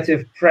the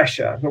negative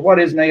pressure. So what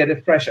is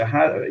negative pressure?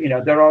 How,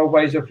 there are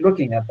ways of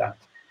looking at that,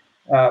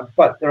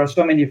 but there are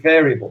so many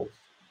variables.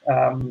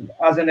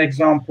 As an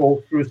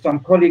example, through some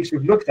colleagues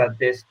who've looked at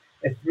this,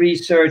 a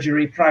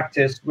 3-surgery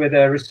practice with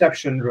a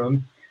reception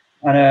room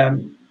and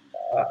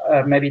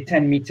a maybe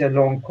 10-meter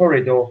long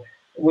corridor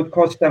would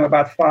cost them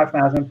about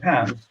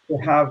 £5,000 to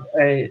have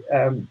a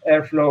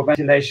airflow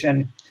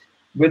ventilation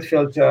with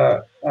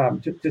filter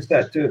to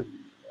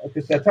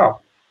set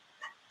up,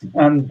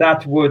 and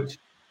that would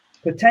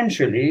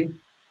potentially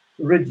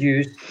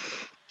reduce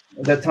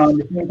the time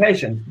between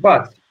patients.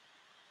 But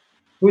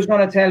who's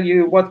going to tell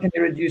you what can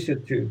you reduce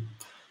it to?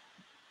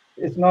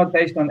 It's not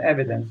based on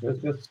evidence. It's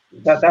just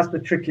that's the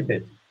tricky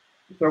bit.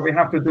 So we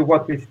have to do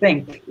what we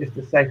think is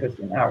the safest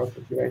in our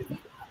situation.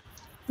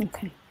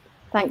 Okay,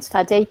 thanks,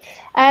 Fadi.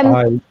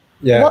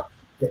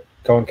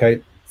 Go on,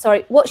 Kate.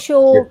 Sorry, what's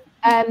your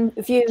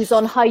views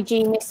on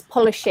hygienist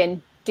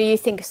polishing? Do you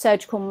think a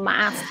surgical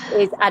mask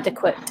is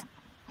adequate?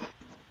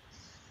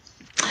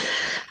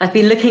 I've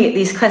been looking at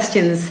these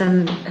questions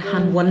and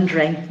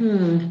wondering,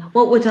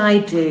 what would I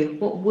do?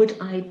 What would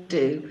I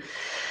do?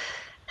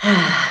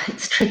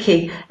 It's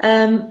tricky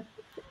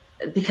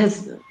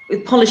because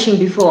with polishing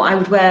before, I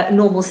would wear a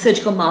normal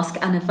surgical mask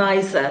and a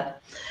visor.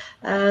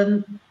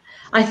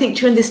 I think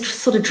during this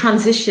sort of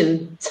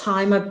transition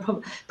time, I'd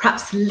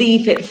perhaps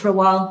leave it for a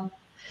while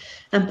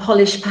and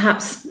polish,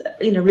 perhaps,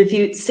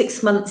 review it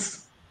 6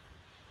 months,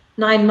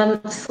 9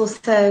 months or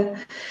so.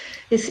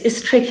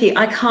 It's tricky.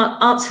 I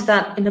can't answer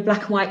that in a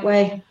black and white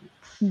way,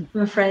 I'm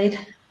afraid.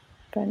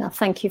 Fair enough.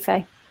 Thank you,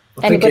 Faye.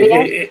 Anybody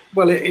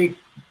else?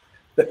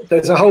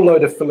 There's a whole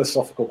load of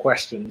philosophical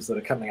questions that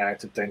are coming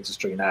out of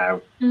dentistry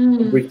now.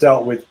 We've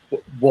dealt with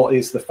what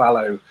is the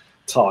fallow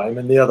time,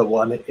 and the other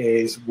one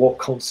is what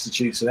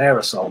constitutes an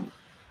aerosol.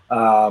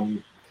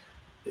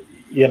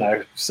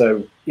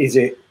 So is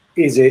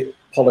it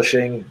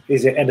polishing?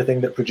 Is it anything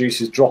that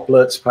produces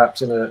droplets,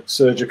 perhaps in a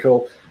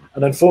surgical?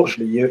 And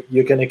unfortunately,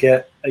 you're going to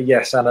get a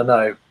yes and a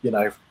no,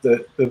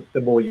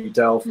 the more you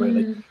delve,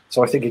 really.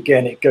 So I think,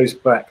 again, it goes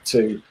back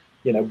to,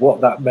 what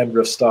that member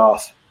of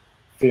staff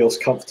feels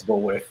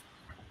comfortable with.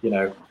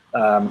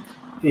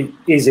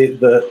 Is it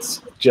that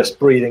just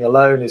breathing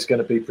alone is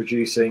going to be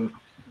producing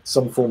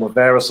some form of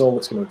aerosol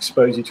that's going to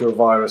expose you to a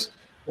virus,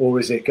 or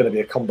is it going to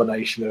be a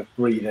combination of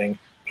breathing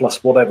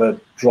plus whatever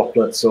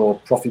droplets or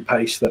prophy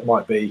paste that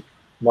might be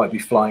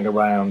flying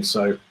around?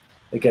 So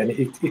again,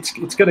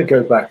 it's going to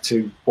go back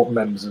to what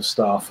members of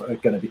staff are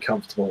going to be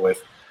comfortable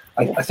with.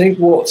 I think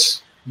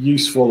what's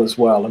useful as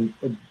well, and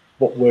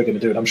what we're going to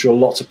do, and I'm sure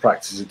lots of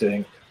practices are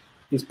doing,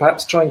 is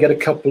perhaps try and get a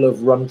couple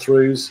of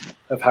run-throughs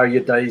of how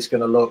your day is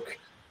going to look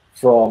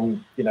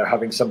from, you know,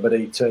 having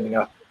somebody turning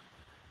up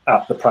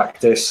at the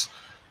practice,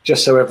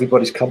 just so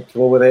everybody's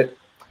comfortable with it.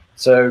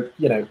 So,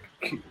 you know,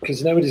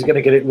 because nobody's going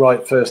to get it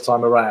right first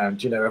time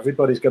around. You know,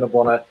 everybody's going to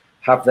want to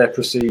have their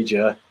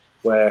procedure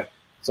where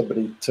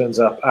somebody turns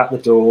up at the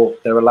door,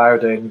 they're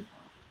allowed in,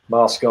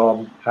 mask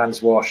on,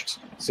 hands washed,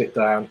 sit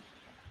down,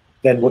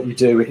 then what you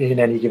do in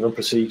any given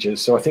procedure.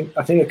 So I think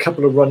a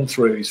couple of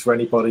run-throughs for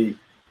anybody,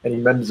 any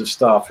members of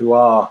staff who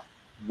are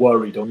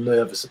worried or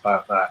nervous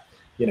about that,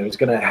 you know, is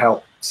going to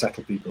help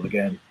settle people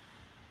again.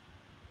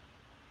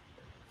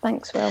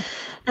 Thanks, Will.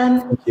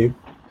 Thank you.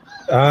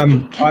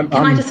 Can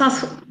I just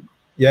ask?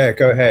 Yeah,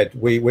 go ahead.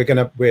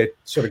 We're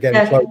sort of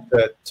getting close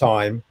to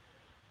time,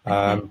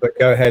 but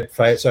go ahead,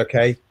 Faye. It's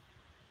okay.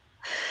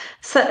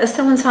 So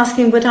someone's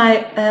asking, would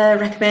I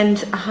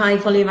recommend a high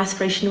volume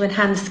aspiration when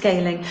hand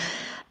scaling?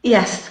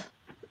 Yes.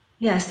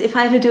 If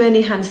I ever do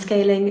any hand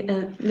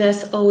scaling,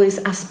 nurse always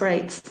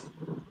aspirates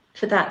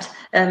for that,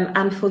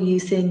 and for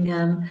using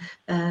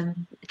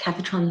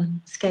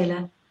Cavitron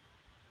scaler.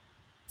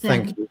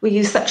 Thank you. We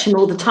use suction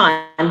all the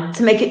time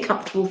to make it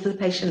comfortable for the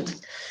patient.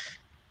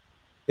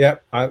 Yeah,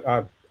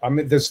 I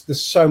mean,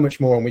 there's so much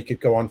more, and we could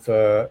go on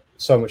for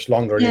so much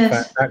longer. And in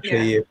fact,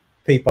 actually, if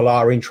people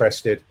are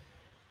interested,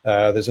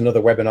 there's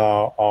another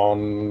webinar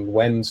on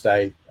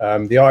Wednesday.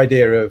 The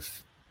idea of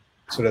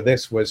sort of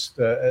this was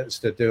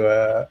to do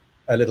a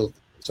little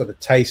sort of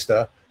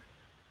taster,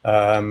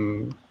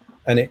 and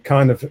it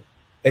kind of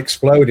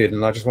exploded.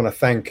 And I just want to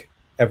thank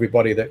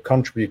everybody that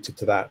contributed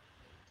to that.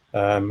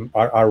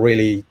 I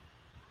really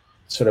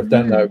sort of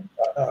don't know.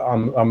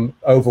 I'm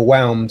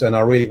overwhelmed, and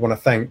I really want to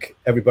thank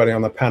everybody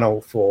on the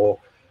panel for,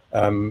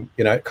 you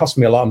know, it cost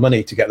me a lot of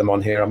money to get them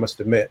on here, I must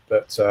admit,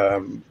 but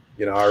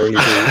you know, I really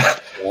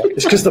do.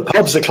 It's because the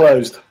pubs are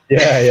closed.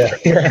 Yeah.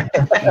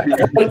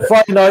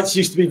 Friday nights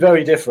used to be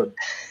very different.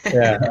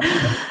 Yeah.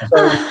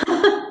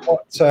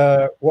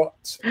 So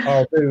what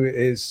I'll do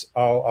is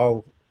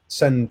I'll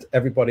send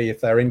everybody,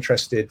 if they're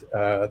interested,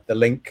 the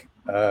link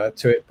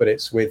to it, but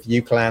it's with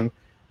UCLAN.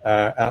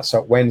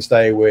 Outside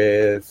Wednesday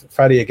with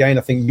Fadi again.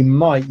 I think you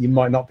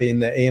might not be in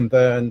there. Ian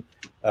Byrne,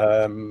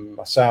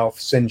 myself,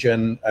 St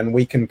John, and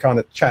we can kind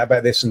of chat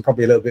about this and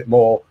probably a little bit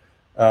more.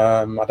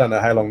 I don't know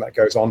how long that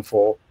goes on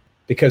for,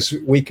 because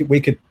we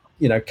could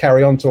you know,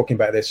 carry on talking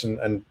about this,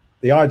 and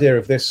the idea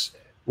of this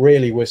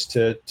really was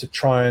to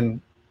try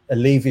and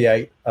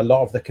alleviate a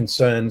lot of the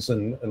concerns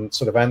and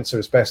sort of answer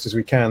as best as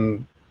we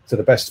can, to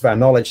the best of our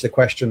knowledge, the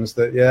questions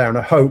that and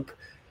I hope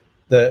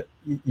that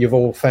you've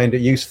all found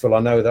it useful. I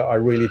know that I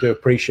really do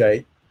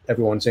appreciate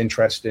everyone's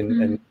interest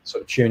in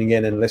sort of tuning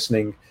in and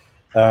listening.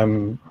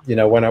 You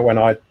know, when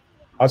I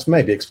was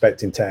maybe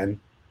expecting 10,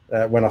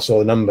 when I saw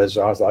the numbers,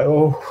 I was like,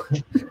 oh.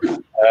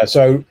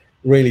 So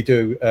really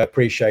do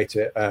appreciate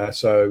it.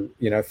 So,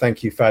 you know,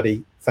 thank you,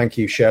 Fadi. Thank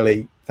you,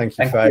 Shelley. Thank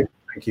you, Faye.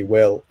 Thank you,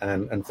 Will.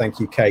 And thank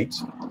you, Kate.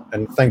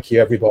 And thank you,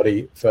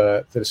 everybody,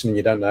 for listening.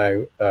 You don't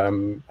know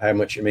how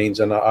much it means.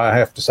 And I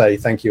have to say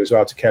thank you as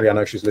well to Kelly. I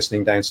know she's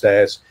listening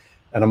downstairs.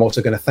 And I'm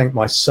also going to thank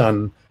my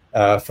son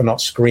for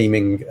not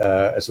screaming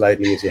as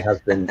loudly as he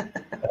has been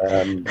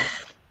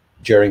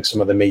during some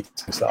of the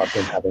meetings that I've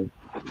been having.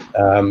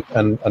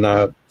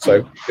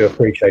 So do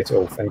appreciate it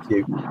all. Thank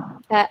you.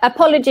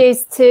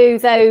 Apologies to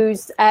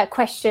those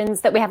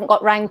questions that we haven't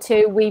got round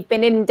to. We've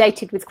been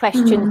inundated with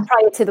questions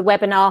prior to the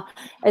webinar,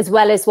 as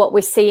well as what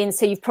we're seeing.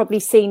 So you've probably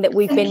seen that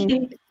we've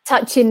been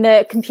touching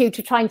the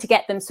computer trying to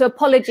get them. So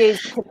apologies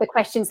for the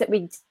questions that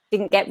we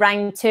didn't get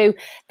round to.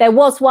 There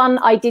was one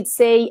I did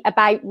see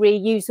about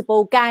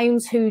reusable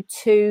gowns, who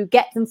to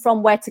get them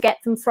from, where to get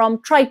them from.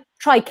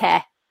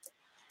 TRICARE.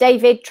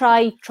 David,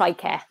 try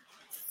TRICARE.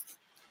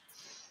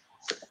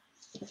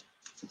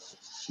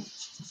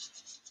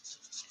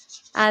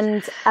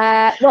 And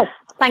well,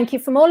 thank you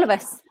from all of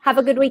us. Have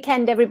a good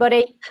weekend,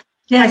 everybody.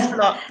 Yes. Thanks a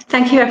lot.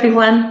 Thank you,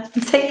 everyone.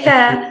 Take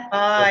care.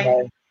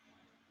 Bye.